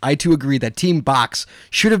love it. I too agree that Team Box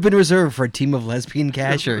should have been reserved for a team of lesbian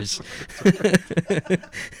cashers.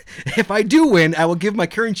 If I do win, I will give my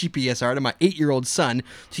current GPSR to my 8-year-old son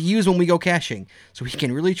to use when we go caching, so he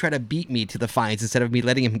can really try to beat me to the fines instead of me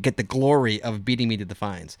letting him get the glory of beating me to the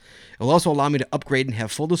fines. It will also allow me to upgrade and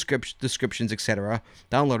have full descriptions, etc.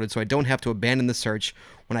 downloaded, so I don't have to abandon the search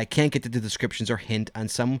when I can't get to the descriptions or hint on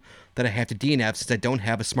some that I have to DNF since I don't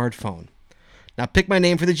have a smartphone. Now pick my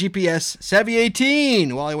name for the GPS, Savvy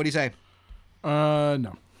 18. Wally, what do you say?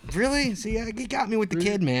 No. Really? See, you got me with the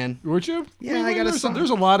kid, man. Would you? Yeah, I got a son. There's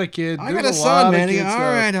a lot of kids. I got a son, man.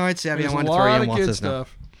 All right, Savvy. There's I wanted a to throw you lot in. of Walt kid says no.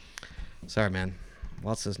 stuff. Sorry, man.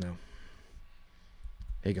 Walt says no.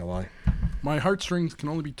 Here you go, Wally. My heartstrings can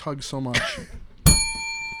only be tugged so much.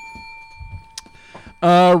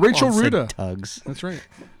 Rachel Walt said Ruda. tugs. That's right.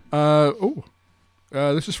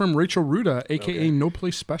 This is from Rachel Ruda, a.k.a. No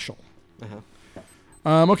Place Special.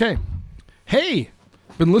 Okay. Hey,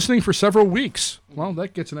 been listening for several weeks. Well,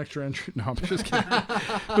 that gets an extra entry. No, I'm just kidding.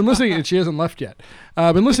 Been listening, and she hasn't left yet.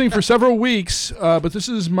 Been listening for several weeks, but this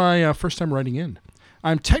is my first time writing in.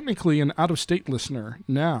 I'm technically an out-of-state listener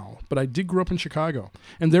now, but I did grow up in Chicago,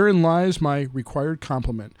 and therein lies my required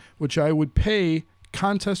compliment, which I would pay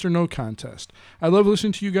contest or no contest. I love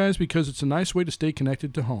listening to you guys because it's a nice way to stay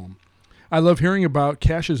connected to home. I love hearing about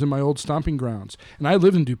caches in my old stomping grounds, and I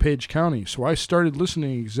live in DuPage County, so I started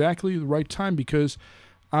listening exactly the right time because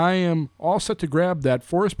I am all set to grab that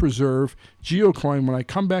Forest Preserve geocoin when I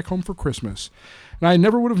come back home for Christmas. And I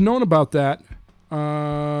never would have known about that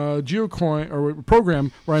geocoin or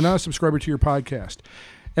program where I'm not a subscriber to your podcast.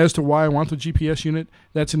 As to why I want the GPS unit,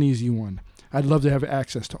 that's an easy one. I'd love to have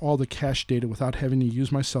access to all the cache data without having to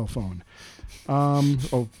use my cell phone. I'm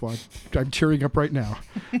tearing up right now.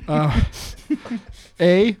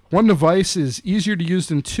 A, one device is easier to use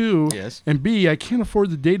than two. Yes. And B, I can't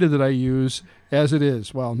afford the data that I use as it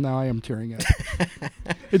is. Well, now I am tearing up.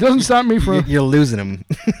 It doesn't stop me from... You're losing him.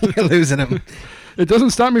 You're losing him. It doesn't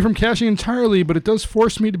stop me from caching entirely, but it does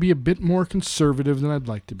force me to be a bit more conservative than I'd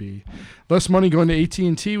like to be. Less money going to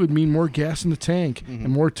AT&T would mean more gas in the tank and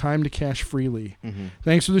more time to cache freely.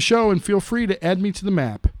 Thanks for the show, and feel free to add me to the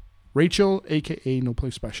map. Rachel, a.k.a. No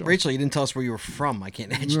Place Special. Rachel, you didn't tell us where you were from. I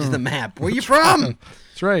can't add you to the map. Where you from?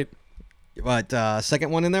 That's right. What,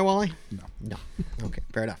 second one in there, Wally? No. Okay,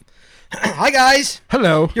 fair enough. Hi, guys.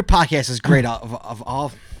 Hello. Your podcast is great. Of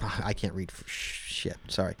all... I can't read for shit.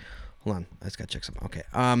 Sorry. Hold on. I just got to check something. Okay.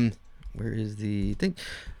 Where is the thing?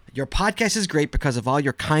 Your podcast is great because of all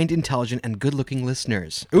your kind, intelligent, and good-looking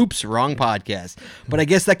listeners. Oops, wrong podcast. But I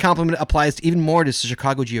guess that compliment applies even more to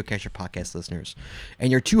Chicago Geocacher podcast listeners.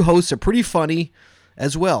 And your two hosts are pretty funny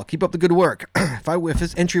as well. Keep up the good work. If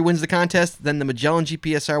this entry wins the contest, then the Magellan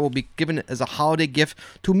GPSR will be given as a holiday gift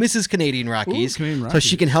to Mrs. Canadian Rockies, Canadian so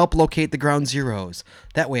she Rockies. can help locate the ground zeros.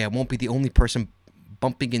 That way I won't be the only person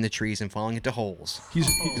bumping in the trees and falling into holes.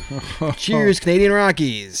 Cheers, Canadian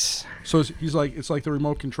Rockies. So he's like, it's like the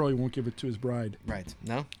remote control. He won't give it to his bride. Right.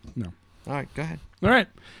 No? No. All right, go ahead. All right.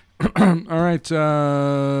 All right.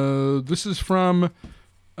 This is from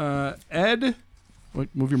Ed. Wait,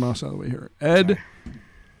 move your mouse out of the way here. Ed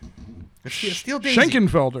Steel Daisy.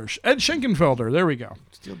 Schenkenfelder. Ed Schenkenfelder. There we go.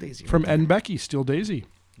 Steel Daisy. From Ed and Becky, Steel Daisy.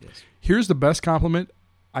 Yes. Here's the best compliment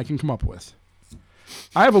I can come up with.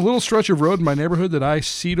 I have a little stretch of road in my neighborhood that I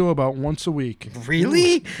see to about once a week.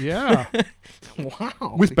 Really? Yeah.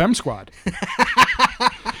 Wow. With BEM Squad.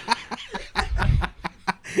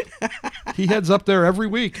 He heads up there every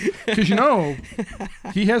week because,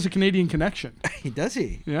 he has a Canadian connection. Does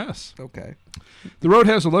he? Yes. Okay. The road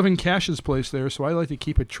has 11 caches placed there, so I like to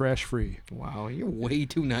keep it trash-free. Wow, you're way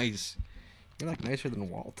too nice. You're like nicer than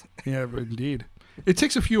Walt. Yeah, indeed. It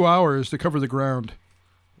takes a few hours to cover the ground.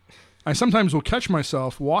 I sometimes will catch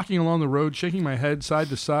myself walking along the road, shaking my head side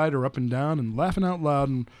to side or up and down and laughing out loud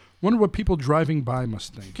and wonder what people driving by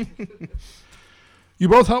must think. You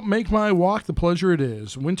both help make my walk the pleasure it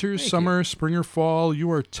is. Winter, summer, spring, or fall, you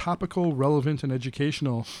are topical, relevant, and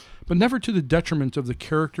educational, but never to the detriment of the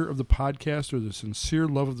character of the podcast or the sincere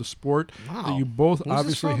love of the sport that you both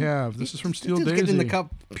obviously have. This is from Steel This dude's Daisy. getting the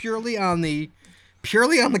cup purely on the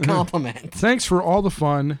compliment. Thanks for all the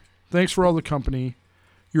fun. Thanks for all the company.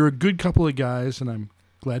 You're a good couple of guys, and I'm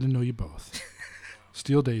glad to know you both.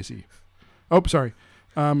 Steel Daisy. Oh, sorry.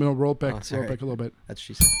 Roll it back a little bit. That's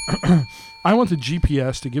what she said. I want the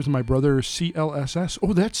GPS to give to my brother CLSS.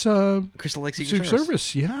 Oh, that's Crystal Lake Secret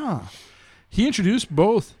Service. Yeah. He introduced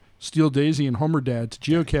both Steel Daisy and Homer Dad to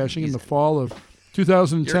geocaching in the fall of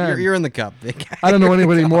 2010. You're in the cup, big guy. I don't know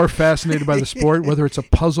anybody more fascinated by the sport, whether it's a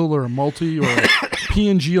puzzle or a multi or a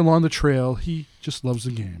PNG along the trail. He just loves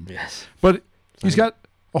the game. Yes. But he's got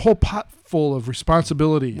a whole pot full of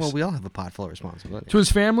responsibilities. Well, we all have a pot full of responsibility. To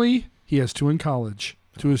his family, he has 2 in college.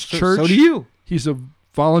 To his church, so do you. He's a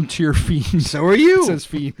volunteer fiend. So are you. It says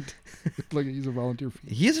fiend. Look, he's a volunteer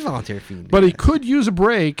fiend. He is a volunteer fiend. But he could use a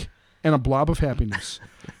break and a blob of happiness.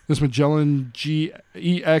 This Magellan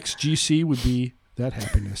EXGC would be that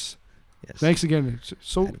happiness. Yes. Thanks again.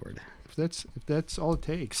 So Edward. if that's all it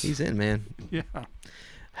takes. He's in, man. Yeah.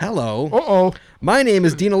 Hello. Uh-oh. My name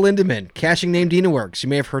is Dina Lindemann. Caching name Dina Works. You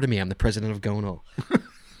may have heard of me. I'm the president of Gono.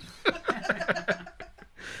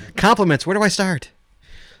 Compliments. Where do I start?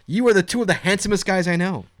 You are the 2 of the handsomest guys I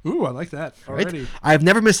know. Ooh, I like that Right? already. I've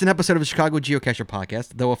never missed an episode of the Chicago Geocacher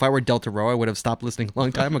podcast, though if I were Delta Row, I would have stopped listening a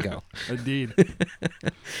long time ago. Indeed.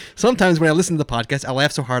 Sometimes when I listen to the podcast, I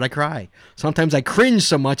laugh so hard I cry. Sometimes I cringe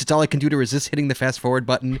so much it's all I can do to resist hitting the fast forward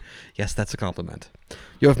button. Yes, that's a compliment.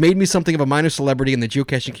 You have made me something of a minor celebrity in the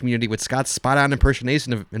geocaching community with Scott's spot-on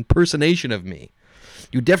impersonation of me.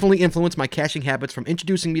 You definitely influenced my caching habits from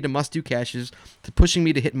introducing me to must-do caches to pushing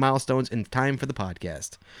me to hit milestones in time for the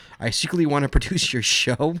podcast. I secretly want to produce your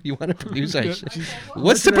show. You want to produce our show?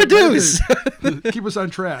 What's to produce? Keep us on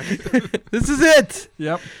track. This is it.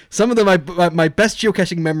 Yep. Some of my best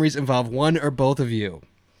geocaching memories involve one or both of you.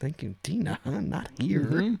 Thank you, Dina. I'm not here.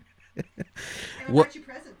 Mm-hmm. And we What- got you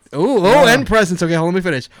presents. And presents. Okay, hold on, let me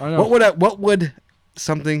finish. I know. What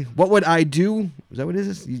would I do? Is that what it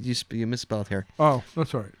is? You misspelled here. Oh,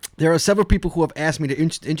 that's all right. There are several people who have asked me to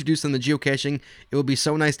introduce them to geocaching. It would be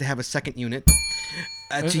so nice to have a second unit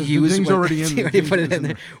to The use. thing's when, already in. I already put it in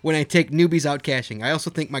there. When I take newbies out caching. I also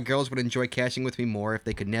think my girls would enjoy caching with me more if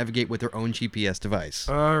they could navigate with their own GPS device.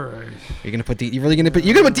 All right. You're gonna put Dina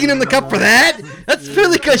in the cup for that? That's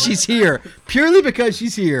purely because she's here. Purely because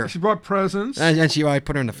she's here. She brought presents. And I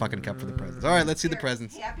put her in the fucking cup for the presents. All right, let's see the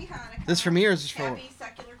presents. Happy Hanukkah. This for me or is this for? Happy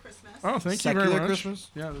secular Christmas. Oh, thank you Secular very much. Christmas?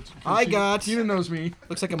 Yeah, that's. I got- Tina knows me.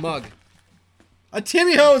 Looks like a mug. A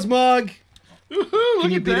Timmy Hose mug. Woohoo! Can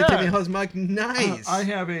Look you at beat a that. Timmy Hose mug? Nice. I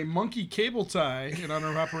have a monkey cable tie in honor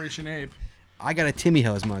of Operation Ape. I got a Timmy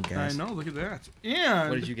Hose mug, I guys. know. Look at that. And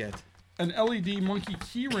What did you get? an LED monkey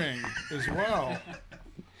keyring as well.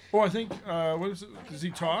 Oh, I think. What is it? Does he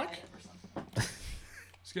talk?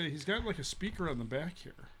 He's got like a speaker on the back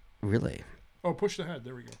here. Really? Oh, push the head.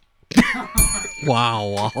 There we go.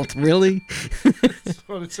 Wow, Walt. Really? That's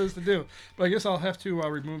what it says to do. But I guess I'll have to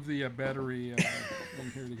remove the battery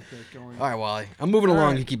I'm here to get that going. All right, Wally. I'm moving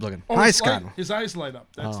along. right. You keep looking. Oh, Hi, his Scott. his eyes light up.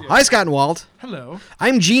 That's Oh. it. Hi, Scott and Walt. Hello.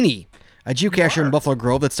 I'm Jeannie, a geocacher in Buffalo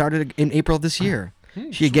Grove that started in April of this year.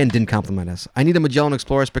 She again didn't compliment us. I need a Magellan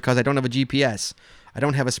Explorers because I don't have a GPS. I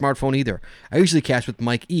don't have a smartphone either. I usually cache with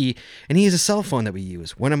Mike E, and he has a cell phone that we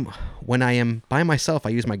use. When I am by myself, I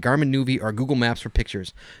use my Garmin Nuvi or Google Maps for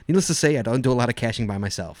pictures. Needless to say, I don't do a lot of caching by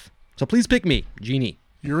myself. So please pick me, Jeannie.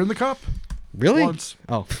 You're in the cup. Really? Once.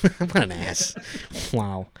 Oh, what an ass.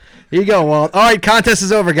 Wow. Here you go, Walt. All right, contest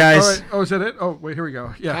is over, guys. All right. Oh, is that it? Oh, wait. Here we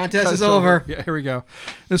go. Yeah. Contest is over. Yeah. Here we go.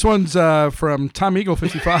 This one's from Tom Eagle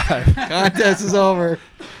 55. Contest is over.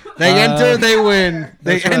 They enter, they win.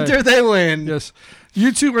 They that's right. enter, they win. Yes.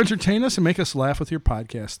 You two entertain us and make us laugh with your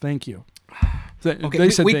podcast. Thank you. Okay, They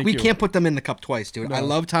said we thank you. can't put them in the cup twice, dude. No. I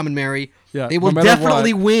love Tom and Mary. Yeah, They will no matter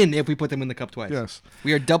definitely what. win if we put them in the cup twice. Yes.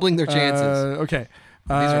 We are doubling their chances. Okay.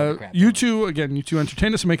 are crap. You two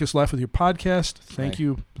entertain us and make us laugh with your podcast. Thank Right.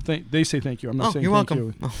 you. They say thank you. I'm not Oh, saying you're thank welcome.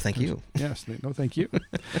 you. Oh, thank you. Yes. No, thank you.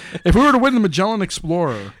 If we were to win the Magellan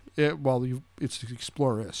Explorer, it's the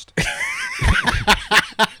Explorist.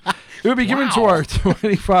 It would be given to our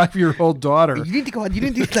 25-year-old daughter. You need to go out. You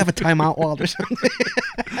need to have a timeout, Walt, or something.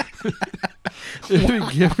 It would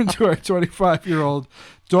be given to our 25-year-old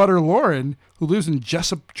daughter, Lauren, who lives in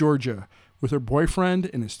Jessup, Georgia, with her boyfriend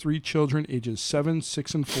and his 3 children, ages 7,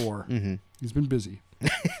 6, and 4. Mm-hmm. He's been busy.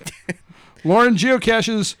 Lauren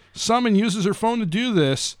geocaches some and uses her phone to do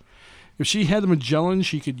this. If she had the Magellan,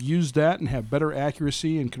 she could use that and have better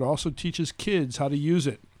accuracy and could also teach his kids how to use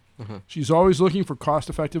it. She's always looking for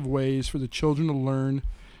cost-effective ways for the children to learn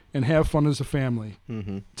and have fun as a family.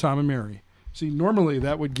 Mm-hmm. Tom and Mary. See, normally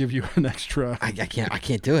that would give you an extra. I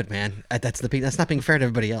can't do it, man. That's not being fair to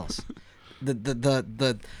everybody else.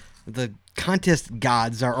 The contest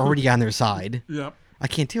gods are already on their side. Yep. I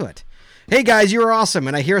can't do it. Hey guys, you are awesome,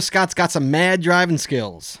 and I hear Scott's got some mad driving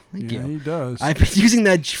skills. Thank Yeah, you. he does. I've been using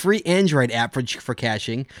that free Android app for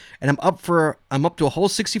caching, and I'm up to a whole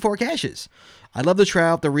 64 caches. I love to try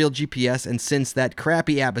out the real GPS, and since that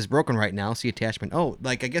crappy app is broken right now, see attachment. Oh,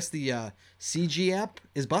 I guess the CG app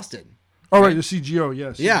is busted. Oh, right, the CGO,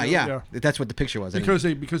 yes. Yeah. That's what the picture was. Because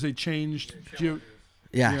they changed Yeah.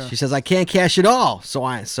 Yeah. She says I can't cache it all,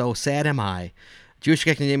 so sad am I.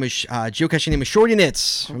 Geocaching name is Shorty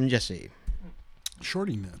Knits from Jesse.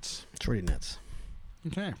 Shorty Nets. Shorty Knits.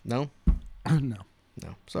 Okay. No, No.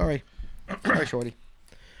 sorry, Shorty.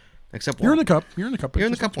 Except You're in one. the cup. You're in the cup. You're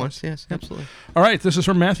in the cup once. Yes, absolutely. All right, this is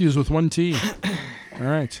from Matthews with 1 T. All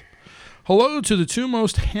right. Hello to the 2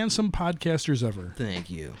 most handsome podcasters ever.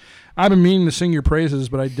 Thank you. I've been meaning to sing your praises,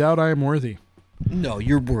 but I doubt I am worthy. No,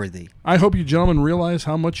 you're worthy. I hope you gentlemen realize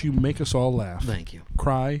how much you make us all laugh, Thank you.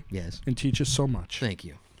 cry, Yes. and teach us so much. Thank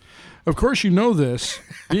you. Of course, you know this,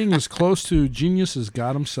 being as close to genius as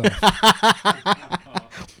God himself.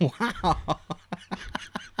 Wow.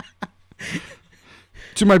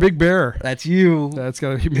 To my big bear. That's you. That's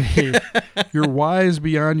got to be me. You're wise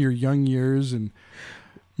beyond your young years and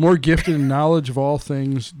more gifted in knowledge of all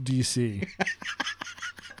things DC.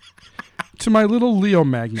 To my little Leo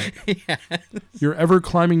magnet. Yes. Your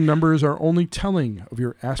ever-climbing numbers are only telling of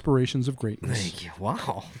your aspirations of greatness. Thank you.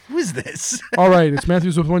 Wow. Who is this? All right, it's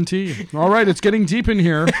Matthews with 1 T. All right, it's getting deep in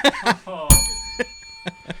here.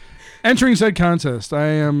 Entering said contest, I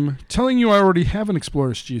am telling you I already have an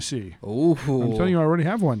Explorers GC. Oh. I'm telling you I already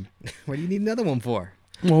have one. What do you need another one for?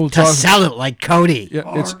 Well, To sell it like Cody.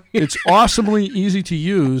 Yeah, it's awesomely easy to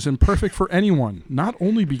use and perfect for anyone, not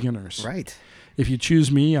only beginners. Right. If you choose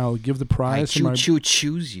me, I'll give the I prize to my.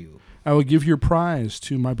 choose you. I will give your prize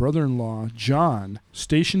to my brother-in-law John,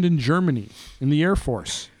 stationed in Germany in the Air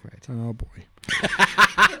Force. Right. Oh boy,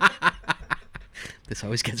 This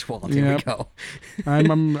always gets Walt. Here we Yep. go.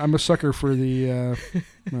 I'm a sucker for the.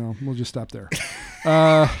 Well, we'll just stop there.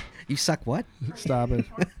 You suck what? Stop it.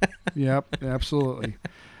 Yep, absolutely.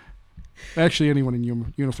 Actually, anyone in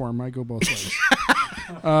uniform, I go both ways.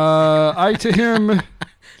 I to him.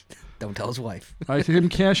 Don't tell his wife. I to him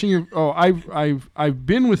caching. Oh, I've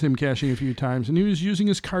been with him caching a few times, and he was using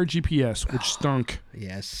his car GPS, which stunk.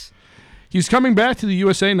 Yes. He's coming back to the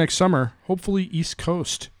USA next summer, hopefully East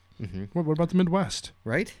Coast. Mm-hmm. What about the Midwest?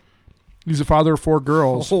 Right? He's a father of 4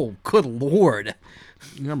 girls. Oh, good Lord.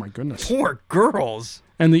 Yeah, my goodness. 4 girls.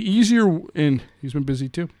 And and he's been busy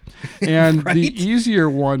too. And Right? the easier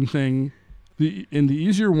one thing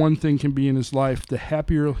can be in his life, the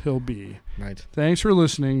happier he'll be. Right. Thanks for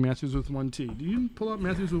listening, Matthews with 1 T. Did you pull up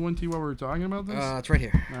Matthews with 1 T while we were talking about this? It's right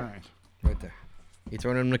here. All right. Right there. You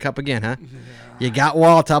throwing it in the cup again, huh? Yeah. You got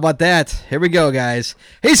Walt. How about that? Here we go, guys.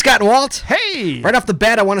 Hey, Scott and Walt. Hey! Right off the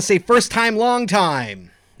bat, I want to say first time, long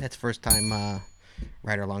time. That's first time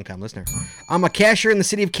Writer, long-time listener. I'm a cashier in the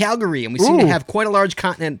city of Calgary, and we seem to have quite a large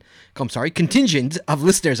contingent of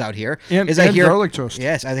listeners out here. And garlic toast.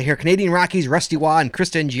 Yes, as I hear Canadian Rockies, Rusty Wah, and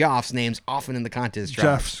Krista and Geoff's names often in the contest.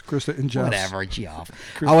 Jeff's, Krista and Jeff's. Whatever, Geoff.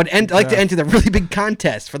 I would like to enter the really big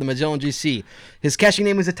contest for the Magellan GC. His caching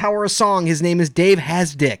name is a Tower of Song. His name is Dave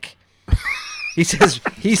Hasdick. He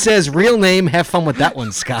says, real name, have fun with that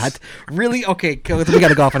one, Scott. Really? Okay, we got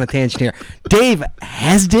to go off on a tangent here. Dave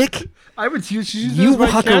Hasdick? I would use you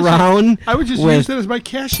walk around. I would just use that as my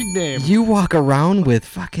caching name. You walk around with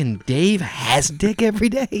fucking Dave Hasdick every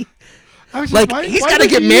day. He's got to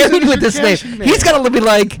get married with this name. He's got to be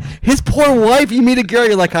like his poor wife. You meet a girl,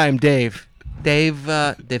 you're like, "Hi, I'm Dave. Dave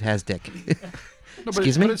Hasdick."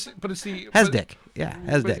 Excuse me. But it's the Hasdick. Yeah,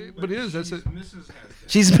 Hasdick. But it is. That's it.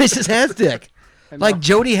 She's Mrs. Hasdick. Like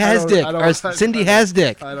Jody Hasdick or Cindy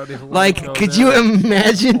Hasdick. I don't even like, could you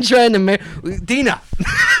imagine trying to marry Dina?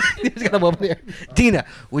 Dina,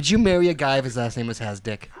 would you marry a guy if his last name was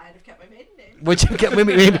Hasdick? I'd have kept my maiden name. Would you get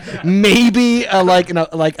maybe like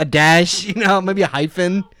a dash? Maybe a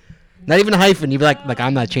hyphen. Not even a hyphen. You'd be like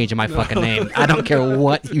I'm not changing my fucking name. I don't care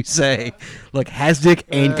what you say. Look, Hasdick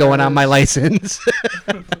ain't going on my license.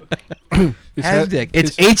 Hasdick.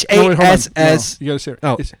 It's H-A-S-S. You gotta say it.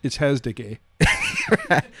 Oh. It's Hasdick.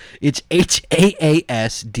 It's H-A-A-S-D-Y-K.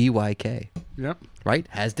 Yep. Right?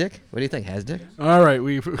 Hasdick? What do you think, Hasdick? All right,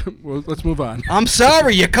 let's move on. I'm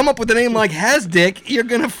sorry, you come up with a name like Hasdick, you're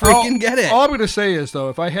gonna freaking get it. All I'm gonna say is though,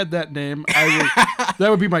 if I had that name, that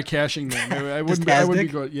would be my caching name. I wouldn't be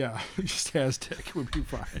going. Yeah, just Hasdick would be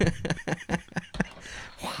fine.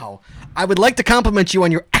 Wow. I would like to compliment you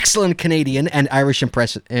on your excellent Canadian and Irish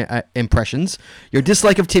impressions, your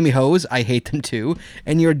dislike of Timmy Hose, I hate them too,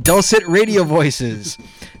 and your dulcet radio voices.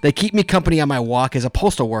 They keep me company on my walk as a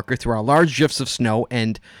postal worker through our large drifts of snow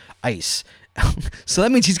and ice. So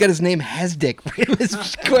that means he's got his name Hasdick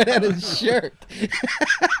right on his shirt.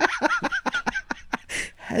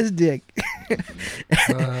 Hasdick.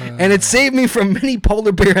 And it saved me from many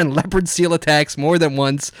polar bear and leopard seal attacks more than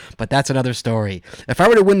once, but that's another story. If I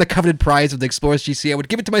were to win the coveted prize of the Explorers GC, I would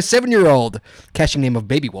give it to my 7-year-old, caching name of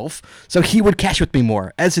Baby Wolf, so he would cache with me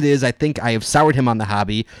more. As it is, I think I have soured him on the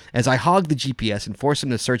hobby, as I hog the GPS and force him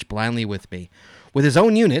to search blindly with me. With his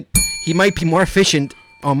own unit, he might be more efficient,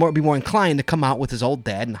 or be more inclined to come out with his old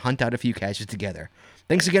dad and hunt out a few caches together.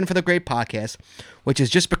 Thanks again for the great podcast, which has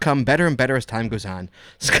just become better and better as time goes on.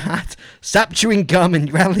 Scott, stop chewing gum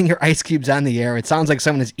and rattling your ice cubes on the air. It sounds like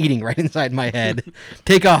someone is eating right inside my head.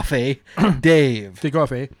 Take off, eh? Dave. Take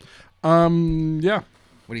off, eh? Yeah.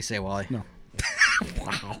 What do you say, Wally? No.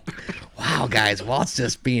 Wow, guys. Walt's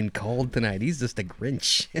just being cold tonight. He's just a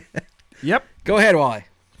Grinch. Yep. Go ahead, Wally.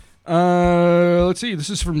 Let's see. This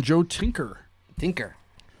is from Joe Tinker. Tinker.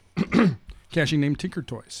 Caching name Tinker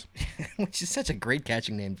Toys. Which is such a great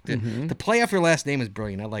catching name. The play off your last name is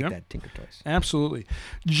brilliant. I like that, Tinker Toys. Absolutely.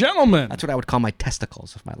 Gentlemen. That's what I would call my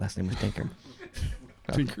testicles if my last name was Tinker.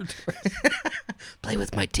 Tinker Toys. Play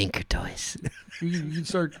with my Tinker Toys. You can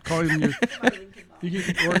start calling them your... you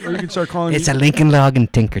can start calling It's a Lincoln Log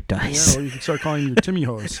and Tinker Toys. Yeah, or you can start calling them your Timmy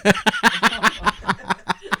Hose.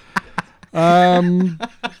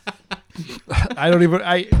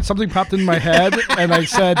 Something popped in my head, and I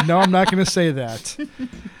said, no, I'm not going to say that.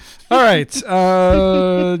 All right.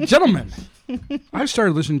 Gentlemen, I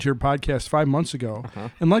started listening to your podcast 5 months ago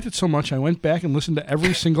and liked it so much I went back and listened to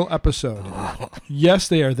every single episode. Yes,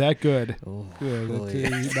 they are that good.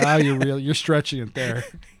 Now you're stretching it there.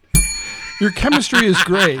 Your chemistry is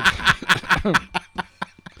great.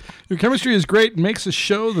 Your chemistry is great and makes the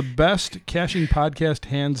show the best caching podcast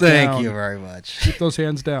hands down. Thank you very much. Keep those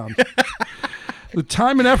hands down. The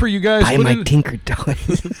time and effort you guys put my Tinker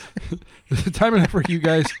Toys. The time and effort you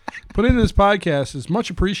guys put into this podcast is much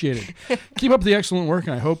appreciated. Keep up the excellent work,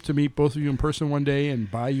 and I hope to meet both of you in person one day and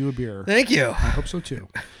buy you a beer. Thank you. I hope so too.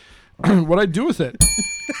 What I do with it?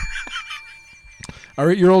 Our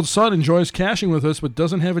 8-year-old son enjoys caching with us, but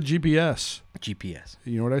doesn't have a GPS. GPS.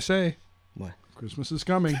 You know what I say? What? Christmas is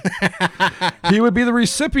coming. He would be the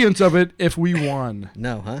recipient of it if we won.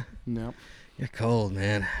 No, huh? No. You're cold,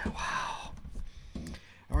 man. Wow.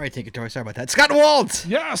 All right, Tinker Toys. Sorry about that. Scott Walt.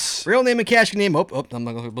 Yes. Real name and caching name. I'm not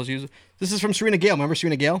going to use it. This is from Serena Gale. Remember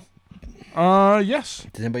Serena Gale? Yes.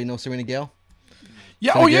 Does anybody know Serena Gale?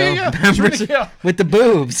 Yeah. Yeah. With the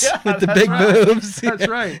boobs. Yeah, with the big boobs. That's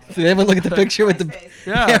right. Did anyone look at the picture with the...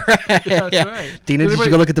 Yeah. Right. That's right. Dina, did you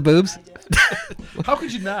go look at the boobs? How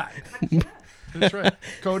could you not? That's right.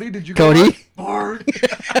 Cody, did you go look? Bard.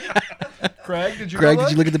 Craig, did you Craig, go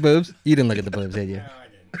did you look at the boobs? You didn't look at the boobs, did you? No, I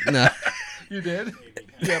didn't. No. You did?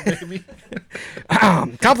 Yeah, baby.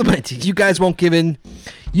 Compliment. You guys won't give in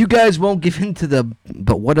to the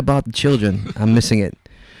But what about the children? I'm missing it.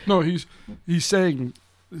 No, he's saying,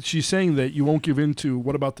 she's saying that you won't give in to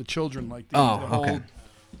what about the children? Like the whole, okay.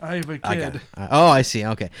 I have a I got kid. it. I see.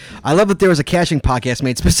 Okay. I love that there was a caching podcast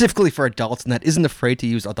made specifically for adults and that isn't afraid to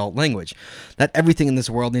use adult language. Not everything in this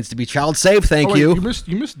world needs to be child safe. Thank Oh, wait, you.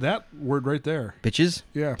 You missed that word right there. Bitches?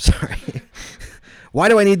 Yeah. Sorry. Why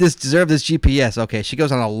do I deserve this GPS? Okay, she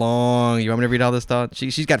goes on a long. You want me to read all this stuff?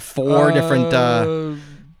 She's got four different.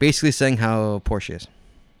 Basically saying how poor she is.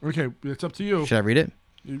 Okay, it's up to you. Should I read it?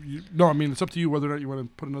 No, I mean it's up to you whether or not you want to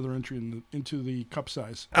put another entry into the cup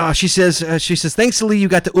size. She says, thankfully you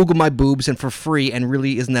got to oogle my boobs and for free, and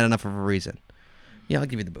really isn't that enough of a reason? Yeah, I'll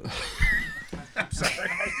give you the boobs. I'm sorry.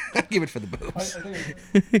 I'll give it for the boobs.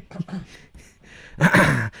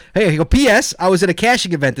 Hey, here you go. P.S. I was at a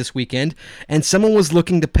caching event this weekend, and someone was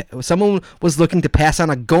looking to pass on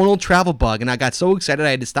a gonal travel bug, and I got so excited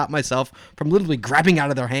I had to stop myself from literally grabbing out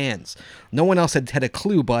of their hands. No one else had a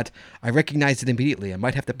clue, but I recognized it immediately. I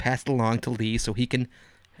might have to pass it along to Lee so he can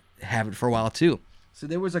have it for a while too. So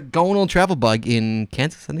there was a gonal travel bug in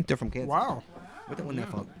Kansas. I think they're from Kansas. Wow. What that one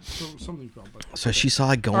that felt? So something felt, but So she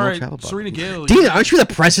saw a gonal all right, travel bug. Serena Gale. Dina, aren't you the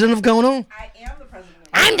president of gonal? I am the president.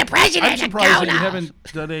 I'm the I'm president of surprised that you Gonal.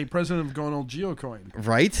 haven't done a president of Gonal Geocoin.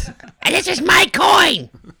 Right? And this is my coin.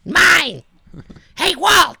 Mine. Hey,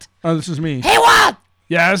 Walt. Oh, this is me. Hey, Walt.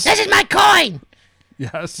 Yes. This is my coin.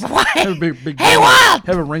 Yes. What? Have a big Hey, ring. Walt.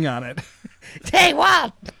 Have a ring on it. Hey,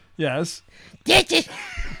 Walt. Yes. This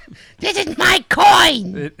is my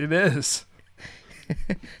coin. It is.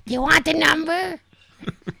 Do you want the number?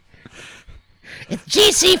 It's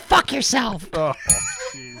GC. Fuck yourself. Oh,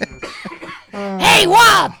 Jesus. Hey,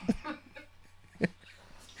 Walt.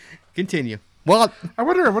 Continue. Well, I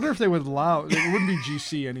wonder if they would allow. It wouldn't be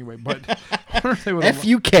GC anyway, but I wonder if they would.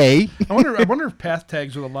 FUK. I wonder if path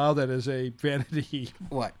tags would allow that as a vanity.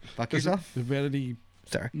 What? Fuck yourself? The vanity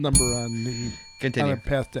Sorry. number on the Continue. on a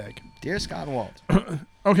path tag. Dear Scott and Walt.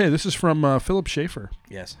 Okay, this is from Philip Schaefer.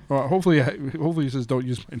 Yes. Well, hopefully he says don't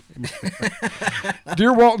use my name.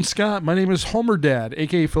 Dear Walt and Scott, my name is Homer Dad,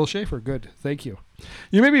 a.k.a. Phil Schaefer. Good, thank you.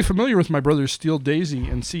 You may be familiar with my brothers Steel Daisy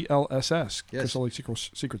and CLSS, Yes. Crystal Lake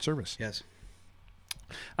Secret Service. Yes.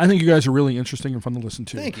 I think you guys are really interesting and fun to listen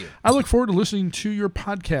to. Thank you. I look forward to listening to your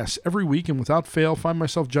podcasts every week and without fail find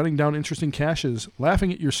myself jotting down interesting caches,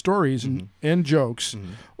 laughing at your stories and jokes,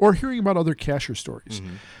 or hearing about other cacher stories.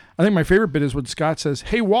 I think my favorite bit is when Scott says,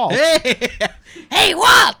 "Hey, Walt," Hey,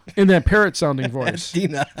 Walt. in that parrot-sounding voice.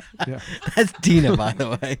 Dina. Yeah. That's Dina, by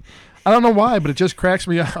the way. I don't know why, but it just cracks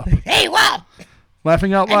me up. Hey, Walt.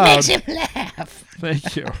 Laughing out It loud. makes him laugh.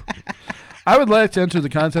 Thank you. I would like to enter the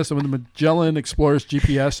contest of the Magellan Explorer's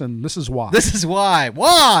GPS, and this is why. This is why.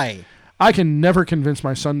 Why? I can never convince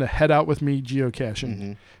my son to head out with me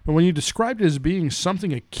geocaching. But when you described it as being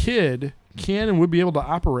something a kid can and would be able to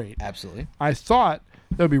operate, Absolutely. I thought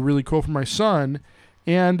that would be really cool for my son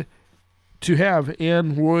and to have,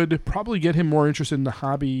 and would probably get him more interested in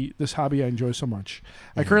this hobby I enjoy so much.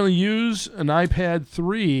 I currently use an iPad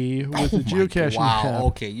 3 with the geocaching Wow. tab.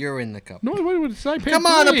 Okay, you're in the cup. No, wait, it's an iPad 3. Come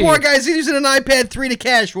on, the poor guy's using an iPad 3 to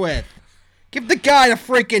cache with. Give the guy a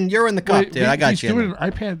freaking. You're in the cup, Wait, dude. I got he's you. doing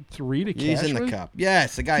an iPad 3 to cache He's in the with? cup.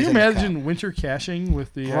 Yes, the guy's Can you in imagine the winter caching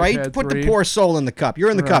with the cup. Right? iPad Put 3? the poor soul in the cup. You're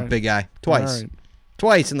in the cup, Right. big guy. Twice. All right.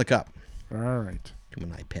 Twice in the cup. All right. Do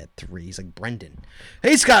an iPad 3. He's like Brendan.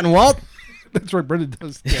 Hey, Scott and Walt. That's right, Brendan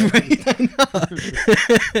does.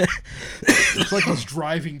 It's like he's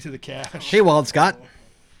driving to the cache. Hey, Walt Scott.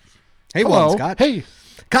 Hey, Hello. Walt Scott. Hey.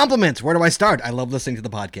 Compliments. Where do I start? I love listening to the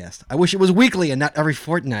podcast. I wish it was weekly and not every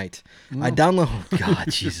fortnight. I download. Oh, God,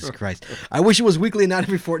 Jesus Christ. I wish it was weekly and not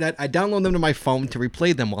every fortnight. I download them to my phone to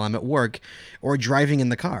replay them while I'm at work or driving in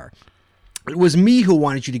the car. It was me who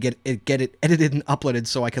wanted you to get it edited and uploaded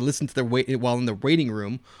so I could listen to while in the waiting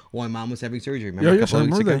room while my mom was having surgery. Remember a Yes, couple I of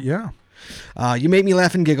weeks remember ago? that, yeah. You made me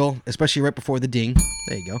laugh and giggle, especially right before the ding.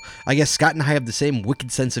 There you go. I guess Scott and I have the same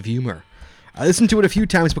wicked sense of humor. I listened to it a few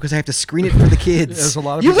times because I have to screen it for the kids. As a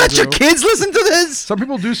lot of you people let your do. kids listen to this? Some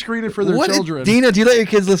people do screen it for their children. Dina, do you let your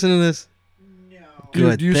kids listen to this? No.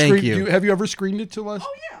 Good, thank screen, you. Have you ever screened it to us?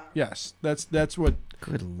 Oh yeah. Yes, that's what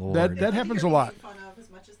Good Lord. that happens a lot. Fun of as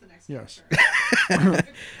much as the next Yes.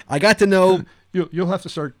 character. I got to know You'll have to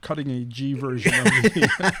start cutting a G version of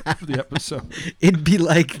of the episode. it'd be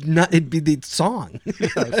the song.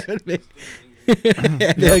 It'd be-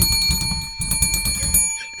 Like,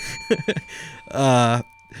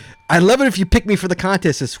 I love it if you pick me for the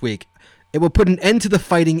contest this week. It will put an end to the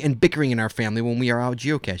fighting and bickering in our family when we are out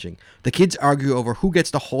geocaching. The kids argue over who gets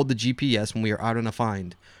to hold the GPS when we are out on a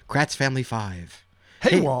find. Kratz Family 5.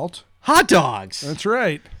 Hey, Walt. Hot dogs! That's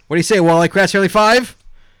right. What do you say, Wally? Kratz Family 5?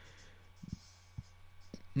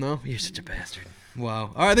 No, you're such a bastard.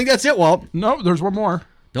 Wow. All right, I think that's it, Walt. No, there's one more.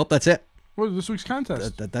 Nope, that's it. What is this week's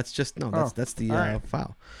contest? That's just that's the all right.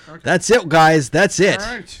 file. That's it, guys. That's it.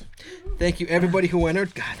 All right. Thank you, everybody who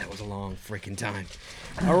entered. God, that was a long freaking time.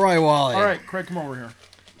 All right, Wally. All right, Craig, come over here.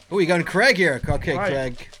 Oh, you got Craig here. Okay, Right.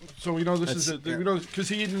 Craig. So we know this is That's- it. We know because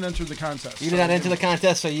he didn't enter the contest. You did not enter the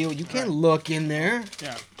contest, so you can't look in there.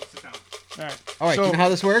 Yeah. All right. All right, So you know how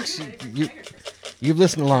this works? You've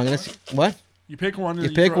listened along. And what? you pick one. And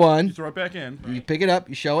You pick one. You throw it back in. You pick it up,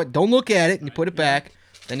 you show it. Don't look at it, and you put it back.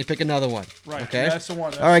 Then you pick another one. Right. Okay. That's the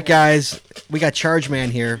one. All right, guys. We got Charge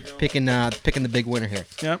Man here picking the big winner here.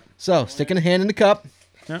 Yep. So sticking a hand in the cup.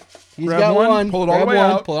 Yep. He's Grab got one, one. pull it all the Grab way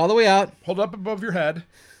one, out. Pull it all the way out. Hold it up above your head.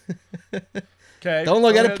 Okay. Don't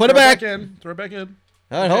look Go at it, ahead, put it throw back. in. Throw it back in.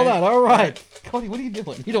 All right, hold on. All right. Cody, what are you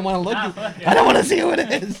doing? You don't want to look. I don't want to see who it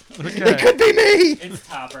is. Okay. It could be me. It's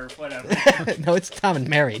Topper, whatever. No, it's Tom and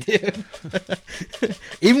Mary, dude.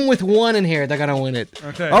 Even with one in here, they're gonna win it.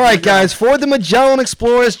 Okay. All right, guys. For the Magellan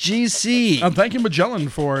Explorers GC. Thank you, Magellan,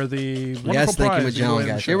 for the wonderful Yes, thank you, prize Magellan, win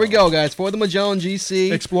the guys. show. Here we go, guys. For the Magellan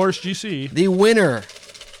GC, Explorers GC. the winner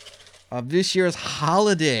of this year's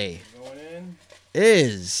holiday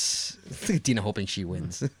is Dina, hoping she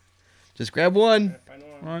wins. Just grab one.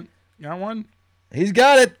 One. Got one? He's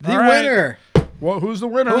got it. The All right. winner. Well, who's the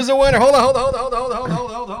winner? Who's the winner? Hold on.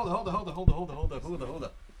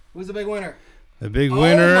 Who's the big winner? The big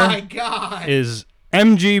winner Oh my God. is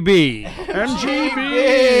MGB. MGB.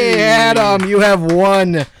 Hey, Adam, you have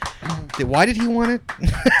won. Why did he want it?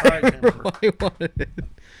 I can't remember. Why he wanted it?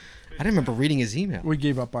 I didn't remember reading his email. We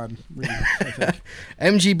gave up on reading, I think.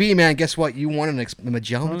 MGB, man, guess what? You won a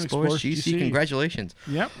Magellan Explorers Explorers GC. GC. Congratulations.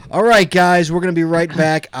 Yep. All right, guys, we're going to be right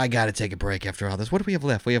back. I got to take a break after all this. What do we have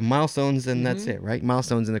left? We have milestones, and that's it, right?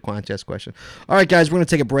 Milestones in the contest question. All right, guys, we're going to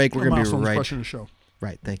take a break. We're going to be Milestones right. question to show.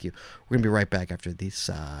 Right, thank you. We're going to be right back after this.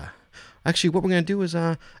 Actually, what we're going to do is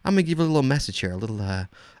I'm going to give you a little message here, a little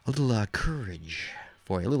courage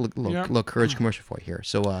for you, a little courage commercial for you here.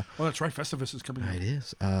 So, Well, that's right. Festivus is coming. it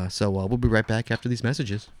is. So we'll be right back after these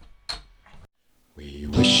messages. We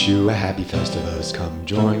wish you a happy Festivus. Come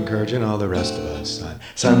join Courage and all the rest of us on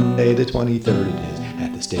Sunday the 23rd. It is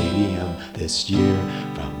at the stadium this year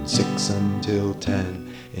from 6 until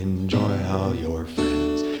 10. Enjoy all your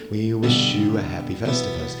friends. We wish you a happy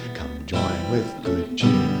Festivus. Come join with good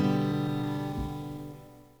cheer.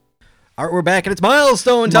 All right, we're back, and it's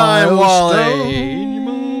milestone time, Wally.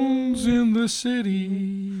 Milestones in the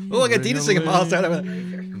city. Oh, I got Dina singing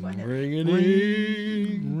milestone. Ring Ring a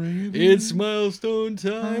ding. It's milestone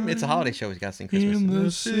time. It's a holiday show. We got to sing Christmas. in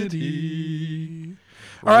the city.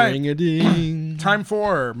 All right. Ring a ding. Time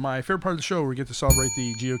for my favorite part of the show where we get to celebrate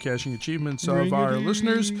the geocaching achievements of our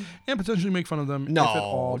listeners and potentially make fun of them if at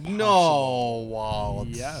all possible. No, Walt.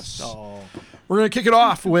 Yes. No. We're going to kick it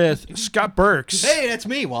off with Scott Burks. Hey, that's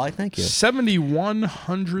me, Wally. Thank you.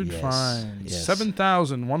 7,100 Yes, fines. yes.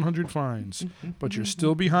 7,100 fines. But you're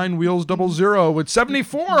still behind Wheels 00 with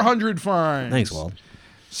 7,400 fines. Thanks, Walt.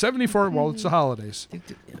 74. Well, it's the holidays.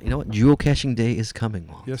 You know what? Geocaching Day is coming,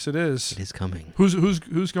 Walt. Yes, it is. It is coming.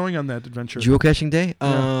 Who's going on that adventure? Geocaching Day?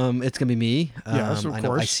 It's gonna be me. Yes, of I know,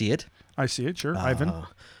 course. I see it. I see it. Sure, Ivan,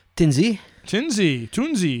 Tinsy.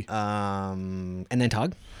 Toonsy, And then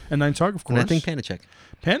Tog. and Nine Tug, of course. And I think Panda Chick.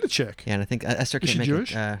 Panda Chick. Yeah, and I think Esther Is can't she make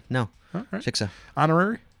Jewish? it. No, All right. Chicksa.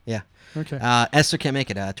 Honorary. Yeah. Okay. Esther can't make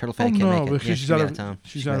it. Turtle Oh Fan can't no, make it. because Yeah, she's be out of of town.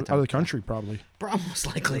 she's Be out of the country probably. Most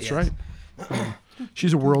likely. That's yes. right.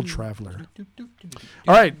 She's a world traveler.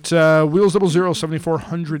 All right, Wheels 00,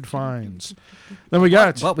 7,400 fines. Then we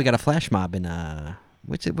got Well, we got a flash mob in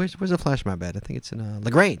where's the flash mob at? I think it's in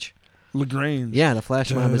Lagrange. Lagrange. Yeah, the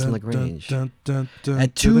flash mob is in Lagrange. At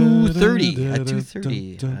At 2:30. At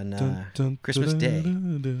 2:30 on Christmas Day.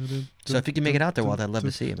 So if you can make it out there, Walt, I'd love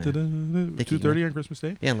to see you, man. 2:30 on Christmas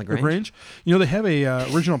Day. Yeah, in Lagrange. Lagrange. You know they have a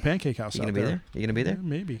original pancake house You out gonna be there? You gonna be Yeah, there?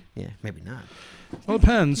 maybe. Yeah, maybe not. Well, it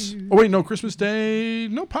depends. Oh wait, no, Christmas Day.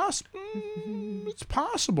 No, it's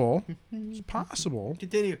possible. It's possible.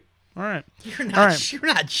 Continue. All right. You're All right. You're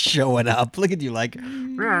not showing up. Look at you like. I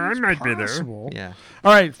might be there. Possible. Yeah.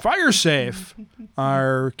 All right, Fire Safe,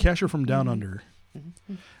 our cashier from Down Under.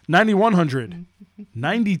 9,100,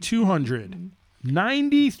 9,200,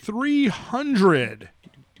 9,300.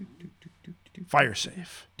 Fire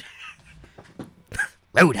Safe.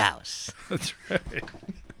 Roadhouse. That's right.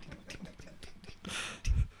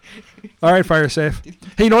 All right, Fire Safe.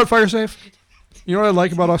 Hey, you know what, Fire Safe? You know what I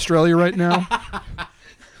like about Australia right now?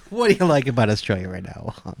 What do you like about Australia right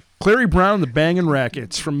now? Clary Brown, and the Bangin'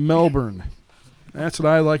 Rackets from Melbourne. That's what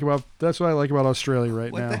I like about Australia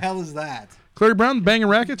right now. hell is that? Clary Brown, Bangin'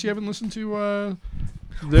 Rackets. You haven't listened to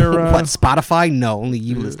They're What, Spotify? No, only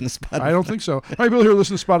you listen to Spotify. I don't think so. How many people here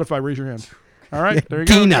listen to Spotify? Raise your hand. All right, there you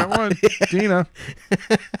go. Dina. Got one.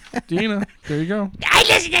 Dina, there you go. I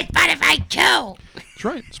listen to Spotify too. That's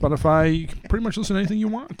right. Spotify, you can pretty much listen to anything you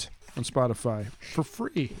want on Spotify for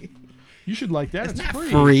free. You should like that. It's free.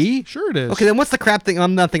 Free? Sure it is. Okay, then what's the crap thing?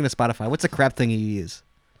 I'm not thinking of Spotify. What's the crap thing you use?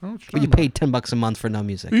 I don't know what Well, you're you talking pay $10 a month for no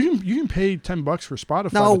music. about. You can pay $10 for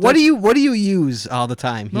Spotify. No, but what do you use all the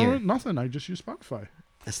time No, here? nothing. I just use Spotify.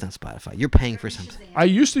 That's not Spotify. You're paying for something. I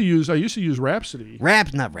used to use Rhapsody.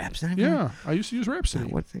 Raps, not raps. Not even- Yeah, I used to use Rhapsody.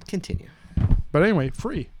 What? Continue. But anyway,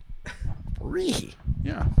 free. Free.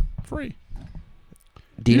 Yeah, free.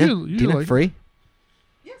 Dina, Usually Dina, like- free.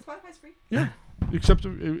 Yeah, Spotify's free. Yeah. Except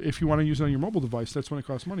if you want to use it on your mobile device, that's when it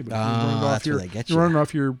costs money. But if you run it off that's where they get you're you. running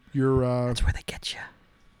off your That's where they get you.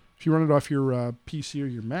 if you run it off your PC or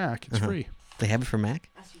your Mac, it's free. They have it for Mac.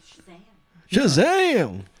 That's Shazam.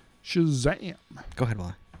 Shazam! Shazam! Go ahead,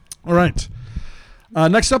 Wally. All right.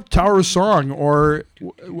 Next up, Tower of Song, or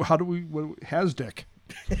how do we Hasdick?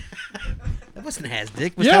 That wasn't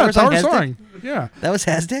Hasdick. Was Yeah, Tower of Hasdick? Song. Yeah, That was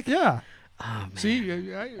Hasdick? yeah. Oh, man. See,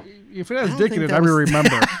 if it has don't Dick in think it, that I will was-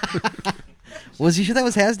 remember. Was you sure that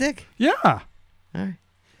was Hasdick? Yeah. All right.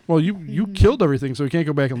 Well, you killed everything, so we can't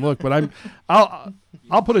go back and look. But I'll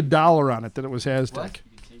put $1 on it that it was Hasdick.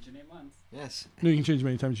 Yes. No, you can change it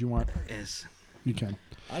many times you want. Yes. You can.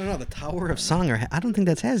 I don't know. The Tower of Song, I don't think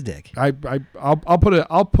that's Hasdick.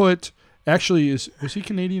 I'll put. Actually, was he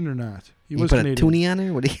Canadian or not? He You was put Canadian. a toonie on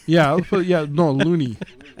there? What do you... Yeah, I'll put. Yeah, no, loony.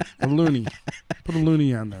 A loony. Put a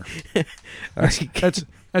loony on there. All right. That's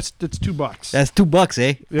 $2. That's $2,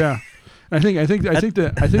 eh? Yeah. I think the That's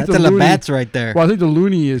the a loony. Labatt's right there. Well, I think the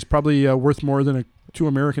loony is probably worth more than $2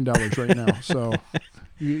 American right now. So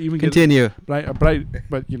you even Continue. but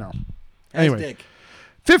you know. Anyway, Hasdick.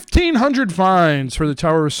 1,500 fines for the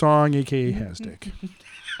Tower of Song, aka Hasdick.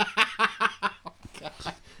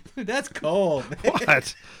 Dude, that's cold.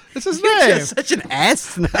 What? It's his You're name. just such an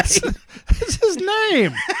ass tonight. It's his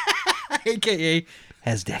name. AKA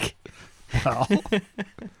Hasdick. Well,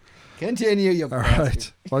 Continue, you all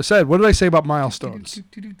right. Well, I said, what did I say about milestones?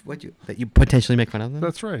 That you potentially make fun of them?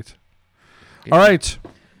 That's right. All right.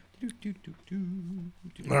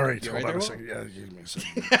 All right. You Hold right on there, a second. Yeah, give me a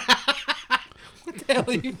second. What the hell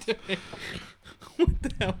are you doing? What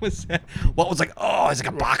the hell was that? What was like, oh, it's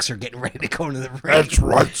like a boxer getting ready to go into the ring. That's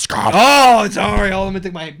right, Scott. Oh, sorry. Oh, let me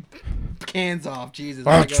take my cans off. Jesus.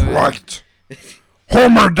 That's Oh my God. right.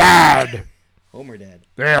 Homer Dad. Homer Dad.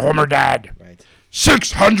 Yeah, Homer Dad. Right.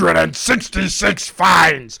 666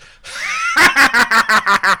 fines.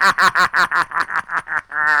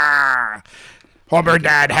 Homer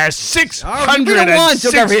Dad has 666. you don't want,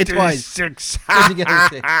 you'll never hit twice. Where'd you get her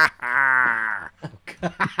sick?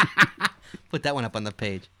 Put that one up on the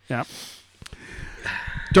page. Yeah.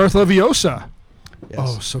 Darth Leviosa.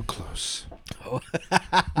 Oh, so close.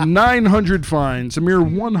 900 fines, a mere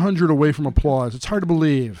 100 away from applause. It's hard to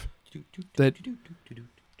believe that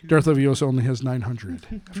Darth Leviosa only has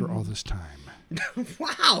 900 after all this time.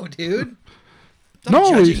 Wow, dude.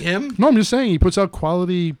 No, judging him. No, I'm just saying he puts out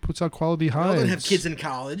quality hides. I don't have kids in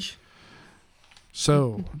college.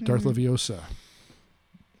 So, Darth Leviosa,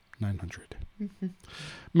 900.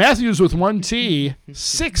 Matthews with 1 T,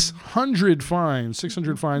 600 fines.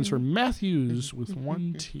 600 fines for Matthews with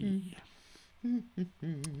 1 T.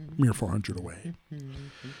 Mere 400 away.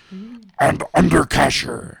 And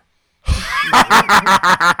Undercasher.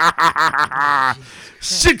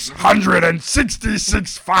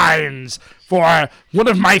 666 fines for one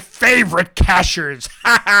of my favorite cashers,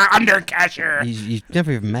 Undercasher. You've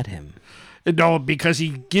never even met him. No, because he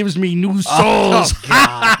gives me new souls.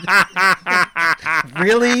 God.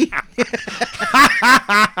 Really?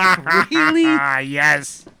 Really? Ah,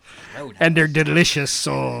 yes. And they're delicious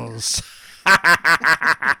souls.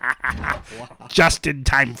 Just in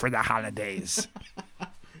time for the holidays.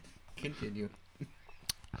 Continue.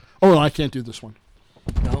 Oh, no, I can't do this one.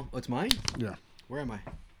 No, it's mine? Yeah. Where am I?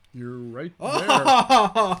 You're right there.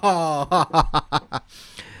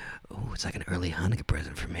 Oh, it's like an early Hanukkah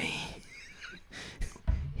present for me.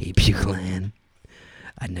 Hey, Pukeland.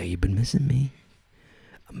 I know you've been missing me.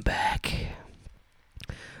 I'm back.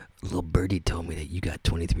 Little birdie told me that you got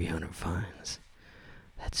 2,300 fines.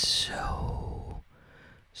 That's so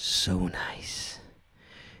nice.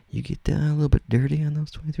 You get a little bit dirty on those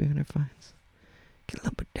 2,300 fines. Get a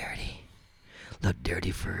little bit dirty. A little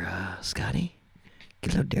dirty for Scotty.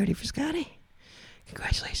 Get a little dirty for Scotty.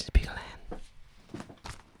 Congratulations, Pukeland.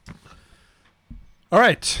 All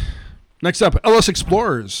right. Next up, Ellis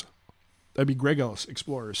Explorers. That'd be Greg Ellis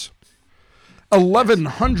Explorers.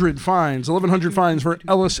 1,100 fines. 1,100 fines for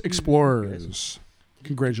Ellis Explorers.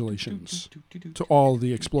 Congratulations to all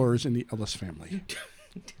the explorers in the Ellis family.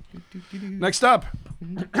 Next up.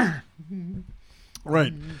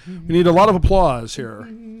 Right. We need a lot of applause here.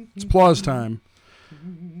 It's applause time.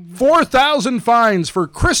 4,000 fines for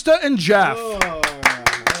Krista and Jeff.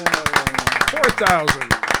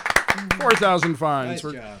 4,000 fines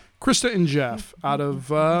for Krista and Jeff out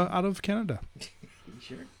of Canada.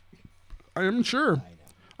 Sure. I am sure.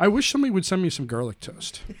 I wish somebody would send me some garlic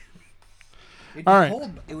toast. All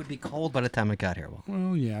right. It would be cold by the time it got here.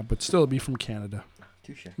 Well, yeah, but still, it'd be from Canada.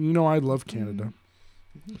 Touche. You know I love Canada.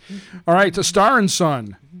 All right, to Star and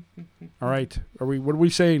Son. All right, what are we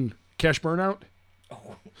saying? Cash burnout?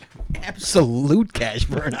 Absolute cash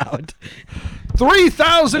burnout.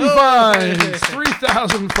 3,000 fines.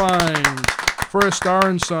 3,000 fines for a Star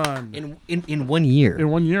and Son In 1 year. in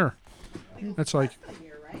 1 year. That's like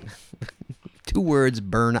 2 words: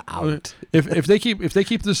 burn out. if they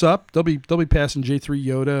keep this up, they'll be passing J3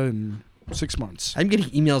 Yoda in 6 months. I'm getting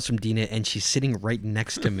emails from Dina, and she's sitting right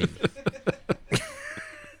next to me.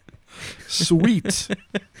 Sweet.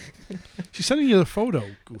 She's sending you the photo,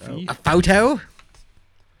 Goofy. A photo?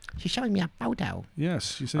 She's showing me a photo.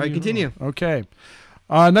 Yes. She's All right, sending you the continue. photo.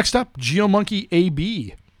 Okay. Next up, GeoMonkey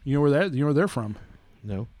AB. You know where they're from?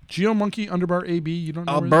 No. GeoMonkey _ AB. You don't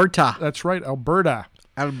know where Alberta. that's right, Alberta.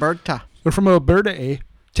 Alberta. They're from Alberta, eh?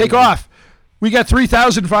 Take off. We got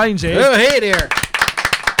 3,000 fines, eh? Oh, hey there.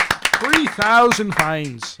 3,000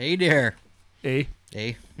 fines, Hey there. eh?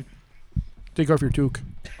 Hey. Take off your toque.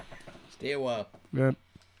 Stay a while. Yeah.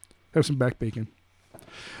 Have some back bacon.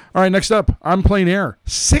 All right, next up, On Plain Air.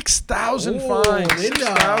 6,000 Oh, fines. Linda.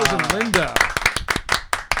 6,000, Linda.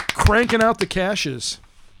 Cranking out the cashes.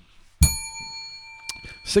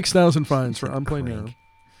 6,000 fines for On Plain Air.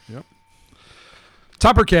 Yep.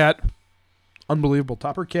 Topper Cat. Unbelievable.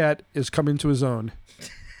 Topper Cat is coming to his own.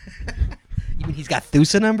 You mean he's got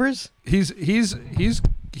Thusa numbers? He's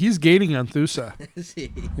gaining on Thusa. Is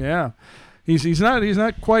he? Yeah. He's not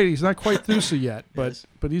quite Thusa yet, but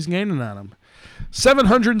he's gaining on him.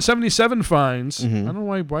 777 fines. Mhm. I don't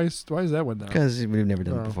know why is that one down? Because we've never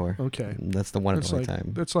done Oh, it before. okay. That's the one at That's the like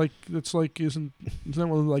time. that's like isn't that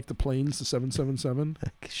one of like the planes, the 777?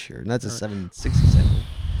 Sure. And that's a All right. 767.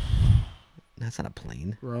 That's not a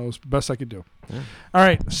plane. Well, it's the best I could do. Yeah. All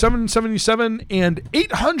right, 777 and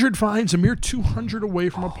 800 fines, a mere 200 away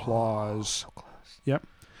from applause. So close. Yep.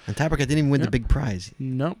 And Taberka didn't even win Yep. the big prize.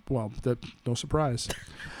 Nope. Well, no surprise.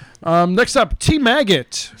 Next up, T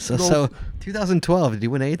Maggot. So 2012. Did he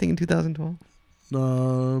win anything in 2012?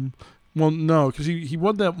 Well, no, because he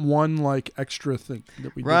won that one like extra thing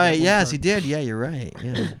that we did Right. that one Yes, time. he did. Yeah, you're right.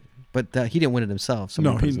 Yeah. But he didn't win it himself.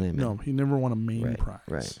 Someone put his name in. he never won a main Right. prize.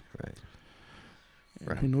 Right. And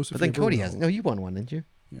Right. Who knows if But then he ever Cody will. has. No, you won one, didn't you?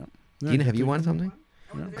 Yeah. Dina, have you won something?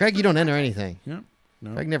 Craig, you don't enter anything. No.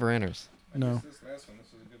 Craig never enters. No.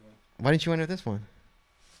 Why didn't you enter this one?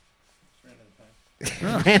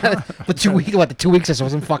 The 2 weeks. What? The 2 weeks just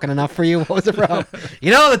wasn't fucking enough for you. What was the problem?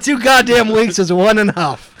 The 2 goddamn weeks just wasn't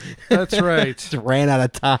enough. That's right. Just ran out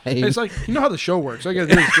of time. It's like, you know how the show works. All you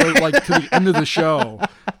gotta do is go like to the end of the show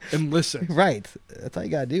and listen. Right. That's all you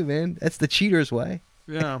gotta do, man. That's the cheater's way.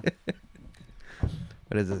 Yeah.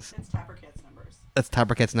 What is this? That's Tapper Cat's numbers. That's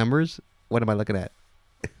Toppercat's numbers. What am I looking at?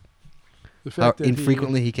 The How fact that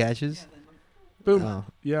infrequently he catches. boom. Oh.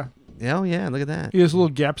 Yeah. Oh yeah, look at that. He has little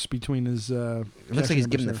gaps between his. It looks catching like he's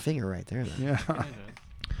giving the numbers finger right there. Though. there. Yeah.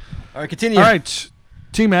 All right, continue. All right.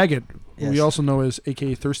 Team Maggot, who we Yes. also know as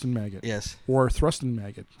AKA Thurston Maggot Yes. or Thruston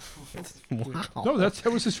Maggot. Wow. No, that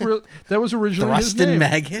was his real. That was originally his Thrustin name.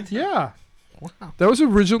 Maggot. Yeah. Wow. That was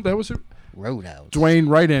original. That was Roadhouse. Dwayne.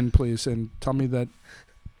 Write in, please, and tell me that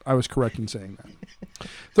I was correct in saying that.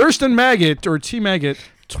 Thurston Maggot or T Maggot,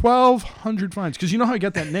 1,200 fines. Because you know how he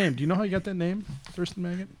got that name. Do you know how he got that name, Thurston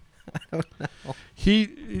Maggot? I don't know.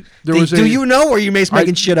 Do you know, or are you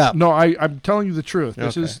making shit up? No, I'm telling you the truth.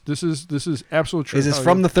 This Okay. is absolute truth. Is this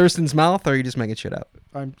from the Thurston's mouth, or are you just making shit up?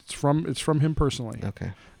 It's from him personally.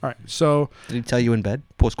 Okay. All right. So Did he tell you in bed?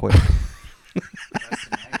 Post-coitum.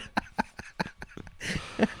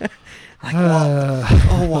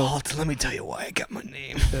 Walt, let me tell you why I got my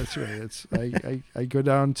name. that's right. It's I go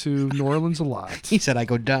down to New Orleans a lot. He said I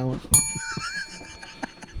go down.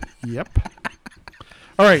 Yep.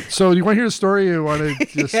 All right. So do you want to hear the story? Or you want to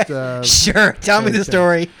just Sure. Tell me the okay.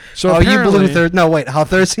 story. So Oh, you blew apparently- Thurston. No, wait. How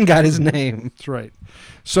Thurston got his name. That's right.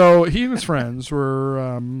 So he and his friends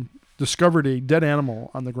were discovered a dead animal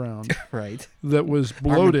on the ground Right. that was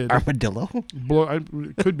bloated. Armadillo?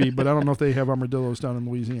 It could be, but I don't know if they have armadillos down in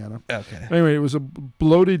Louisiana. Okay. Anyway, it was a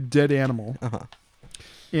bloated dead animal, Uh-huh.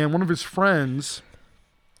 and one of his friends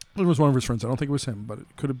it was one of his friends. I don't think it was him, but it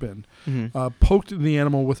could have been. Poked the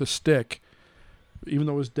animal with a stick, even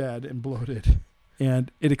though it was dead and bloated.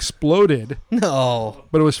 And it exploded. No.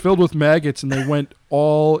 But it was filled with maggots, and they went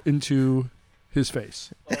all into his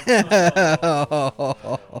face.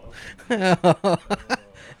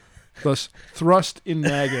 Thus, thrust in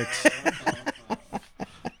maggots.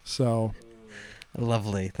 So.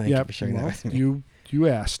 Lovely. Thank you for sharing that with me. You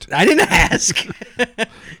asked. I didn't ask.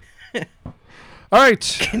 All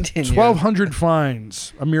right. Continue. 1,200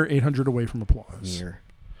 fines. A mere 800 away from applause.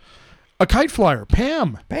 A kite flyer.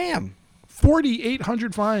 Pam.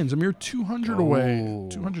 4,800 fines. A mere 200 away.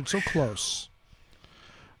 200. So close.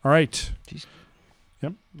 All right. Jeez.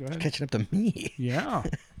 Yep. Go ahead. Catching up to me. Yeah.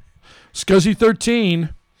 Scuzzy 13.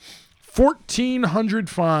 1,400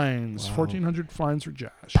 fines. 1,400 fines for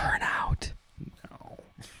Josh. Burnout.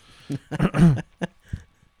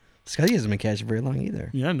 Scuzzy hasn't been cashing very long either.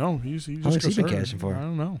 Yeah, no, he's just How long has he been started. cashing for? I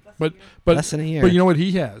don't know, but Less than a year. But you know what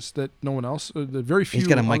he has that no one else. The very few. He's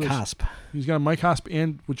got a Mike others- Hosp. He's got a Mike Hosp,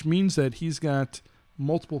 and which means that he's got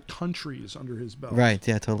multiple countries under his belt. Right?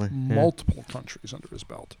 Yeah, totally. Yeah. Multiple countries under his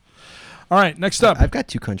belt. All right, next up. I've got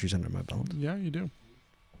 2 countries under my belt. Yeah, you do.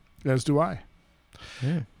 As do I.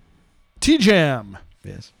 Yeah. T-Jam.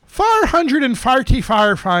 Yes.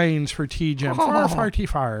 444 fines for T-Jam.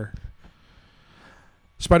 444.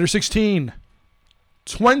 Spider 16.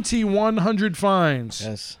 2,100 fines.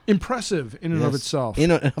 Yes. Impressive in and of itself.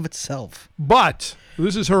 In and of itself. But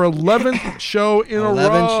this is her 11th show in a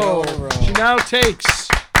 11 row. show in a row. She now takes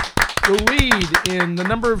the lead in the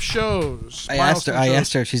number of shows. I asked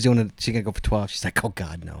her if she's doing it. She's gonna go for 12. She's like, oh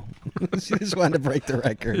God, no. She just wanted to break the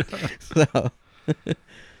record. So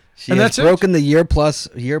she has broken the year plus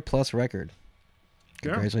record.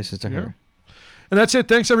 Congratulations to her. And that's it.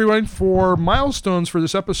 Thanks, everyone, for milestones for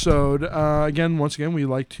this episode. Once again, we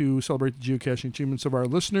like to celebrate the geocaching achievements of our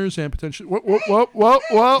listeners and potentially... Whoa. Wait a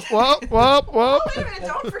minute,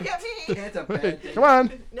 don't forget me. Come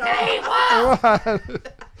on. No. Come on.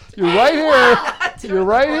 You're right here. You're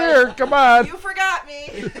right here. Come on. You forgot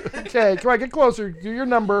me. Okay, come on, get closer. Do your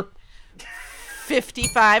number.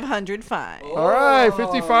 5,500 fines. All right,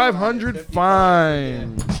 5,500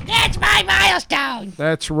 fines. That's my milestone.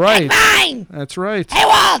 That's right. That's mine. That's right. Hey,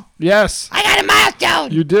 Walt. Yes. I got a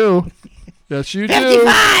milestone. You do. Yes, you do.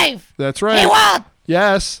 55. That's right. Hey, Walt.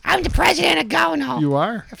 Yes. I'm the president of Gono. You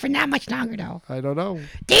are? For not much longer, though. I don't know.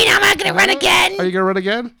 Dean, am I going to run again? Are you going to run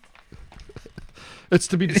again? It's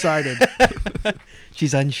to be decided.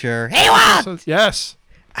 She's unsure. Hey, Walt. Yes.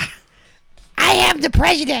 I am the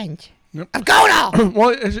president Yep. of Gono.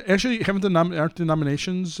 Well, actually, aren't the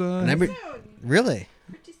nominations... Really?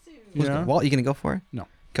 Pretty soon. Yeah. Walt, you going to go for it? No.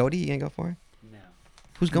 Cody, you going to go for it? No.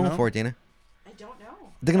 Who's going No. for it, Dana? I don't know.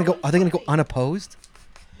 Are they going to go unopposed?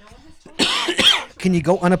 No one has told me. Can you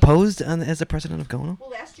go unopposed as the president of Gono? Well,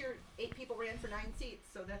 last year, 8 people ran for 9 seats,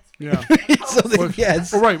 so that's... Yeah.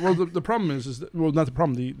 Yes. Well, right. Well, the problem is that not the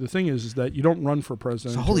problem. The thing is that you don't run for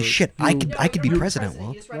president. So holy shit, I could be you president, You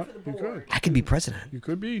Walt. just run for the You board. I could be president. You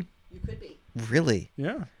could be. You could be. Really?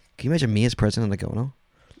 Yeah. Can you imagine me as president of Gono?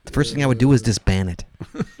 The first thing I would do is disband it.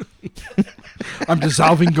 I'm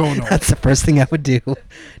dissolving Gono. That's the first thing I would do.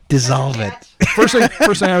 Dissolve it. First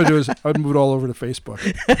thing I would do is I would move it all over to Facebook.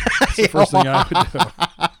 That's the first thing I would do.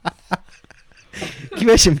 Can you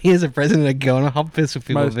imagine me as a president of Gono? How pissed would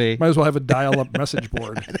people be? Might as well have a dial-up message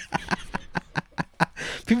board.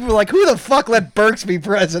 People were like, who the fuck let Burks be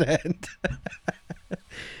president?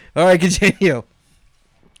 All right, continue.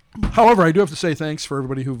 However, I do have to say thanks for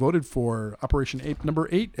everybody who voted for Operation Ape number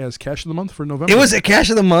 8 as Cash of the Month for November. It was a cash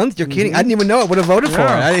of the month? You're kidding? I didn't even know I would have voted for it.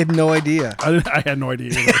 Yeah. I had no idea. I had no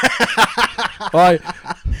idea either. Well,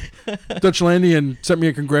 Dutch Landian sent me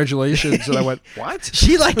a congratulations, and I went, what?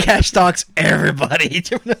 She cash stalks everybody.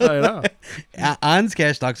 I know. Ans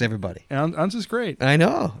cash stalks everybody. Ans is great. I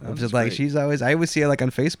know. I'm Ans just is like, great. she's always, I always see her on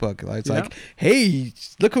Facebook. It's Yeah. like, hey,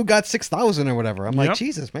 look who got 6,000 or whatever. I'm Yep. like,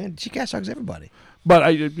 Jesus, man, she cash stalks everybody.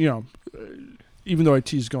 But even though I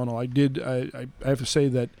teased Gono, I have to say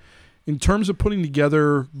that in terms of putting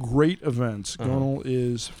together great events, Gono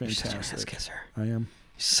is She's such an ass fantastic. kisser. I am.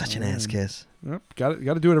 Such an ass kiss. Yep, got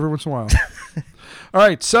to do it every once in a while. All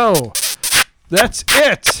right, so that's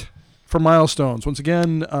it for milestones. Once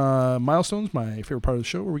again, milestones, my favorite part of the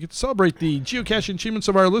show, where we get to celebrate the geocaching achievements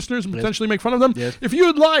of our listeners and potentially make fun of them. Yes. If you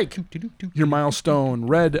would like your milestone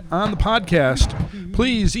read on the podcast,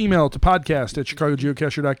 please email to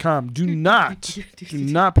podcast@chicagogeocacher.com. Do not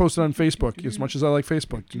post it on Facebook. As much as I like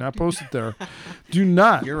Facebook, do not post it there. Do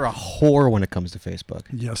not. You're a whore when it comes to Facebook.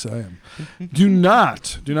 Yes, I am. Do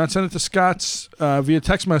not send it to Scott's via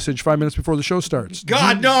text message 5 minutes before the show starts.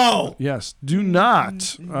 God, no! Yes, do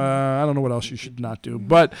not. I don't know what else you should not do,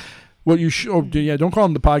 but what you should. Oh, yeah, don't call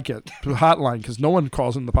them the podcast hotline because no one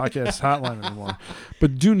calls them the podcast hotline anymore.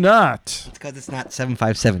 But do not. It's because it's not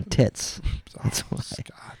 757 tits. That's why.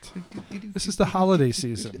 Scott, this is the holiday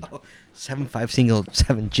season.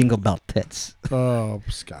 757 jingle bell tits. Oh,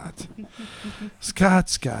 Scott.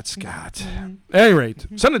 At any rate,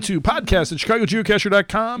 send it to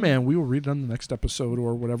podcast@chicagogeocacher.com, and we will read it on the next episode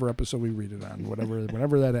or whatever episode we read it on,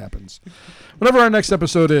 whenever that happens. Whenever our next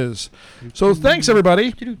episode is. So thanks,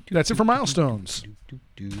 everybody. That's it for milestones.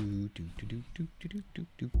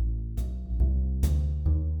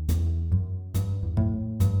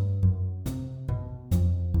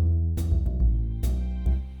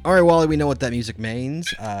 All right, Wally, we know what that music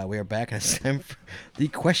means. We are back, and it's time for the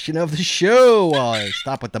question of the show. Wally,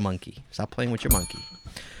 stop with the monkey. Stop playing with your monkey.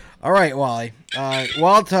 All right, Wally.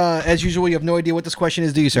 Walt, as usual, you have no idea what this question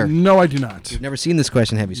is, do you, sir? No, I do not. You've never seen this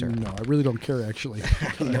question, have you, sir? No, I really don't care, actually.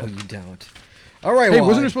 No, you don't. All right, Hey, Wally.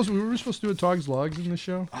 wasn't there supposed to, we were supposed to do a Togs Logs in the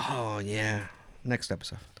show? Oh, yeah. Next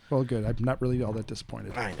episode. Well, good. I'm not really all that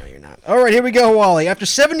disappointed. I know you're not. All right, here we go, Wally. After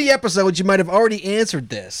 70 episodes, you might have already answered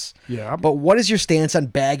this. Yeah. But what is your stance on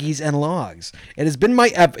baggies and logs? It has been my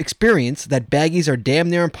experience that baggies are damn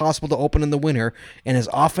near impossible to open in the winter, and as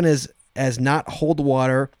often as not hold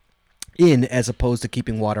water in as opposed to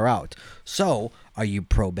keeping water out. So, are you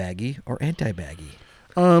pro baggie or anti baggie?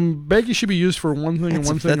 Baggy should be used for one thing and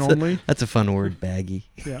one thing only. That's a fun word, baggie.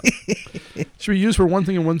 Yeah. Should be used for one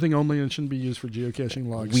thing and one thing only, and it shouldn't be used for geocaching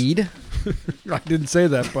logs. Weed? I didn't say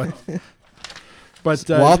that, but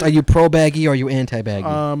Walt, are you pro baggie or are you anti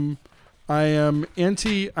baggie?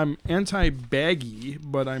 I'm anti-baggy,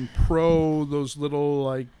 but I'm pro those little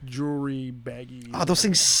like jewelry baggies. Oh, those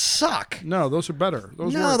things suck. No, those are better.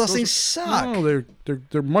 Those things suck. No,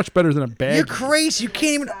 they're much better than a baggie. You're crazy. You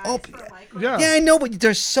can't even open. Yeah. Yeah, I know, but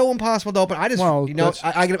they're so impossible to open. I just, Well,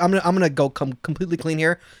 I'm gonna go completely clean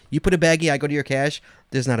here. You put a baggie, I go to your cache.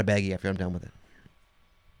 There's not a baggie after I'm done with it.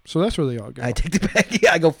 So that's where they all go. I take the baggie,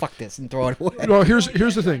 I go fuck this and throw it away. Well, here's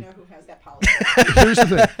the thing. I know who has that policy. Here's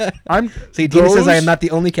the thing. See, Dina says I am not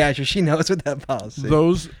the only cacher. She knows what that policy.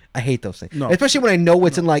 Those I hate those things. No. Especially when I know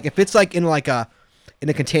what's in like if it's like in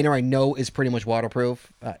a container I know is pretty much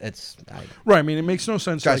waterproof. right. I mean, it makes no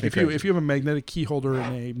sense. Drives Like me crazy. if you have a magnetic key holder in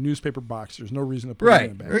a newspaper box, there's no reason to put it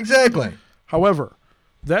in a bag. Exactly. However,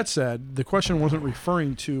 that said, the question wasn't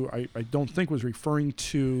referring to. I don't think was referring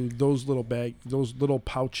to those little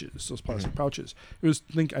pouches, those plastic pouches. I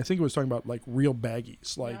think it was talking about like real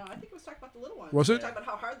baggies. Like, No, I think it was talking about the little ones. Was We it? were talking about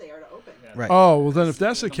how hard they are to open. Right. oh well, then if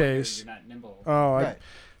that's the case, You're not nimble. Right.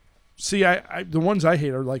 the ones I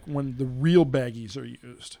hate are like when the real baggies are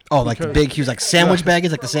used. Oh, like the Because- big huge like sandwich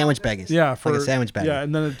baggies, like the sandwich baggies. Yeah, like a sandwich bag. Yeah,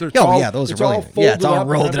 and then they're Oh, all, yeah, those are it's really all good. Yeah, it's folded all up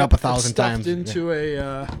rolled and it up 1,000 everything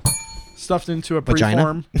times. Stuffed into a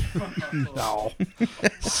Vagina? preform. No,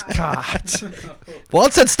 Scott. Well,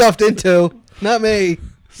 it said stuffed into, not me.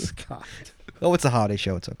 Scott. Oh, it's a holiday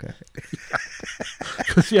show. It's okay.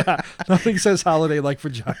 Yeah, nothing says holiday like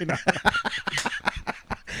vagina.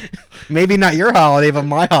 Maybe not your holiday, but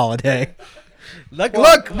my holiday.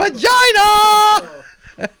 Look, vagina!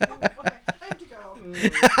 Time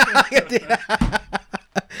to go.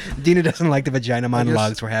 Dina doesn't like the vagina guess-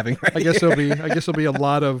 monologues we're having right I guess there'll be a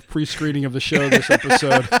lot of pre-screening of the show this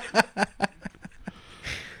episode.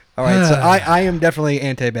 All right, so I am definitely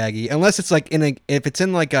anti-baggy, unless it's like if it's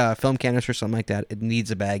in like a film canister or something like that, it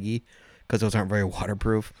needs a baggie because those aren't very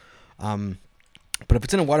waterproof. But if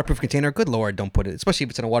it's in a waterproof container, good lord, don't put it. Especially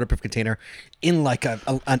if it's in a waterproof container, in like a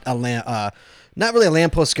not really a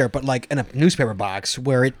lamppost skirt, but like in a newspaper box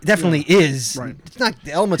where it definitely is. Right. It's not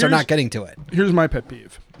the elements are not getting to it. Here's my pet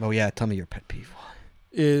peeve: Oh yeah, tell me your pet peeve.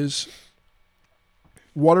 is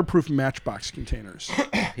waterproof Matchbox containers.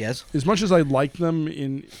 Yes. As much as I like them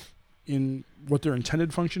in what their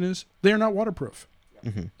intended function is, they are not waterproof.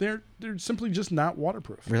 Mm-hmm. They're simply just not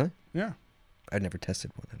waterproof. Really? Yeah. I've never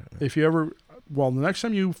tested one. I don't know. If you ever, the next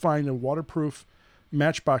time you find a waterproof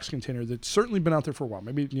Matchbox container that's certainly been out there for a while,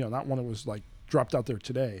 maybe not one that was like dropped out there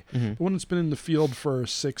today, Mm-hmm. but one that's been in the field for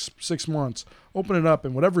six months, open it up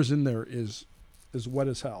and whatever's in there is wet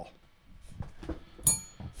as hell.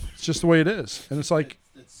 It's just the way it is, and it's like,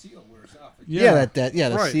 Yeah,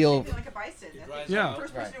 the Right. seal. Like a bison. Yeah. The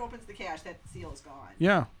first person who opens the cache, that seal is gone.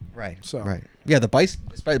 Yeah. Right. So. Right. Yeah, the bison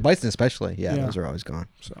especially. Yeah, Yeah. those are always gone.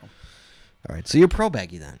 So. All right. So you're pro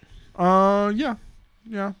baggy then. Yeah.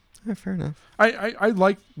 Yeah, fair enough. I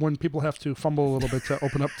like when people have to fumble a little bit to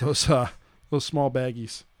open up those small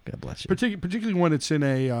baggies. God bless you. Particularly when it's in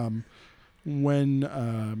a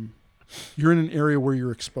when you're in an area where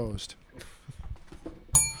you're exposed,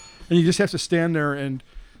 and you just have to stand there and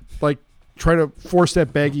like try to force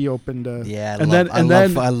that baggie open to. Yeah,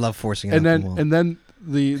 I love forcing it. And open. then and then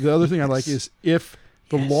the other thing I like is if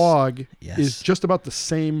the log Yes. is just about the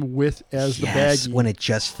same width as the baggie. when it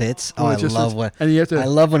just fits. When Oh, it I just love fits. when And you have to- I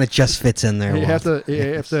love when it just fits in there. you have Walt. to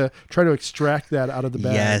you have to try to extract that out of the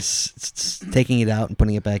bag. Yes, it's taking it out and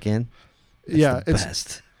putting it back in. That's Yeah, the it's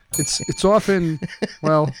best. it's often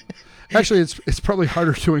well. Actually, it's probably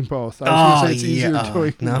harder doing both. I was going to say it's easier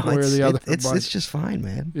doing one way or the other. but It's just fine,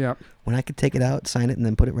 man. yeah, When I could take it out, sign it, and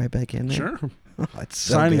then put it right back in there. sure. Oh, it's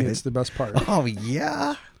so Signing good. it's the best part. Oh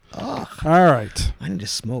yeah. Oh, All right. I need to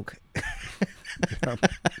smoke.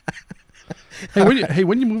 Hey,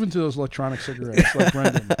 when you move into those electronic cigarettes, like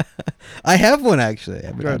Brendan, I have one actually.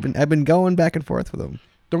 Good. I've been going back and forth with them.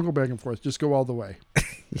 don't go back and forth. Just go all the way.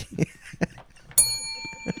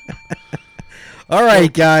 All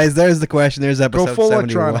right, guys. There's the question. There's episode Go full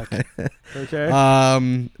 71. electronic. Okay.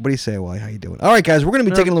 What do you say, Wally? How you doing? All right, guys. We're gonna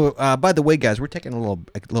be taking a little. By the way, guys, we're taking a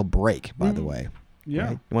little break. By the way. yeah.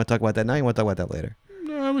 Right? You want to talk about that now? You want to talk about that later?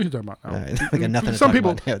 No, we can talk about it now. All right. We got nothing to Some talk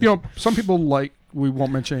people, about. some people like. We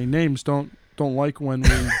won't mention any names. Don't like when we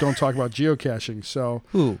don't talk about geocaching. So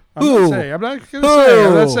Who? I'm not saying. I'm not going to say.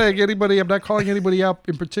 I'm not saying anybody. I'm not calling anybody out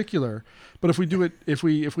in particular. But if we do it, if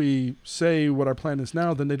we say what our plan is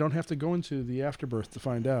now, then they don't have to go into the afterbirth to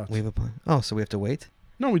find out. We have a plan. Oh, so we have to wait.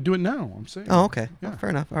 No, we do it now. I'm saying. Oh, okay. Yeah. Oh, fair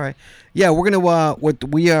enough. All right. Yeah, we're gonna.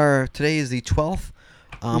 Today is the 12th.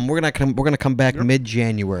 We're gonna come back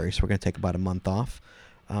mid-January, so we're gonna take about a month off.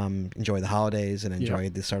 Enjoy the holidays and enjoy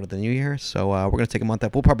the start of the new year. So we're gonna take a month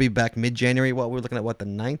off. We'll probably be back mid-January. We're looking at the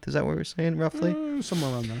 9th. Is that what we're saying roughly?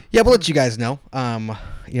 Somewhere around there. Yeah, we'll let you guys know.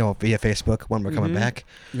 Via Facebook when we're coming back.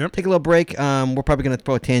 Yep. Take a little break. We're probably gonna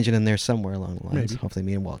throw a tangent in there somewhere along the lines. Maybe. Hopefully,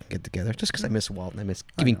 me and Walt can get together. Just because I miss Walt and I miss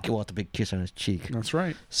giving Walt a big kiss on his cheek. That's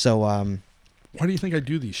right. So Why do you think I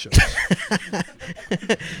do these shows?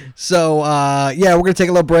 we're gonna take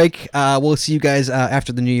a little break. We'll see you guys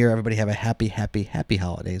after the new year. Everybody have a happy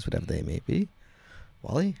holidays, whatever they may be.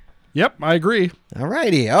 Wally? Yep, I agree. All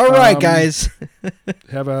right, guys.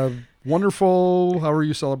 Have a wonderful, however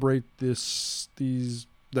you celebrate these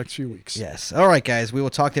next few weeks. Yes. All right, guys. We will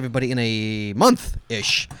talk to everybody in a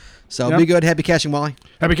month-ish. So Yep. be good. Happy caching, Wally.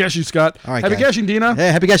 Happy caching, Scott. All right, Happy guys. caching, Dina. Hey,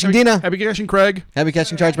 happy caching, Dina. Happy caching, Craig. Happy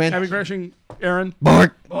caching, Charge Man. Happy caching, Aaron.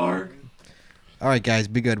 Bark. All right, guys.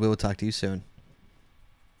 Be good. We will talk to you soon.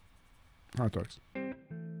 Hot dogs.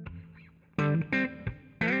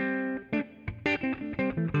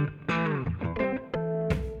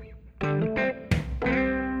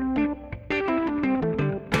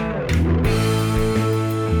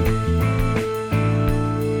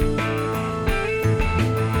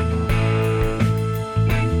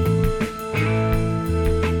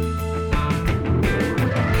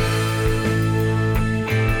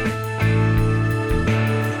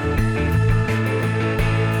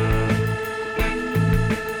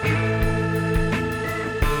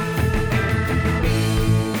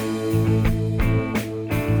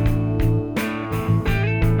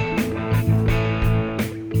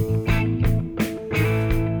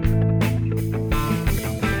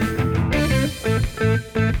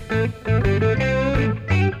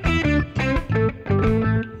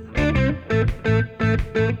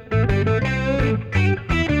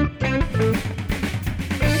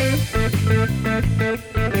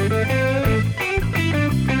 Thank you.